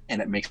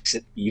 and it makes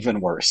it even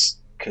worse.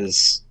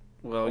 Because,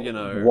 well, you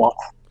know,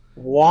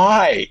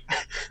 why?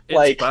 It's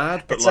like,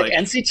 bad, but it's like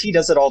NCT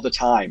does it all the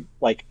time.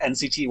 Like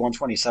NCT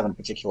 127 in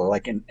particular,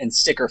 like in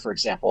Sticker, for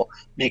example,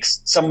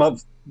 makes some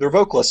of their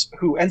vocalists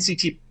who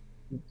NCT.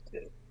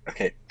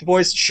 Okay, the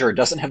Boyz sure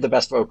doesn't have the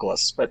best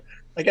vocalists, but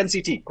like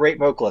NCT, great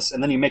vocalists,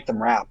 and then you make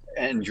them rap,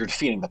 and you're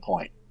defeating the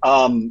point.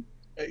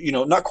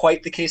 Not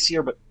quite the case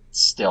here, but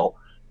still,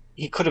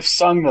 he could have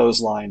sung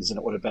those lines, and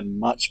it would have been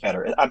much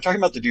better. I'm talking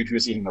about the dude who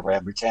was eating the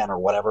rambutan or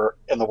whatever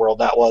in the world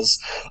that was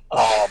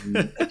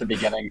at the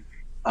beginning.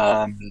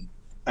 I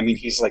mean,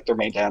 he's like their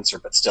main dancer,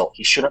 but still,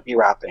 he shouldn't be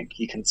rapping.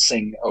 He can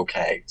sing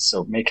okay,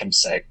 so make him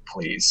sing,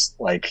 please.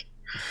 Like.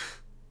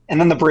 And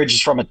then the bridge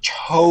is from a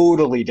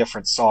totally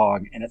different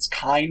song, and it's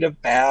kind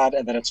of bad,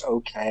 and then it's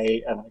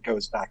okay, and then it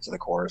goes back to the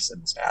chorus, and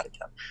it's bad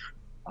again.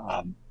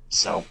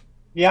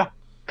 Yeah.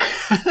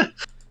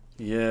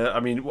 Yeah, I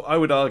mean, I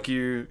would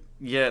argue,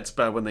 yeah, it's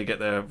bad when they get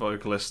their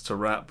vocalists to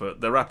rap,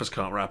 but their rappers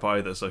can't rap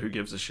either, so who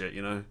gives a shit,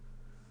 you know?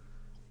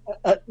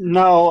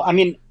 No, I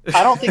mean,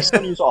 I don't think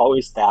Sunu's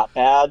always that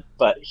bad,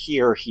 but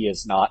here he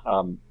is not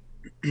on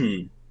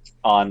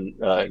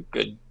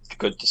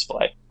good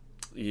display.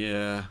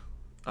 Yeah.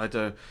 I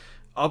don't.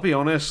 I'll be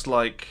honest,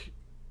 like,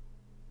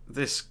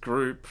 this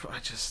group,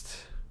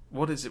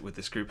 what is it with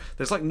this group?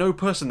 There's like no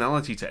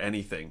personality to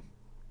anything.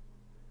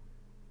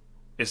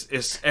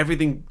 It's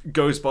everything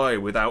goes by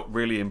without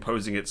really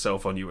imposing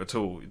itself on you at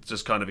all. It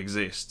just kind of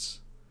exists.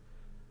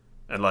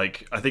 And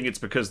like, I think it's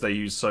because they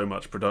use so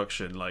much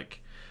production.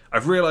 Like,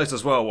 I've realized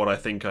as well what I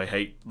think I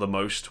hate the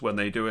most when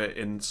they do it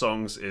in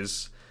songs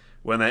is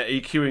when they're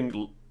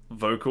EQing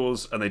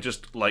vocals and they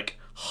just like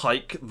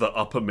hike the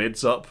upper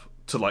mids up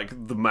to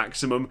like the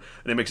maximum,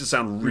 and it makes it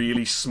sound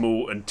really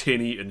small and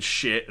tinny and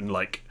shit and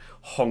like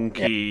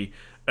honky,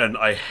 and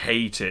I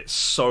hate it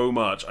so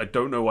much. I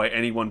don't know why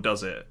anyone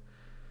does it.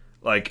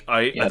 Like,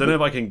 I don't know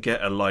if I can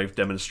get a live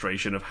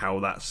demonstration of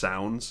how that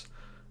sounds.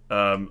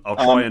 I'll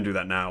try and do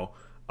that now.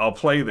 I'll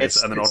play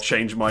this and then I'll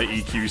change my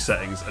EQ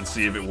settings and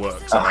see if it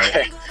works. Okay.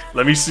 Alright?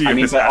 Let me see if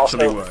this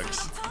actually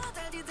works.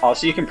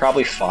 Also, you can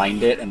probably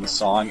find it in the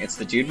song. It's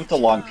the dude with the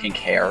long pink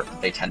hair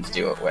that they tend to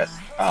do it with.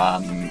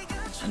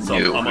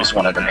 New, who's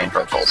one of the main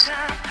vocals.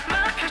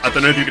 I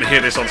don't know if you can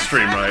hear this on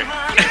stream, right?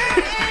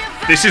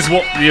 This is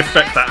what the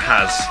effect that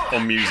has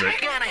on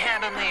music.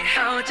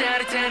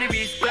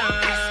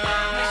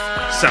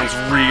 Sounds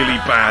really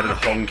bad and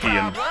honky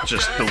and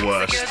just the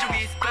worst.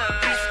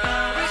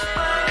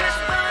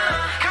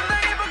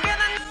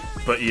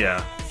 But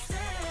yeah,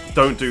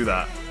 don't do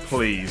that,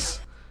 please.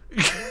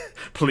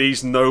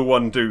 Please, no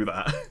one do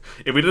that.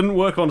 If it didn't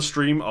work on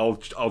stream, I'll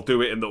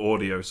do it in the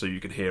audio so you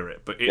can hear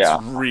it. But it's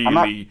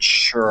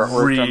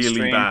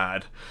really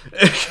bad.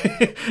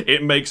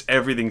 It makes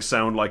everything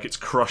sound like it's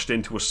crushed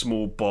into a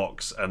small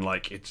box and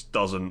like it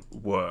doesn't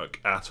work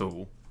at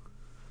all.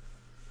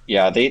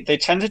 Yeah, they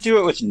tend to do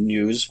it with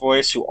New's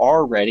voice, who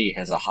already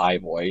has a high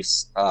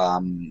voice.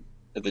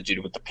 The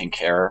dude with the pink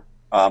hair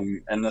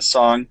in the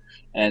song,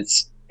 and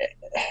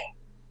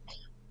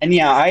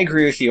yeah, I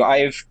agree with you.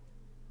 I've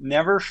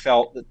never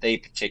felt that they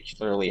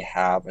particularly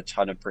have a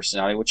ton of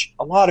personality, which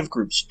a lot of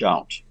groups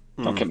don't.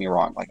 Don't get me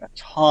wrong. Like, a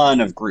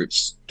ton of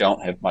groups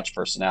don't have much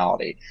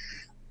personality,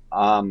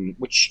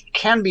 which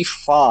can be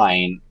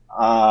fine.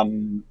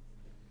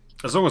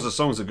 As long as the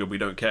songs are good, we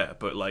don't care.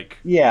 But like,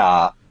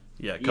 it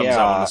comes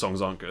out when the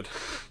songs aren't good.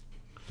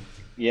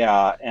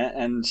 Yeah,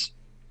 and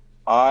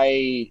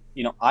I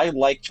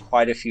liked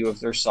quite a few of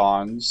their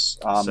songs.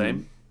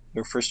 Same.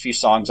 Their first few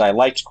songs, I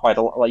liked quite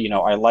a lot.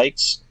 I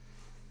liked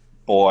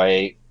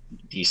Boy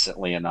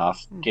decently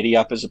enough. Giddy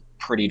Up is a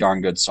pretty darn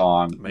good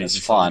song. It's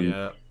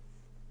fun.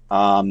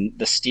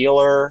 The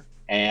Stealer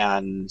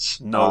and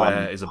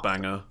Nowhere is a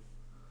banger.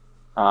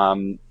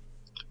 I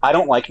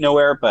don't like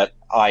Nowhere, but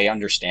I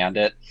understand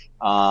it.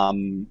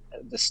 The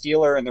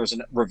Stealer, and there was a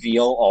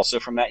Reveal also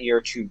from that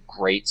year, 2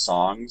 great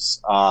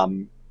songs. I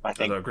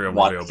think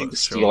The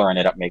Stealer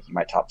ended up making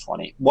my top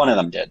 20. One of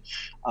them did.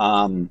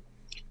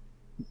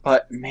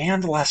 But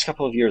man, the last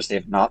couple of years,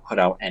 they've not put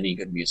out any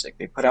good music.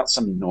 They put out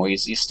some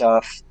noisy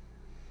stuff.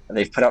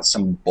 They've put out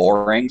some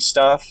boring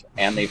stuff.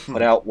 And they've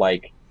put out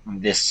like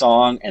this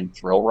song and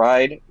Thrill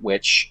Ride,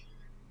 which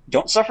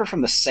don't suffer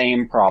from the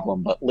same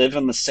problem, but live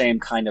in the same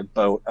kind of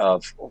boat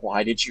of,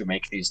 why did you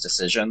make these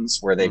decisions?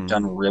 Where they've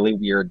done really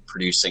weird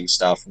producing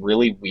stuff,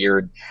 really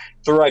weird.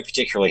 Thrill Ride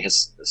particularly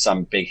has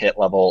some big hit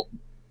level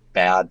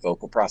bad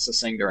vocal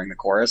processing during the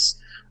chorus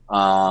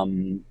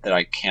that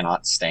I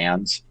cannot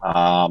stand.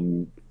 I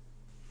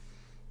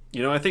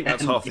think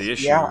that's half the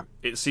issue. Yeah.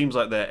 It seems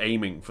like they're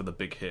aiming for the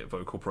big hit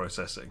vocal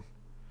processing.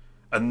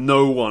 And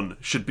no one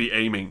should be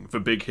aiming for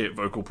big hit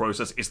vocal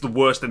processing. It's the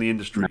worst in the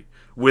industry.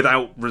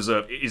 Without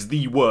reserve, it is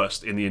the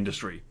worst in the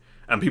industry.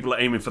 And people are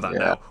aiming for that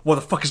now. What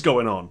the fuck is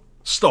going on?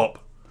 Stop.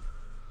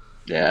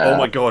 Yeah. Oh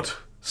my god.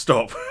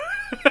 Stop.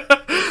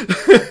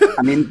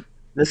 I mean,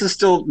 this is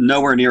still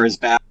nowhere near as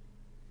bad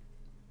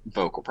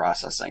vocal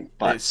processing,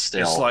 but it's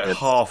like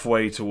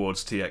halfway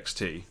towards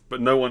TXT. But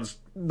no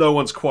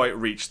one's quite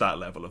reached that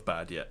level of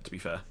bad yet, to be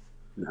fair.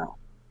 No.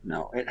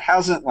 It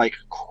hasn't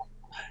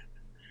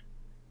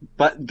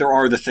but there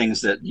are the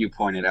things that you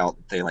pointed out.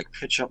 They like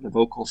pitch up the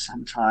vocals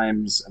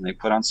sometimes, and they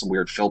put on some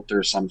weird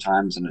filters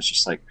sometimes, and it's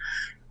just like,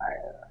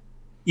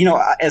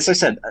 as I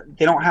said,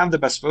 they don't have the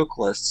best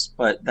vocalists,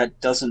 but that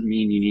doesn't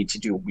mean you need to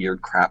do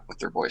weird crap with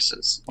their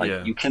voices.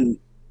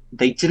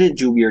 They didn't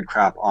do weird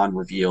crap on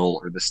Reveal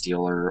or The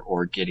Stealer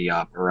or Giddy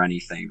Up or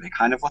anything. They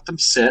kind of let them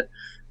sit,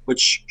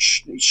 which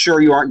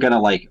sure, you aren't going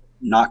to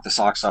knock the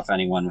socks off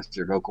anyone with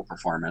your vocal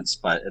performance,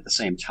 but at the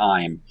same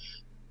time,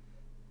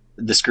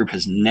 this group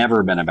has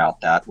never been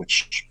about that,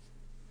 which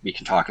we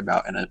can talk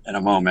about in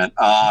a moment,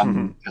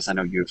 because I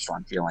know you have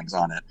strong feelings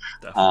on it.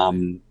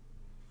 Definitely.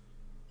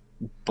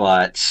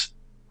 But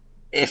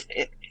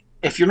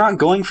if you're not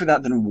going for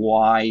that, then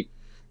why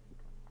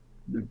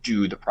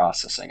do the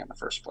processing in the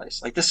first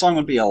place? Like, this song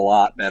would be a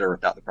lot better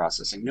without the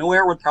processing.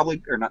 Nowhere would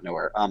probably, or not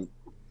Nowhere,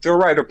 Thrill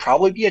Ride would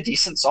probably be a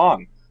decent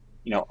song.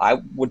 I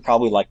would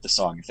probably like the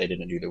song if they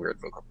didn't do the weird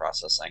vocal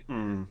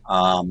processing.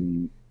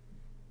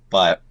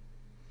 But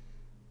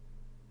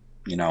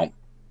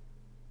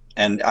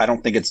and I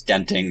don't think it's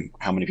denting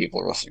how many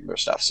people are listening to their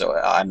stuff, so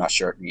I'm not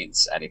sure it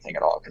means anything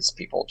at all, because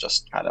people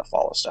just kind of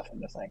follow stuff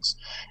into things.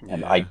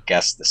 And I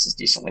guess this is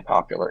decently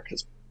popular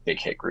because big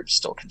hit groups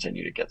still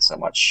continue to get so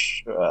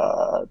much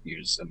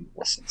views and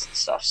listens and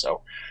stuff,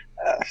 so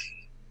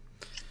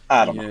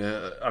I don't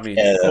know. I mean,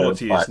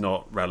 quality is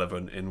not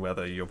relevant in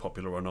whether you're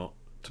popular or not,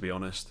 to be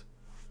honest.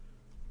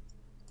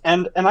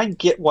 And I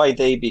get why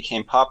they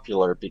became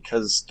popular,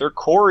 because their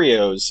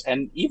choreos,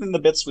 and even the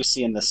bits we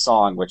see in this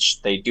song,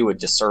 which they do a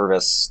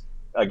disservice,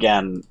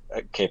 again,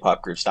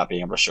 K-pop groups not being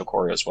able to show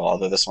choreos well,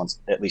 although this one's,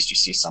 at least you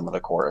see some of the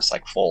chorus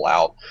full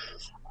out.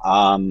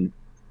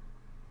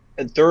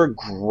 They're a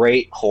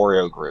great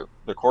choreo group.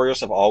 The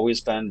choreos have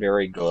always been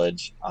very good.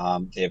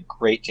 They have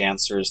great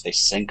dancers. They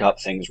sync up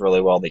things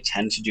really well. They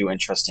tend to do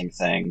interesting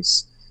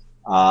things.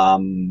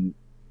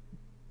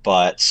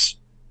 But...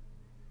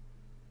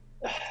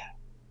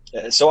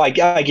 So I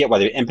get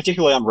why and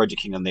particularly on Road to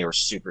Kingdom, they were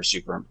super,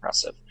 super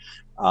impressive.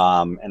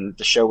 And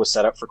the show was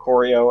set up for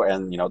choreo,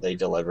 and they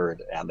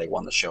delivered and they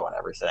won the show and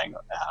everything.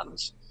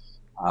 And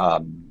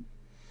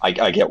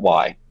I get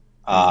why.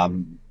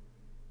 And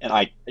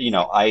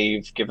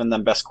I've given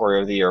them best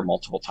choreo of the year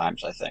multiple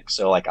times, I think.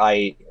 So like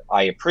I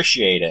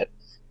appreciate it.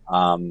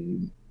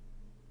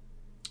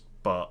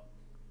 But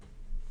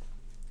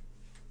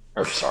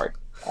sorry,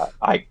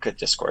 I could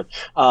Discord.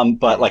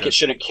 But like it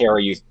shouldn't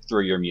carry you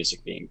through your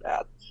music being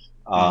bad.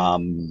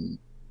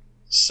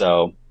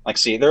 So like,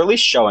 see, they're at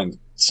least showing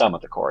some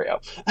of the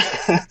choreo.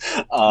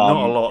 Not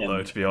a lot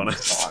though, to be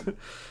honest.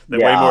 They're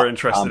way more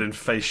interested in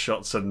face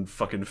shots and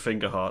fucking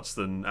finger hearts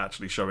than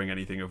actually showing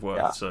anything of worth.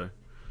 Yeah. So,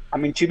 I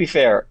mean, to be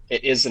fair,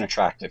 it is an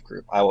attractive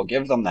group. I will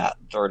give them that.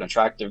 They're an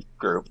attractive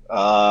group.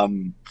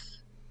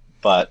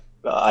 But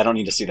I don't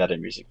need to see that in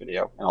a music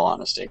video, in all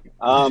honesty.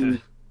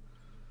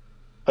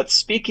 But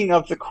speaking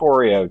of the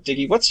choreo,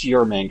 Diggy, what's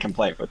your main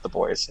complaint with the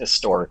Boyz,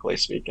 historically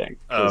speaking?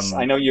 Because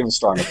I know you have a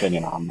strong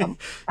opinion on them.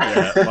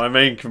 Yeah, my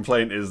main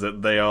complaint is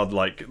that they are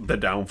like the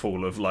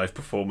downfall of live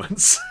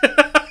performance.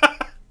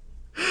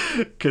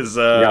 Because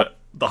the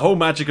whole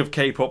magic of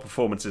K-pop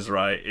performances,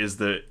 right, is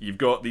that you've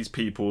got these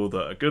people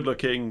that are good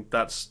looking.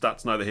 That's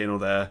neither here nor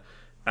there,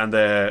 and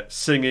they're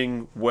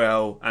singing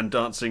well and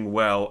dancing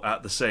well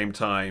at the same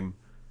time,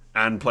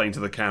 and playing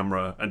to the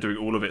camera and doing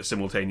all of it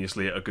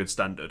simultaneously at a good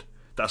standard.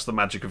 That's the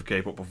magic of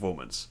K-pop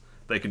performance.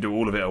 They can do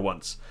all of it at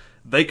once.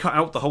 They cut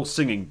out the whole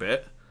singing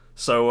bit,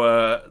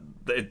 so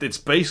it's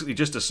basically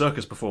just a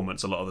circus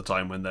performance a lot of the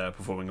time when they're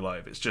performing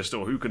live. It's just,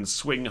 who can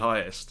swing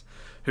highest,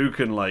 who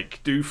can like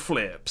do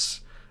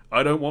flips.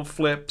 I don't want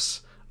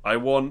flips. I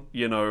want,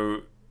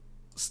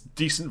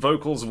 decent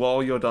vocals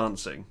while you're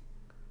dancing.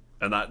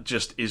 And that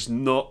just is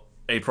not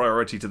a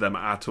priority to them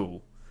at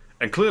all.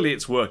 And clearly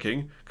it's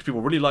working, because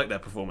people really like their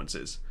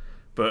performances.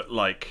 But,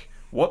 like,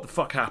 what the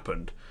fuck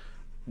happened?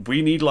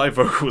 We need live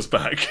vocals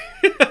back.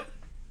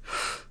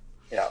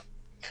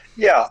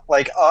 Yeah,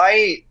 like,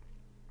 I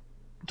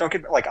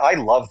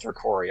love their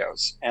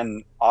choreos.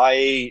 And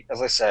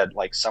as I said,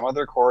 like, some of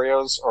their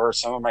choreos are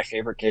some of my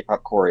favorite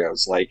K-pop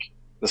choreos, like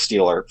The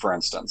Stealer, for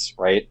instance,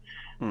 right?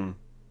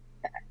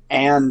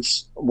 And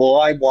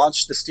will I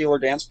watch the Steeler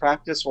dance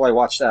practice? Will I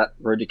watch that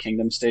Road to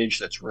Kingdom stage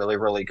that's really,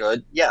 really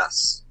good?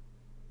 Yes.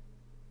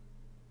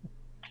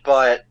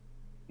 But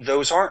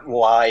those aren't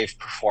live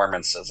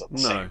performances at the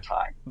same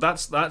time.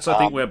 That's I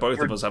think where both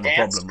of us have a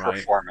problem, right?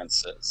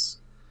 Performances.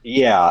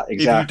 Yeah, exactly.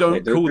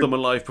 If you don't call them a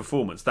live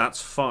performance,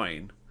 that's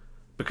fine.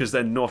 Because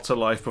they're not a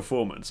live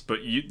performance. But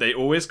they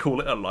always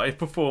call it a live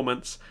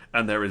performance,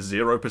 and there is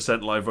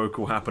 0% live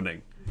vocal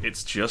happening.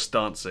 It's just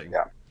dancing.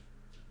 Yeah.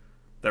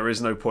 There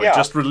is no point.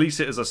 Just release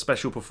it as a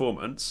special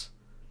performance,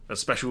 a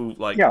special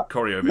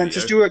choreo video. Then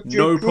just do a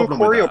problem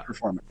choreo with that.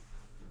 performance.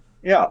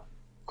 Yeah,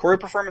 choreo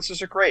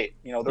performances are great.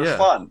 They're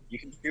fun. You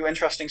can do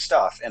interesting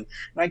stuff, and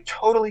I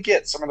totally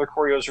get some of their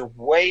choreos are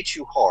way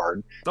too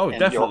hard. Oh, and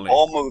definitely. You're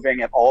all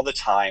moving at all the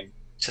time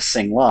to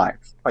sing live.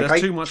 Like,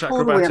 There's too much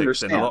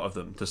acrobatics in a lot of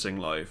them to sing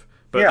live,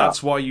 but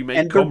that's why you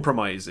make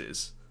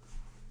compromises.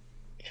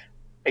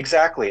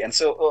 Exactly, and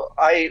so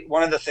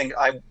one of the things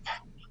I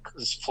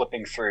was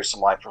flipping through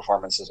some live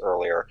performances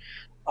earlier,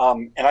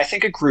 and I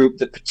think a group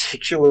that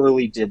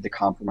particularly did the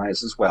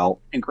compromise as well.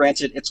 And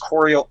granted, it's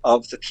choreo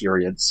of the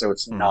period, so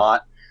it's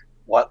not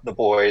what the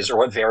Boyz or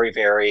what Very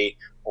Very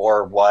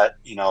or what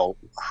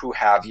Who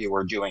Have You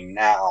are doing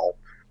now.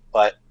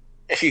 But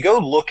if you go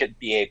look at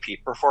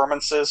BAP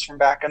performances from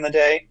back in the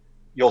day,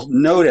 you'll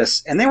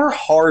notice, and they were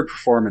hard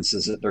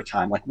performances at their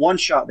time. Like One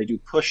Shot, they do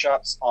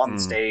push-ups on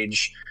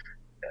stage,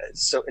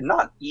 so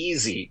not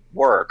easy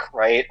work,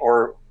 right?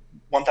 Or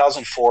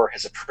 1004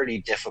 has a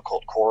pretty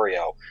difficult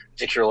choreo,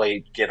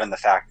 particularly given the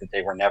fact that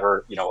they were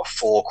never, a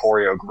full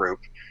choreo group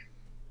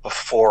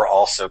before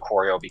also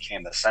choreo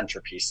became the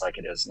centerpiece like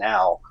it is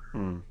now.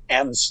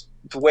 And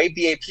the way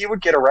BAP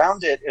would get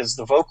around it is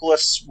the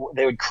vocalists,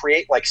 they would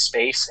create like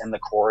space in the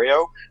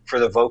choreo for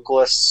the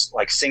vocalists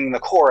like singing the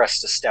chorus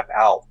to step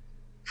out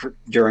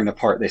during the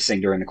part they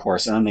sing during the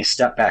chorus, and then they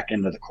step back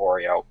into the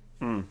choreo,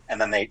 and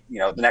then they,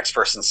 the next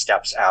person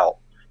steps out.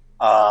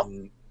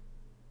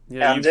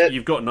 Yeah,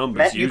 you've got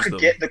numbers. You could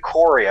get the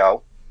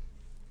choreo,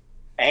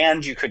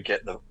 and you could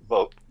get the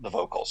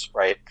vocals,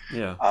 right?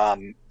 Yeah.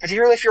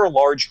 Particularly if you're a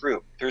large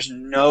group, there's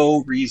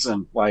no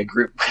reason why a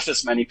group with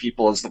as many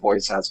people as the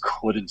Boyz has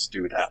couldn't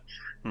do that,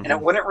 and it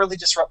wouldn't really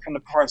disrupt from the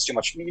performance too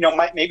much.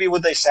 Maybe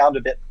would they sound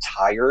a bit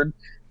tired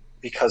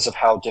because of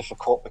how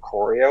difficult the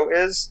choreo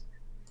is?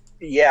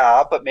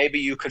 Yeah, but maybe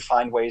you could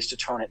find ways to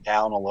tone it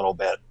down a little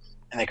bit,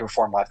 and they can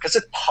perform live because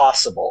it's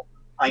possible.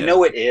 I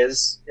know it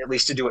is, at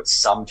least to do it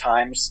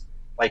sometimes.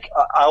 Like,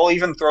 I'll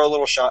even throw a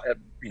little shot at,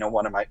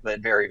 one of my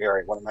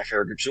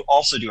favorite groups who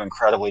also do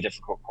incredibly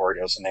difficult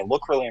choreos, and they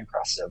look really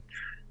impressive.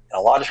 And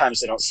a lot of times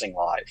they don't sing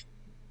live.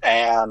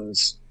 And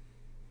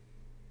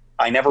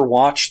I never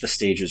watch the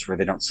stages where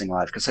they don't sing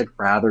live because I'd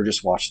rather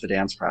just watch the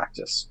dance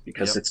practice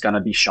because it's going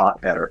to be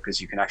shot better because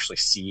you can actually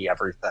see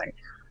everything.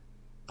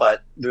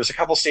 But there's a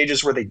couple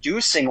stages where they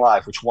do sing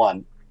live, which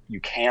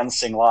you can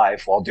sing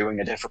live while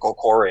doing a difficult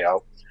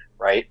choreo,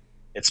 right?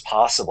 it's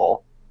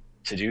possible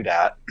to do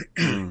that.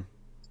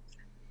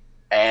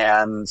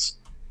 And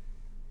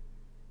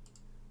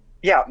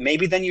yeah,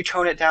 maybe then you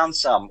tone it down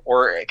some,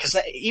 or because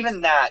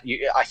even that,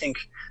 I think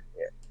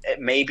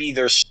maybe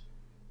there's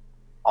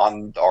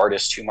on the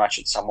artist too much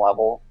at some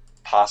level,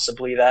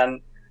 possibly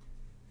then.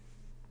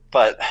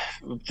 But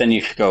then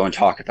you could go and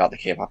talk about the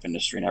K-pop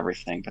industry and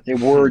everything. But they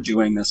were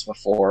doing this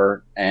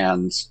before,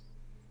 and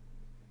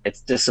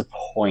it's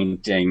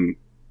disappointing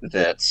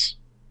that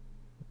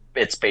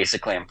it's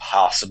basically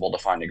impossible to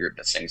find a group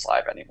that sings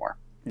live anymore.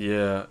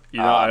 Yeah,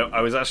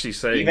 I was actually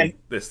saying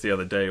this the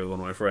other day with one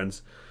of my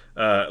friends.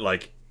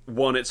 Like,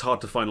 one, it's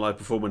hard to find live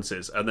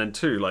performances, and then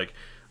two, like,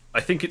 I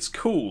think it's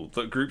cool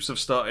that groups have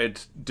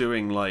started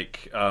doing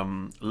like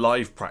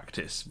live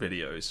practice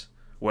videos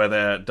where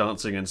they're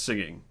dancing and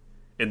singing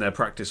in their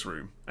practice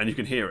room, and you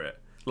can hear it.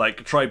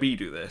 Like, Try B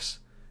do this,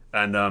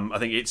 and I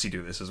think ITZY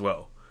do this as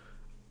well.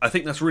 I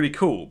think that's really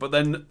cool, but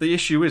then the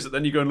issue is that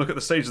then you go and look at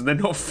the stage and they're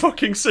not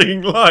fucking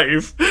singing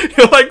live.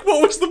 You're like,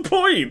 what was the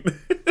point?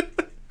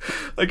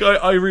 Like,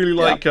 I really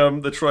like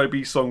the Try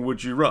B song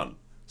Would You Run?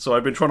 So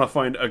I've been trying to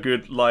find a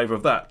good live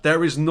of that.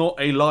 There is not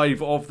a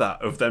live of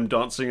that, of them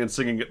dancing and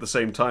singing at the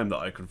same time, that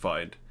I can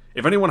find.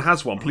 If anyone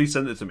has one, please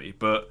send it to me,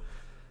 but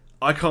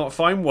I can't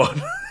find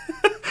one.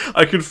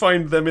 I can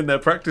find them in their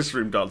practice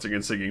room dancing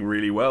and singing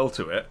really well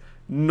to it.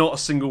 Not a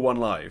single one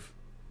live.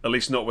 At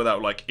least not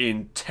without, like,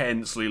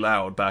 intensely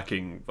loud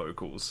backing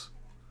vocals.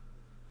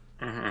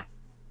 Mm-hmm.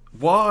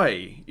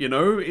 Why? You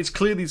know, it's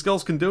clear these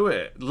girls can do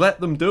it.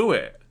 Let them do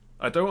it.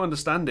 I don't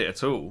understand it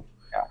at all.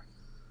 Yeah.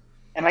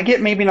 And I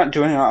get maybe not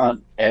doing it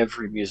on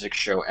every music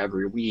show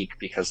every week,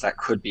 because that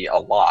could be a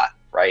lot,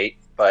 right?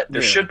 But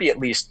there should be at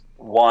least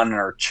one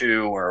or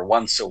two or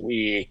once a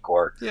week,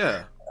 or...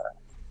 Yeah.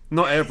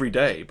 Not every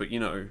day, but, you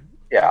know...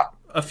 Yeah.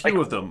 A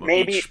few of them.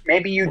 Maybe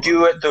you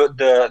do it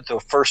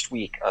the first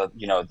week of,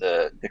 you know,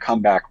 the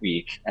comeback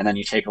week, and then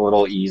you take a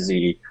little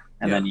easy,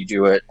 and then you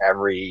do it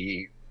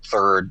every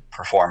third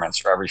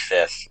performance or every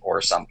fifth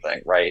or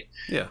something, right?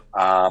 Yeah.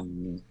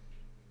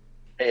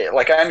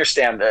 Like, I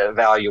understand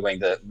valuing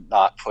the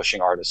not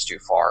pushing artists too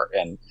far,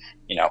 and,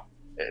 you know,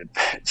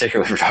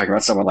 particularly if we're talking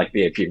about someone like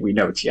BAP, we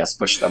know TS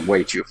pushed them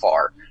way too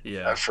far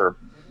for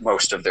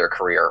most of their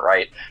career,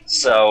 right?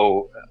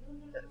 So,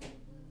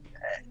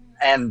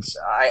 and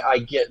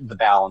I get the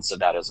balance of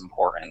that is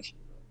important,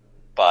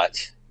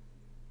 but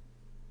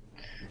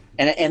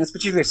and it's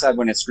particularly sad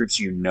when it's groups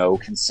you know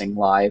can sing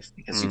live,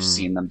 because you've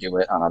seen them do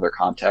it on other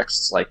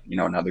contexts, like, you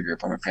know, another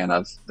group I'm a fan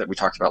of that we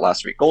talked about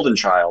last week, Golden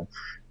Child,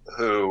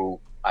 who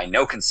I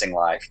know can sing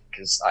live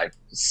because I've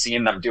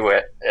seen them do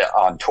it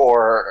on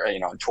tour, you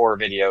know, on tour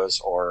videos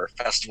or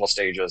festival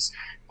stages,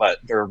 but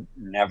they're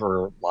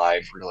never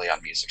live really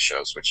on music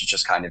shows, which is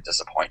just kind of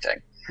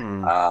disappointing.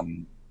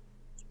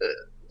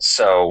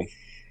 So,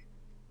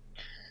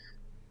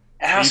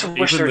 and I also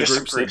wish there were just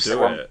some groups that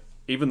were...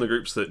 Even the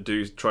groups that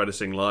do try to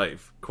sing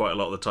live, quite a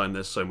lot of the time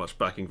there's so much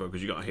backing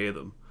vocals you can't hear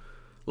them.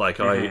 Like,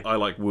 I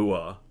like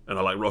Woo-Ah and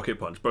I like Rocket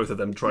Punch. Both of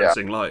them try to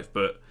sing live,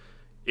 but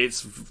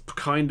it's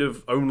kind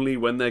of only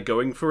when they're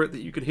going for it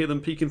that you can hear them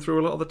peeking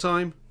through a lot of the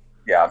time.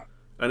 Yeah.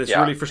 And it's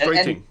really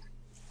frustrating.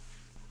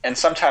 And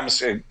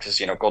sometimes, because,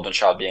 you know, Golden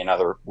Child being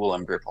another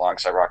Woolim group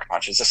alongside Rocket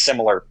Punch, it's a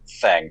similar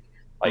thing.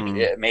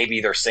 Like, maybe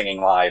they're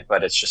singing live,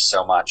 but it's just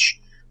so much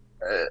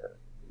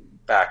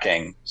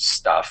backing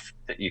stuff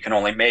that you can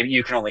only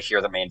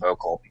hear the main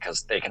vocal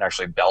because they can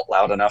actually belt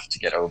loud enough to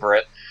get over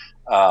it.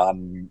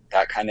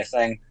 That kind of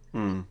thing.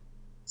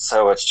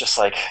 So it's just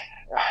like,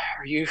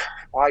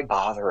 why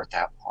bother at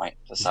that point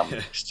to some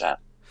extent?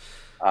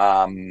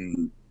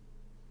 And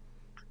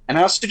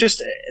I also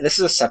just, this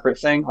is a separate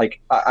thing. Like,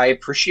 I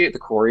appreciate the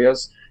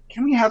choreos.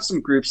 Can we have some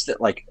groups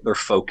that, like, their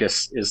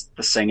focus is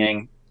the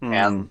singing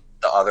and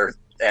the other,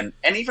 and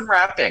even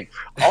rapping?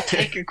 I'll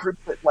take a group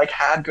that, like,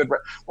 had good,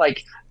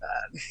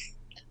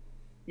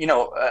 you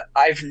know,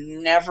 I've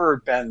never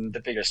been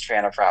the biggest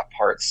fan of rap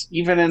parts,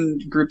 even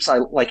in groups I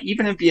like,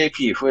 even in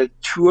BAP, who had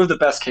two of the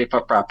best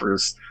K-pop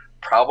rappers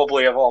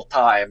probably of all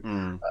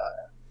time.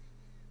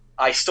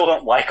 I still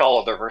don't like all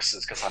of their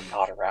verses because I'm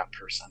not a rap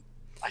person.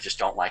 I just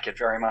don't like it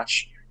very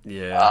much.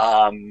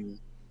 Yeah.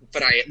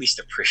 But I at least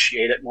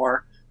appreciate it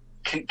more.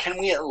 Can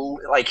we,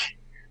 like,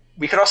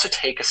 we could also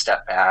take a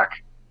step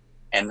back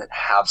and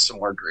have some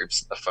more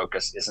groups that the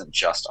focus isn't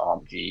just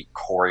on the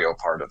choreo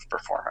part of the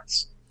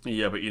performance.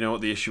 Yeah, but you know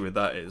what the issue with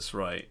that is,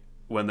 right?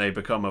 When they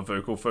become a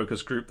vocal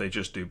focus group, they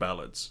just do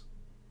ballads.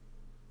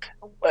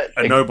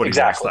 And nobody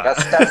wants that.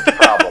 That's the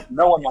problem.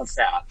 No one wants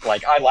that.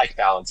 Like, I like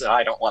ballads, and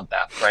I don't want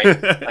that,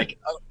 right? Like,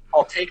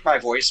 I'll take my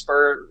voice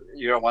for,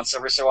 you know, once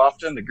every so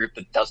often, the group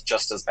that does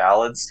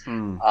ballads,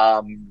 and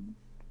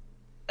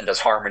does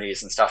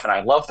harmonies and stuff, and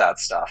I love that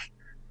stuff.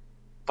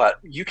 But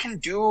you can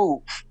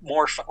do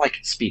more like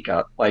Speak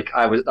Up. Like,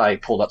 I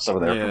pulled up some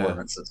of their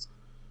performances.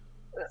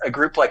 A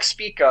group like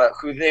Speak Up,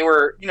 who they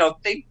were, you know,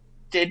 they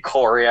did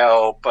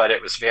choreo, but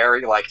it was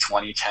very like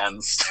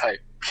 2010s type,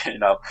 you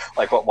know,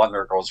 like what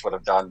Wonder Girls would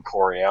have done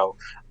choreo.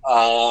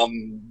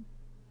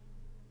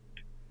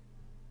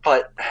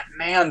 But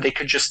man, they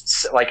could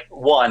just like,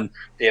 one,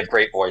 they have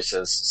great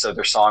voices, so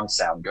their songs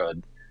sound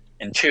good,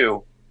 and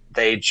two,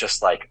 they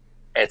just like,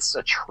 it's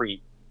a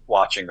treat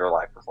watching their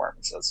live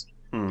performances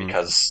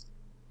because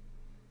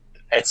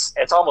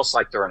it's almost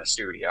like they're in a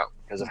studio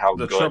because of how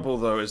the good. The trouble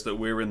though is that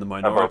we're in the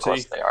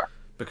minority they are,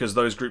 because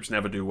those groups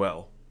never do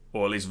well,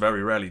 or at least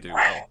very rarely do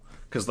well.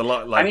 Because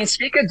I mean,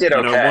 Speaker did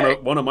okay.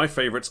 One of my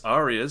favorites,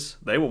 Arias,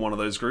 they were one of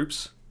those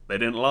groups. They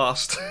didn't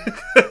last.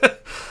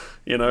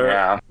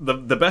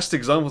 The best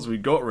examples we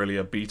got really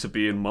are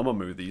B2B and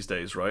Mamamoo these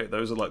days, right?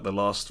 Those are like the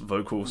last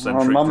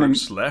vocal-centric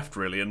groups left,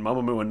 really, and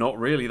Mamamoo are not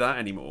really that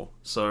anymore.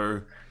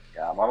 So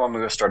yeah,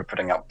 Mamamoo started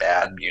putting out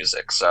bad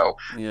music, so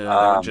yeah,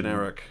 they were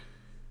generic.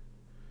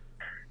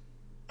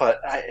 But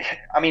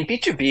I mean,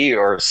 B2B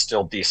are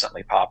still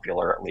decently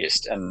popular, at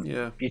least, and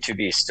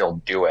B2B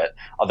still do it.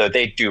 Although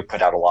they do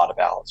put out a lot of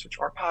ballads, which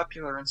are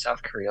popular in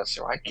South Korea,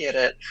 so I get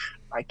it.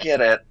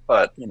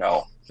 But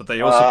But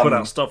they also put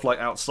out stuff like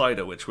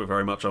Outsider, which we're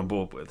very much on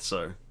board with.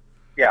 So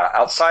yeah,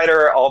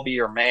 Outsider, I'll Be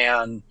Your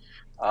Man.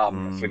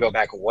 If we go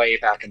way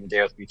back in the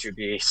day with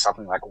B2B,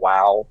 something like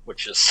Wow,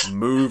 which is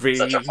Movie,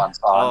 such a fun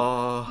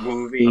song.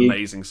 Movie,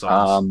 amazing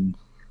songs.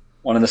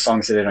 One of the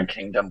songs they did on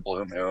Kingdom,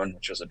 Blue Moon,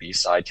 which was a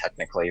B-side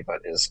technically,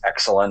 but is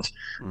excellent.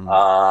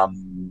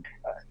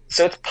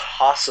 So it's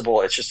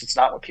possible. It's just, it's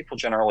not what people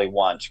generally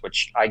want,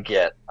 which I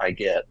get,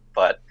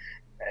 but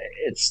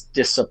it's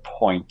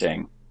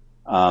disappointing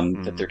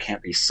that there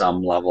can't be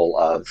some level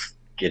of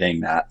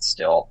getting that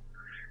still.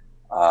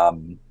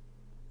 And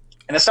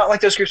it's not like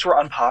those groups were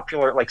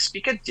unpopular. Like,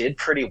 Spica did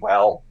pretty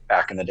well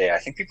back in the day. I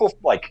think people,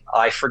 like,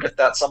 I forget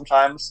that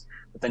sometimes,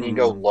 but then you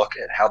go look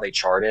at how they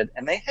charted,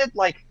 and they had,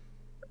 like,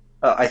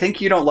 I think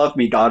You Don't Love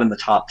Me got in the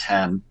top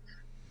 10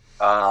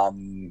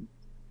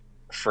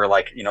 for,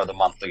 like, the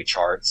monthly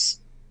charts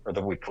or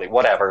the weekly,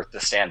 whatever the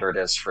standard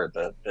is for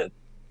the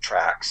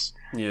tracks.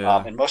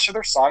 Yeah. And most of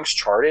their songs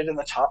charted in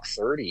the top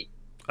 30.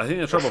 I think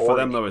the trouble for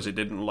them, though, is it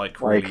didn't,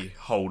 like, really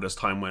hold as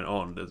time went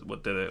on.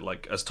 What did it,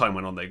 like, as time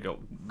went on, they got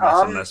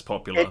less and less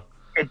popular?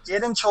 It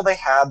did until they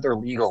had their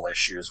legal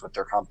issues with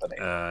their company.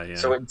 Yeah.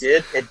 So it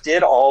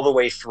did all the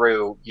way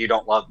through You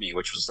Don't Love Me,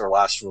 which was their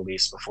last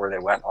release before they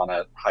went on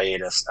a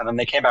hiatus. And then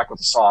they came back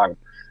with a song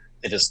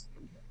that is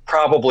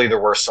probably their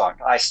worst song.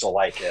 I still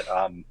like it.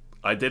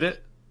 I Did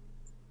It?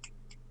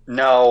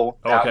 No,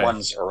 that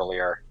one's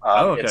earlier.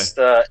 Okay. It's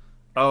the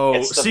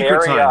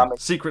Secret Time.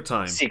 Secret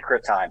Time.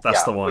 Secret Time.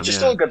 That's the one. Which is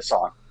still a good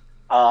song.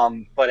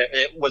 But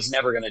it was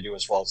never going to do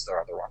as well as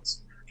their other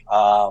ones.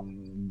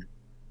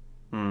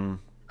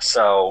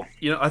 So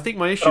I think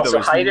my issue though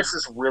is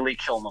hiatuses really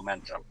kill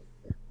momentum.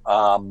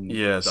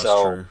 Yeah, that's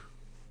true.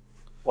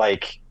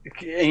 Like,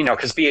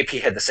 because BAP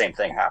had the same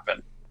thing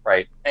happen,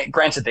 right? And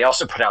granted, they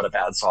also put out a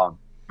bad song,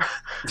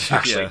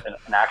 actually,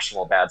 an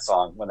actual bad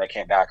song when they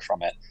came back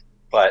from it.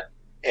 But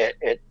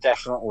it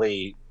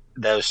definitely,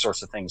 those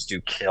sorts of things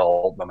do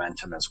kill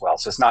momentum as well.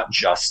 So it's not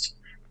just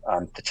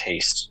the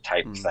taste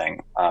type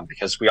thing,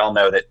 because we all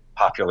know that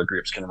popular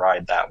groups can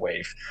ride that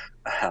wave.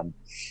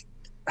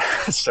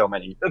 There's so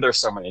many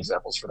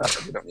examples for that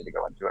we don't need to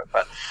go into it.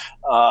 But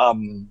I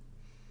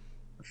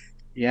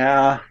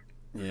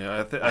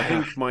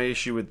think my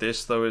issue with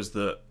this though is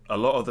that a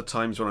lot of the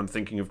times when I'm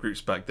thinking of groups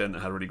back then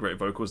that had really great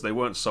vocals, they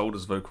weren't sold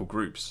as vocal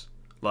groups.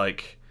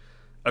 Like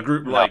a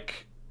group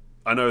like,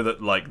 I know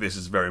that like this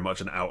is very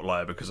much an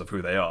outlier because of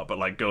who they are, but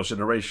like Girls'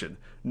 Generation,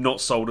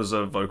 not sold as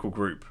a vocal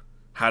group,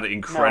 had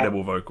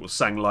incredible vocals,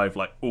 sang live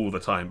like all the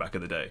time back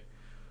in the day.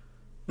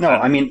 No,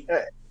 I mean,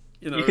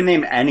 you can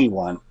name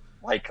anyone.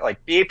 Like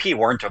BAP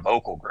weren't a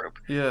vocal group.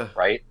 Yeah.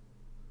 Right?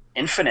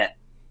 Infinite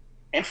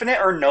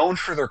are known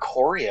for their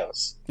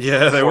choreos.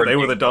 Yeah, they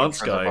were the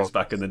dance guys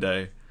back in the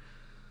day.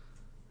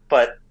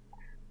 But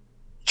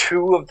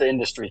two of the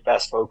industry's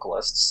best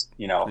vocalists,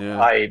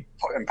 I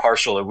am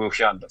partial to Woo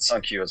Hyun, but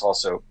Sungkyu is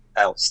also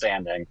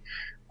outstanding.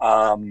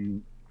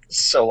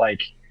 So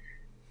like,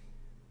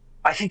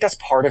 I think that's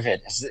part of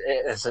it, is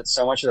that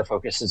so much of the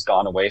focus has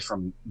gone away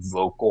from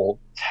vocal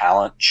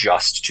talent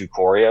just to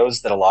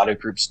choreos that a lot of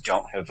groups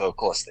don't have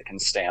vocalists that can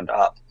stand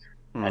up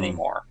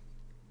anymore.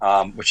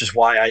 Which is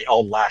why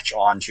I'll latch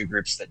on to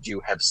groups that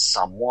do have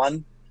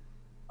someone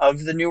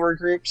of the newer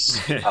groups.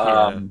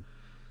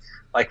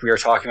 Like we were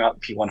talking about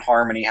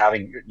P1Harmony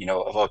having,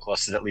 a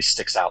vocalist that at least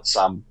sticks out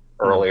some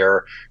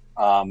earlier.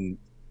 Golden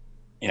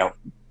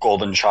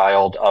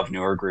Child of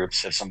newer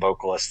groups have some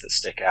vocalists that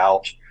stick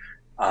out.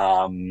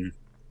 I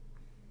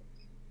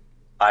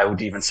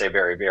would even say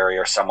Very Very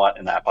are somewhat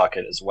in that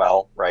bucket as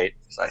well, right?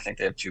 Because I think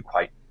they have two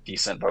quite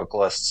decent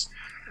vocalists.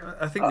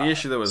 I think the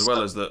issue though as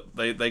well is that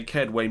they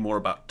cared way more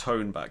about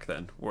tone back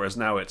then, whereas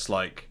now it's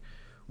like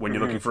when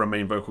you're looking for a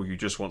main vocal, you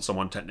just want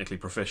someone technically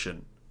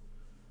proficient.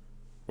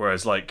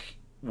 Whereas like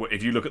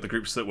if you look at the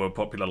groups that were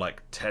popular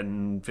like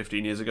 10,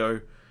 15 years ago,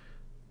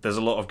 there's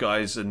a lot of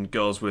guys and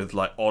girls with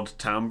like odd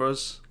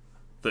timbres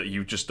that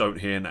you just don't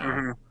hear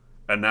now.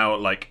 And now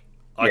like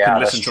I can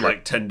listen to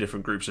like 10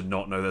 different groups and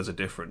not know there's a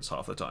difference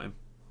half the time.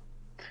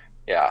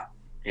 Yeah,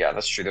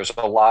 that's true. There's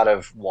a lot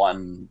of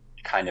one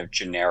kind of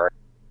generic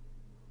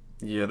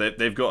Yeah,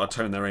 they've got a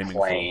tone they're aiming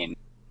plain.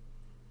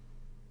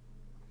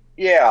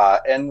 Yeah,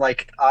 and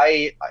like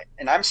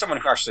I'm someone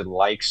who actually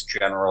likes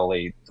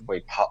generally the way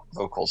pop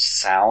vocals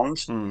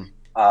sound.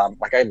 for.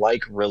 Like I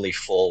like really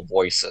full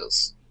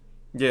voices,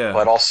 Yeah.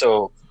 but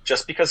also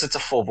just because it's a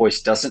full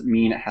voice doesn't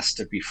mean it has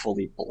to be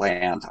fully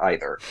bland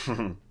either.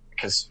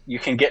 Because you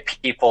can get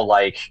people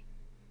like,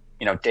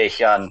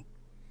 Daehyun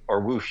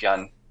or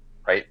Woohyun,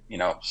 right?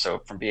 So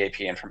from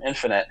BAP and from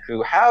Infinite,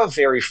 who have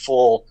very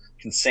full,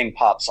 can sing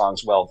pop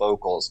songs well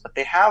vocals, but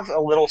they have a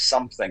little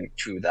something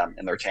to them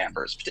in their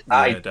timbres.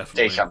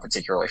 Definitely. Daehyun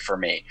particularly for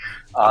me.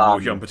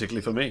 Woohyun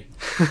particularly for me.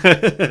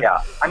 Yeah,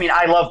 I mean,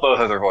 I love both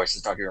of their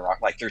voices. Don't get me wrong;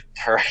 like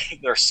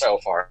they're so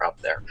far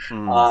up there.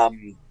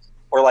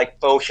 Or like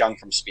Bo Hyung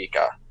from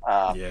Spica,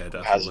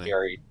 has a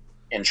very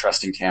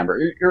interesting timbre.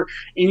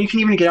 And you can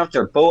even get out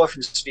there. Boa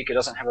from Spica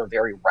doesn't have a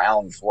very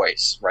round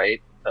voice,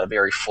 right? A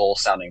very full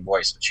sounding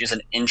voice, but she's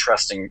an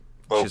interesting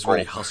vocal. She's a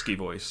really husky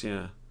voice,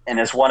 yeah. And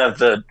is one of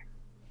the.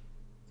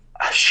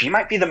 She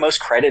might be the most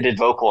credited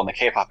vocal in the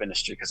K-pop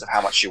industry because of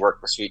how much she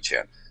worked with Sweet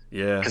Tune.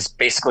 Yeah. Because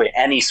basically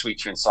any Sweet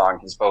Tune song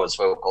has Boa's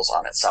vocals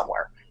on it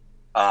somewhere.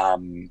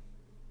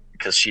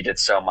 Because she did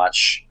so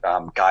much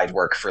guide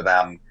work for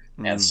them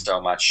and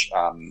so much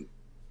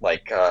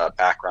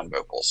background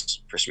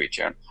vocals for Sweet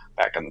Tune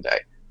back in the day.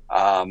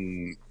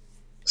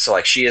 So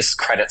like she has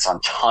credits on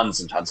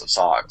tons and tons of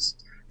songs.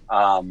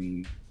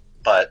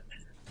 But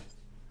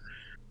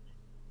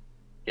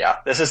yeah,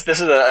 this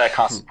is a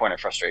constant point of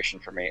frustration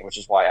for me, which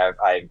is why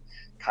I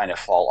kind of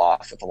fall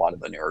off with a lot of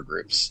the newer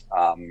groups.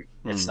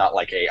 It's not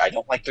like I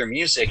don't like their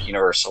music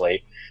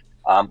universally.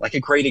 Like a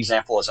great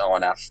example is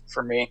ONF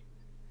for me,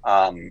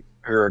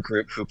 who are a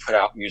group who put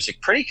out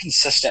music pretty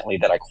consistently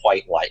that I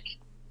quite like,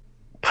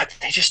 but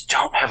they just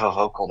don't have a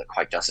vocal that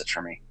quite does it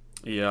for me.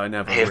 Yeah, I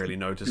never really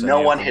noticed. No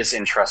one has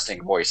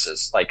interesting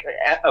voices. Like,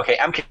 okay,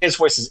 MK's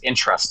voice is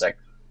interesting,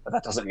 but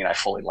that doesn't mean I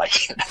fully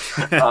like it.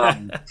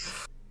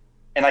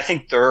 And I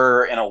think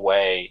they're, in a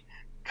way,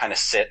 kind of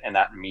sit in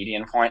that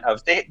median point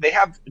of they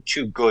have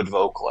two good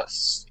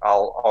vocalists.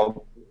 I'm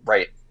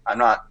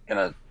not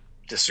gonna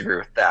disagree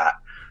with that,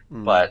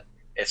 but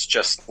it's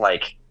just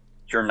like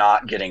you're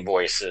not getting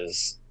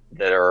voices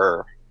that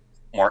are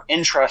more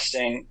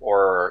interesting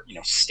or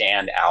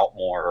stand out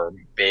more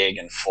big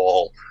and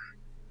full.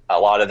 A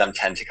lot of them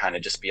tend to kind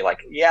of just be like,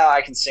 yeah,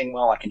 I can sing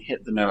well, I can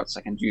hit the notes,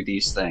 I can do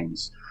these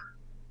things,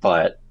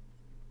 but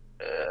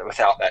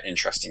without that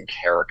interesting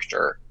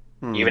character.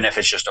 Even if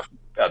it's just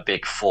a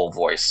big full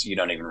voice, you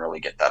don't even really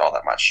get that all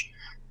that much.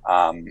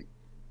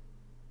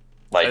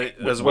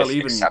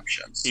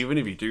 Exceptions. Even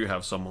if you do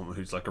have someone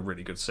who's like a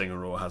really good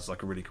singer or has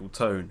like a really cool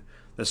tone,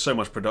 there's so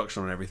much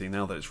production on everything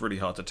now that it's really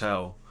hard to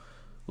tell.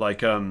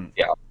 Like, I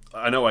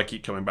know I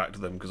keep coming back to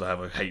them because I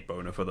have a hate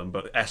boner for them,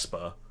 but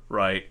aespa,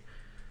 right?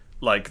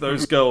 Like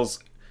those girls,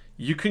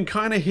 you can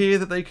kind of hear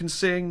that they can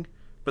sing,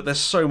 but there's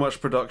so much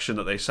production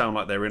that they sound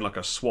like they're in like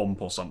a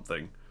swamp or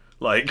something.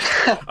 Like,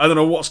 I don't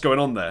know what's going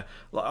on there.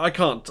 Like,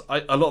 a lot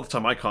of the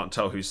time I can't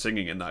tell who's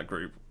singing in that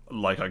group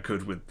like I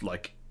could with,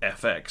 like,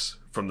 FX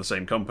from the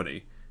same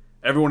company.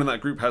 Everyone in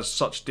that group has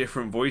such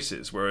different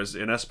voices, whereas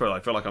in aespa I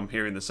feel like I'm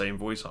hearing the same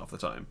voice half the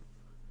time.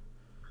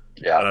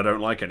 Yeah. And I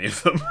don't like any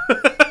of them.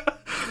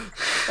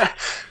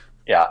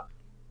 Yeah.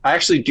 I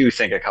actually do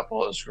think a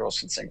couple of those girls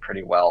can sing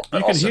pretty well.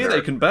 You can hear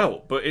they can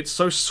belt, but it's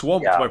so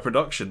swamped by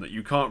production that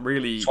you can't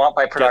really... Swamped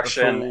by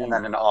production and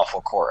then an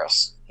awful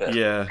chorus that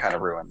kind of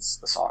ruins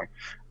the song.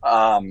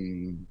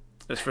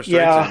 It's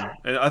frustrating. Yeah.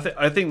 And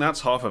I think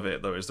that's half of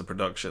it, though, is the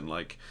production.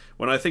 Like,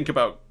 when I think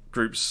about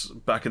groups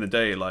back in the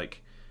day,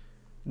 like,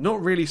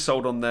 not really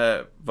sold on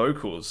their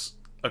vocals.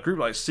 A group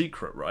like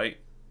Secret, right?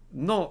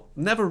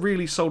 Never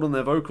really sold on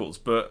their vocals,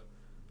 but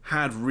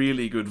had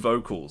really good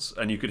vocals,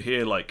 and you could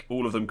hear like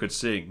all of them could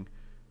sing,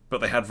 but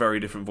they had very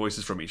different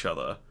voices from each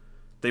other.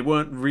 They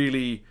weren't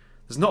really...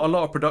 There's not a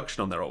lot of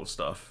production on their old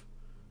stuff,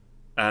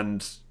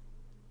 and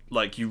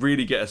like you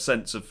really get a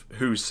sense of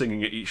who's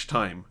singing it each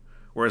time.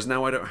 Whereas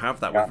now I don't have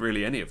that with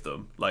really any of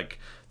them. Like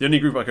the only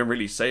group I can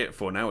really say it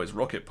for now is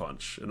Rocket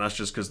Punch, and that's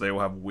just because they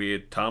all have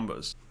weird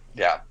timbres.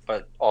 Yeah,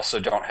 but also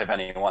don't have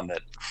anyone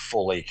that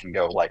fully can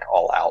go like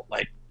all out,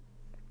 like.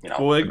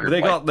 Well,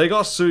 they got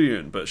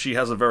Sooyoon, but she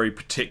has a very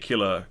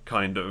particular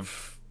kind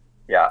of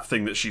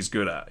thing that she's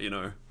good at.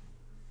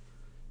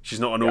 She's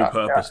not an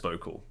all-purpose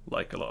vocal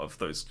like a lot of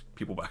those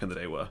people back in the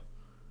day were.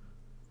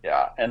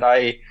 Yeah, and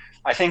I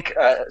think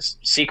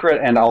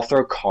Secret, and I'll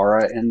throw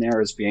Kara in there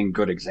as being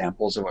good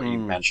examples of what you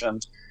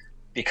mentioned,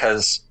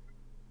 because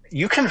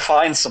you can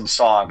find some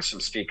songs from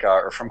Spica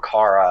or from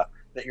Kara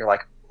that you're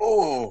like,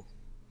 oh,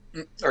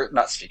 or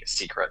not Spica,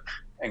 Secret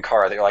and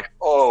Kara that you're like,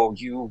 oh,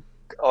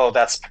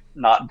 that's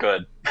not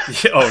good.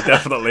 Oh,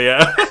 definitely,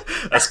 yeah.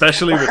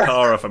 Especially with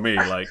Kara for me,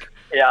 like.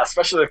 Yeah,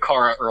 especially with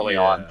Kara early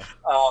on.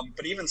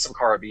 But even some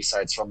Kara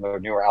B-sides from their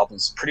newer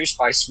albums, produced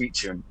by Sweet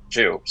Tune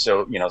too.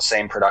 So,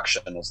 same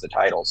production as the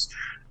titles.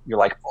 You're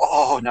like,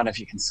 oh, none of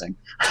you can sing.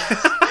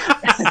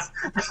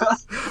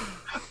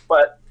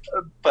 But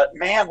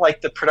man,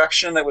 like the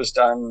production that was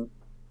done,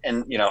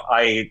 and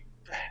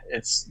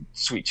it's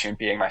Sweet Tune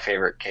being my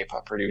favorite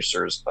K-pop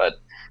producers, but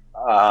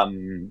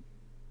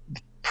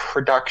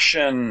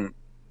production,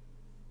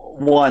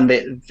 one,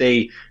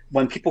 they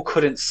when people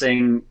couldn't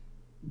sing,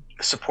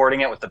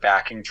 supporting it with the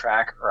backing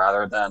track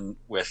rather than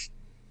with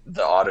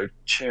the auto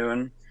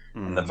tune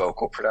and the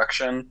vocal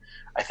production,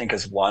 I think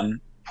is one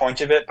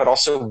point of it. But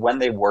also when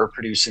they were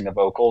producing the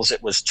vocals,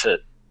 it was to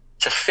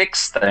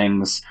fix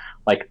things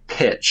like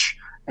pitch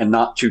and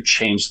not to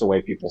change the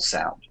way people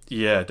sound.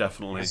 Yeah,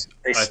 definitely.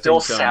 They still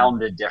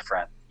sounded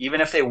different, even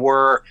if they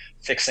were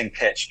fixing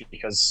pitch,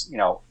 because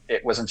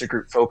it wasn't a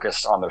group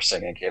focused on their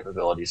singing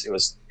capabilities. It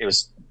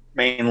was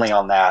mainly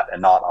on that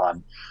and not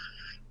on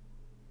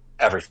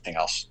everything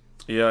else.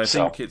 Yeah, I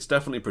think it's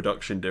definitely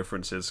production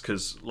differences,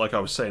 because like I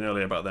was saying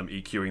earlier about them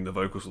EQing the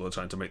vocals all the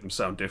time to make them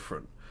sound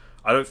different.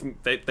 I don't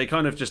think they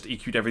kind of just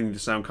EQ'd everything to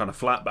sound kind of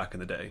flat back in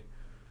the day,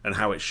 and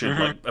how it should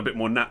like a bit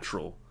more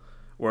natural.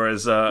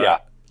 Whereas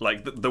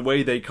like the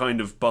way they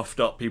kind of buffed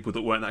up people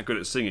that weren't that good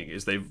at singing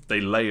is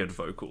they layered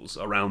vocals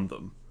around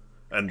them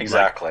and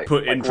like,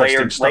 put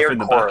interesting stuff in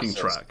the backing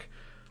track.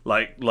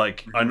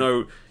 Like I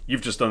know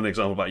you've just done an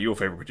example about your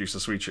favorite producer,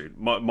 Sweet Tune.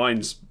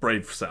 Mine's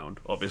Brave Sound,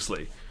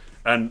 obviously,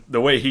 and the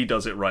way he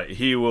does it right,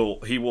 he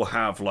will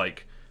have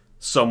like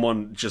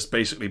someone just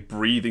basically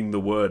breathing the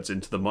words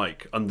into the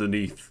mic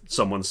underneath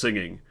someone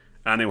singing,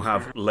 and he'll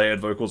have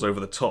layered vocals over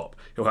the top.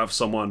 He'll have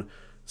someone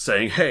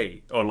saying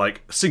hey, or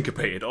like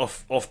syncopated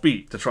off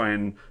beat to try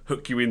and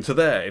hook you into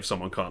there if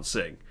someone can't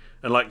sing,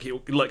 and like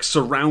he'll like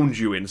surround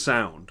you in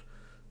sound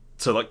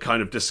to like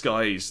kind of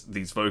disguise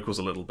these vocals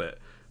a little bit.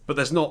 But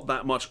there's not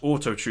that much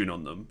auto-tune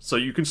on them, so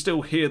you can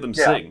still hear them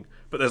sing,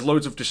 but there's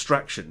loads of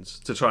distractions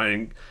to try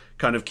and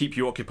kind of keep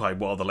you occupied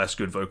while the less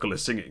good vocal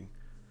is singing.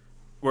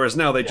 Whereas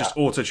now they just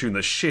auto-tune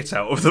the shit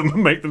out of them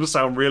and make them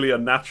sound really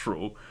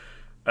unnatural.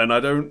 And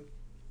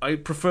I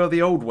prefer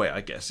the old way,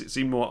 I guess. It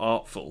seemed more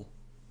artful.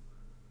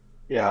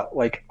 Yeah,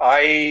 like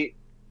I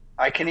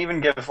can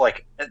even give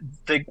like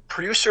the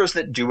producers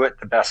that do it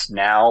the best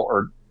now,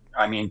 or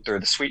I mean through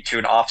the Sweet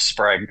Tune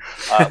offspring,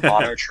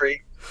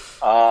 Monotree,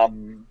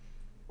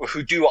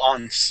 who do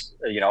on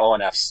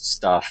ONF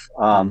stuff,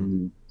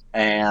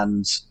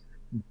 and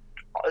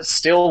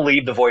still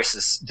leave the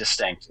voices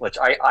distinct, which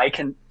I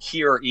can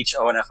hear each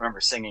ONF member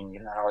singing,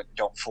 even though I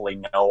don't fully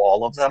know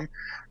all of them,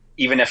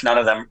 even if none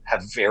of them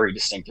have very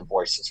distinctive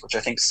voices, which I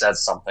think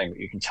says something.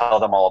 You can tell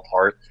them all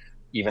apart,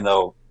 even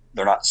though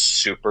they're not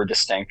super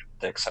distinct, with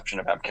the exception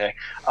of MK.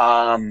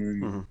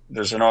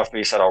 There's an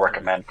OFB set I'll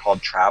recommend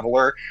called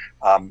Traveler.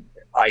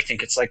 I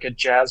think it's like a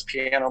jazz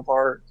piano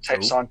bar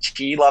type song.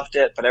 T loved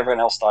it, but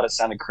everyone else thought it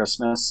sounded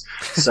Christmas.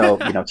 So,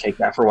 take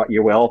that for what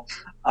you will.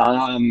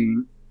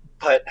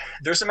 But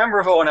there's a member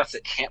of ONF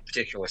that can't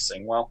particularly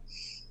sing well.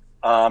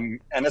 And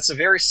it's a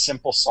very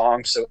simple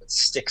song, so it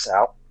sticks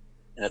out.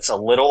 And it's a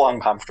little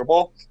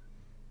uncomfortable.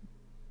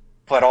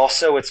 But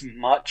also it's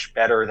much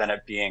better than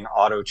it being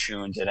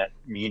auto-tuned and it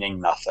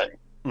meaning nothing.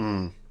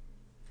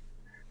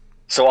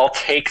 So I'll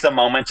take the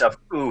moment of,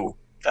 ooh,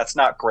 that's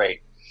not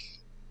great.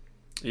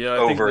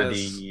 Yeah,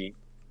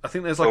 I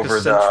think there's like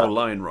a central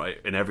line, right,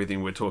 in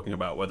everything we're talking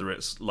about, whether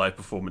it's live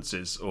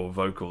performances or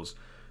vocals,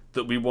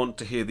 that we want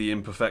to hear the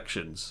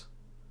imperfections.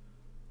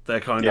 They're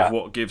kind of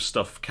what gives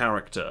stuff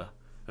character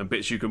and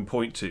bits you can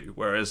point to,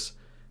 whereas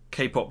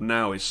K-pop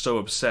now is so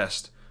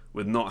obsessed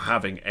with not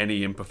having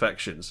any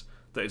imperfections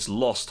that it's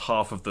lost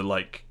half of the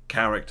like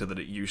character that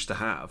it used to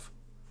have.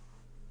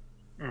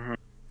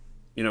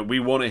 We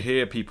want to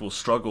hear people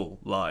struggle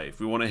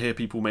live. We want to hear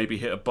people maybe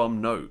hit a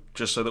bum note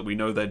just so that we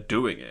know they're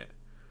doing it.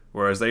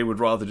 Whereas they would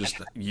rather just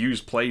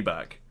use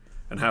playback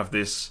and have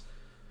this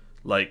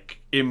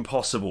like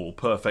impossible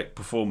perfect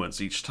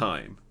performance each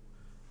time.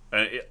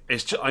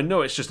 I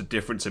know it's just a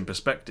difference in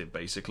perspective,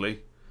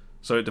 basically.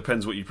 So it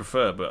depends what you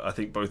prefer, but I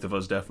think both of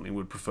us definitely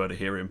would prefer to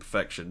hear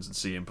imperfections and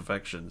see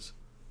imperfections.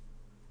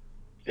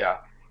 Yeah,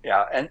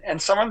 and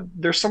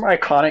there's some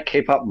iconic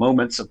K-pop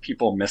moments of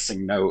people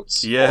missing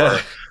notes.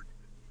 Yeah.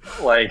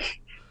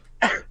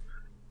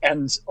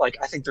 And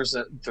I think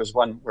there's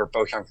one where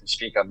Bohyun from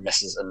Speak Up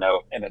misses a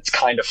note, and it's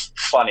kind of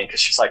funny because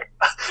she's like,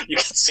 you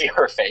can see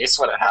her face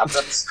when it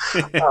happens,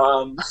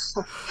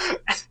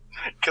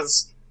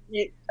 because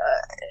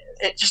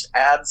it just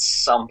adds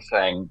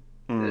something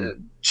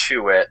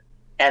to it,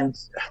 and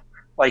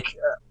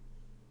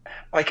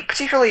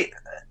particularly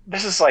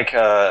this is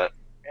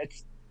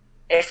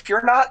if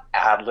you're not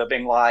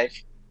ad-libbing live,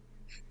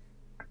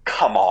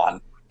 come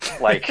on,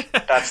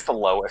 that's the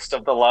lowest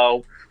of the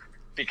low.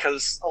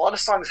 Because a lot of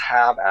songs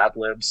have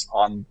ad-libs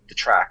on the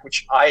track,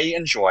 which I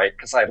enjoy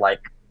because I like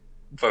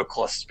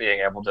vocalists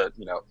being able to,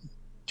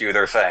 do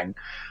their thing.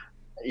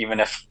 Even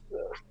if,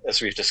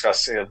 as we've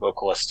discussed,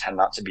 vocalists tend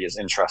not to be as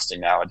interesting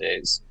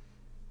nowadays.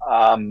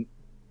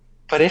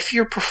 But if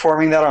you're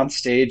performing that on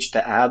stage,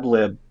 the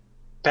ad-lib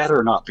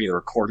better not be the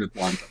recorded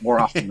one, but more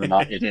often than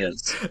not, it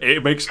is.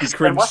 It makes me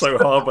cringe so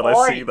hard when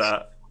I see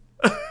that.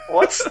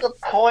 What's the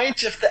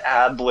point if the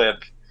ad-lib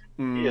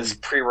is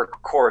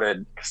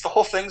pre-recorded? Because the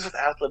whole thing's with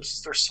ad-libs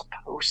is they're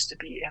supposed to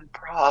be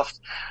improv.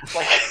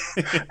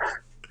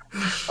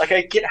 Like,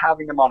 I get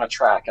having them on a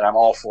track, and I'm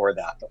all for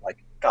that. But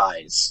like,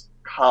 guys,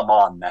 come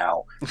on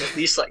now. At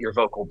least let your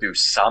vocal do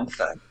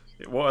something.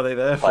 What are they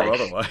there for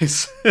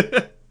otherwise?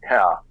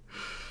 Yeah,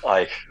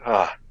 like,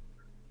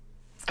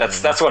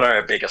 that's one of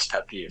my biggest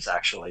pet peeves.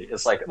 Actually,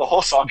 is like the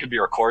whole song could be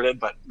recorded,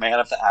 but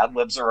man, if the ad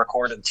libs are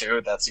recorded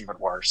too, that's even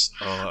worse.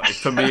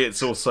 For me,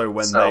 it's also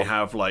when they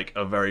have like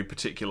a very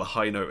particular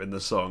high note in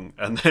the song,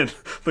 and then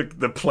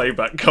the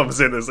playback comes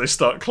in as they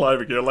start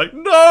climbing. You're like,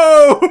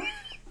 no.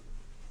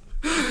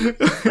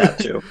 That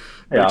too.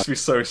 Yeah. Makes me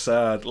so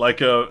sad.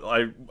 Like,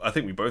 I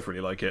think we both really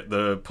like it.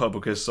 The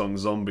Purple Kiss song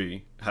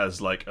 "Zombie"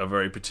 has like a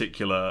very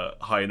particular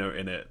high note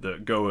in it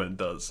that Goen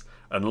does,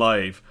 and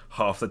live,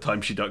 half the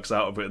time she ducks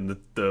out of it, and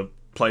the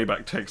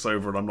playback takes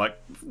over, and I'm like,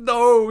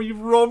 no,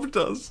 you've robbed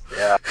us.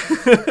 Yeah.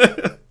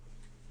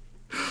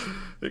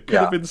 It could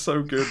have been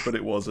so good, but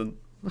it wasn't.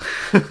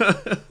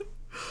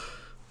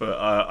 But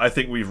I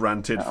think we've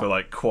ranted for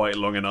like quite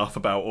long enough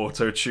about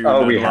auto-tune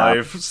and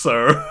live,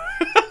 so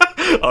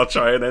I'll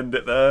try and end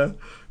it there.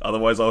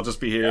 Otherwise, I'll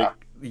just be here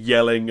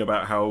yelling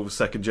about how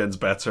second gen's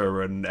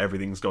better and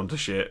everything's gone to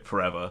shit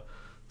forever.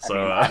 So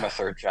I mean, I'm a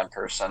third gen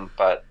person,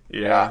 but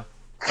yeah.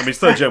 I mean,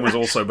 third gen was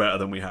also better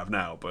than we have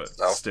now, but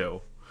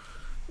still.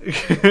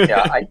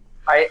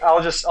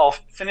 I'll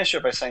finish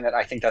it by saying that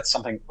I think that's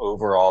something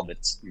overall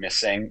that's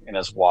missing, and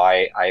is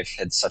why I've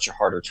had such a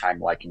harder time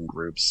liking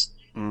groups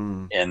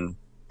in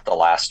the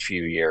last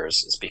few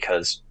years, is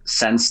because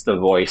since the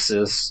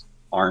voices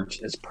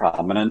aren't as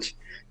prominent,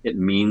 it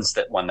means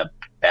that when the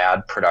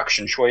bad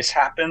production choice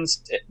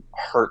happens, it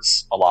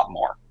hurts a lot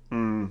more.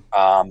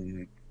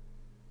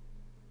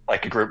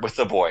 Like a group with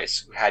the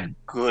Boyz, who had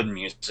good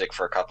music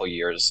for a couple of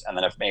years and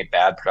then have made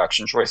bad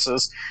production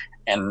choices,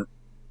 and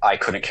I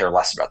couldn't care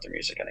less about their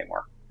music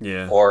anymore.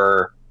 Yeah.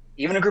 Or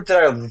even a group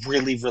that I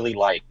really, really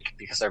like,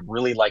 because I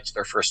really liked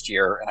their first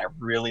year and I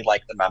really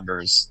like the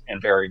members,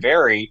 and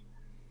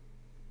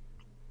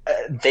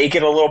they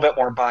get a little bit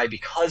more by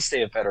because they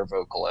have better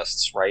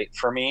vocalists, right,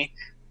 for me.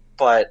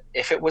 But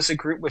if it was a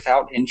group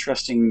without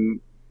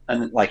interesting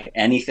and like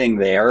anything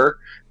there,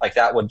 like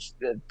that would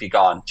be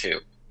gone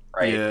too,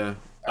 right? Yeah.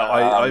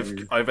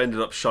 I've ended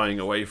up shying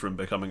away from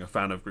becoming a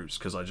fan of groups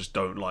because I just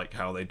don't like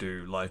how they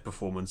do live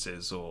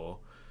performances or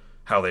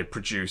how they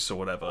produce or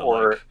whatever.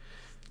 Or, like,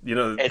 you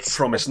know,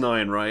 Promise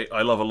 9, right?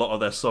 I love a lot of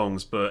their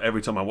songs, but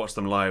every time I watch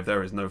them live,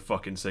 there is no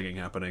fucking singing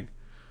happening.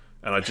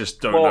 And I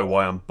just don't know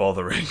why I'm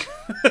bothering.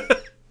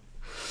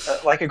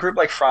 Like a group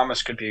like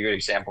Promise could be a good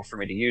example for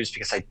me to use,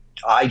 because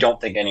I don't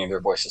think any of their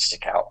voices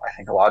stick out. I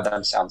think a lot of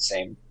them sound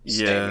samey.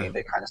 Yeah.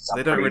 They kind of sound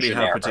They don't really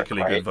generic, have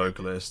particularly right? good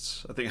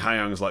vocalists. I think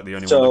Hayoung's like the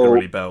only one that can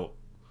really belt.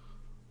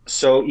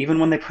 So even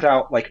when they put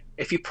out, like,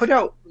 if you put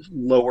out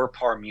lower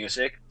par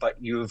music, but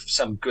you have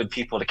some good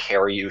people to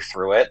carry you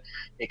through it,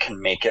 it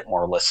can make it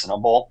more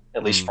listenable,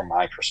 at least from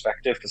my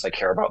perspective, because I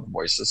care about the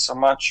voices so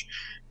much.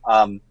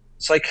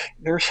 It's like,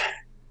 there's,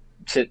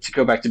 to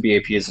go back to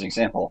BAP as an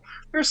example,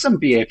 there's some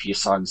BAP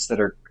songs that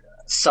are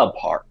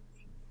subpar.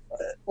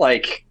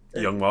 Like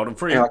Young, Wild and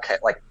Free. Okay,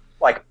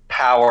 like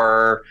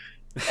Power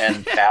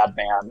and Bad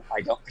Man,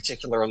 I don't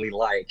particularly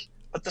like.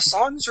 But the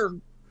songs are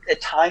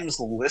at times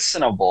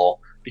listenable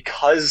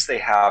because they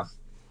have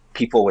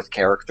people with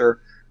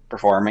character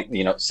performing,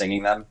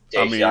 singing them.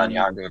 Daehyun,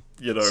 Yangkook,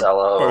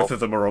 Cello. Both of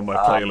them are on my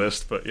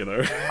playlist, but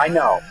I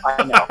know.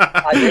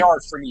 They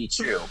are for me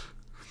too.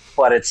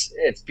 But it's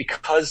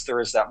because there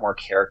is that more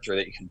character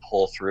that you can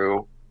pull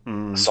through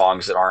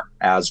songs that aren't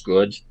as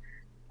good.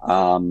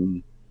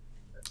 And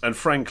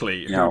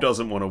frankly, who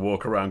doesn't want to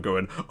walk around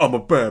going, I'm a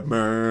bad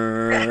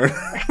man?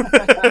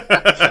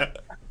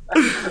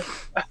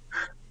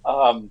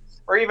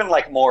 Or even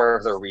like more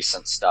of the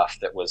recent stuff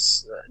that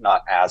was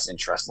not as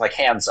interesting, like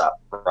Hands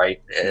Up,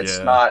 right? It's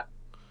not.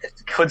 It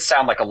could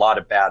sound like a lot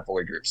of bad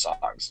boy group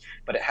songs,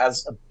 but it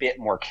has a bit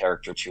more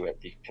character to it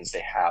because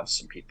they have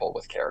some people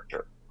with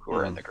character who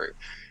are in the group,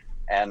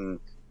 and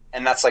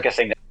that's like a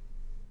thing that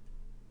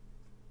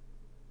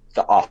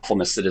the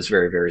awfulness that is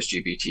very, very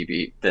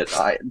GBTB,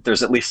 that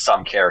there's at least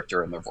some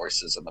character in their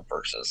voices and the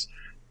verses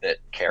that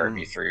carry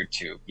me through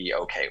to be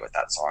okay with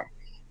that song.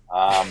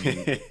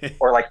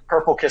 Or like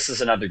Purple Kiss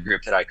is another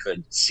group that I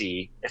could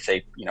see if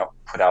they,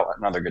 put out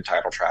another good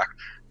title track,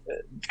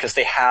 because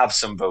they have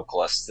some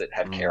vocalists that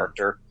have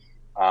character,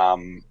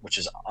 which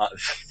is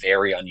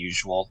very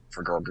unusual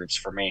for girl groups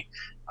for me.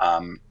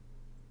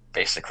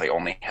 Basically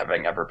only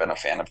having ever been a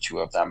fan of two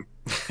of them.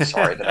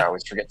 Sorry that I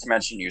always forget to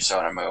mention you,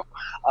 Sonamu.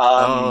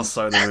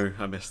 Sonamu,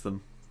 I miss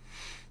them.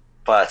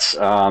 But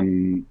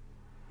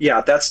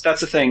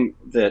that's a thing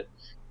that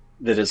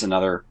is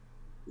another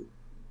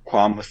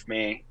qualm with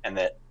me, and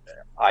that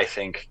I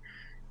think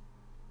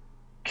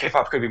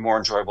K-pop could be more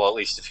enjoyable, at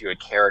least if you had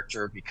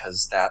character,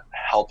 because that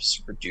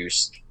helps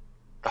reduce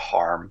the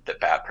harm that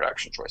bad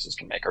production choices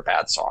can make, or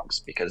bad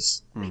songs,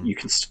 because you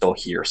can still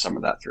hear some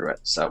of that through it.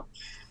 So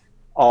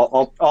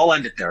I'll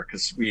end it there,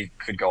 because we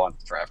could go on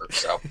forever.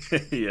 So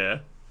yeah,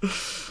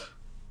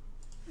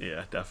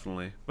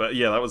 definitely. But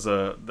yeah, that was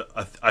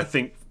I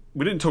think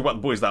we didn't talk about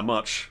the Boyz that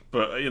much,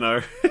 but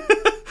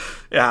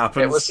It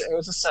happens. It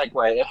was a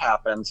segue. It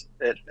happened.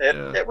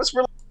 It was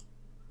really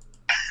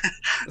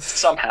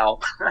somehow.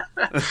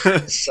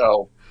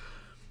 So,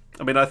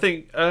 I mean, I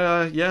think,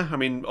 I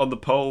mean, on the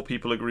poll,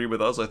 people agree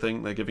with us. I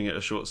think they're giving it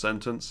a short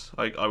sentence.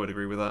 I would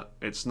agree with that.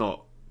 It's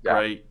not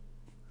great,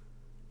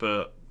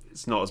 but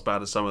it's not as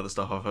bad as some of the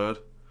stuff I've heard.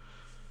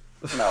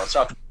 No, it's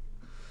not.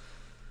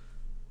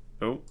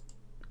 Oh,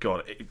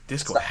 God,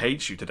 Discord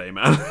hates you today,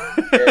 man.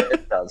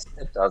 It does.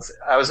 It does.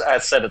 I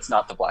said it's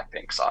not the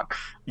Blackpink song.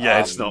 Yeah,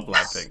 it's not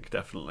Blackpink,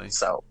 definitely.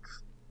 So,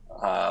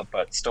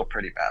 but still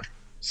pretty bad.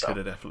 So. Could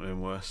have definitely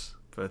been worse.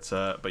 But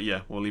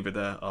yeah, we'll leave it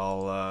there.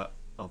 I'll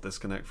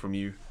disconnect from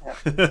you.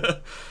 Yeah.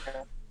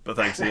 But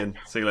thanks, Ian.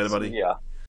 See you later, buddy. Yeah.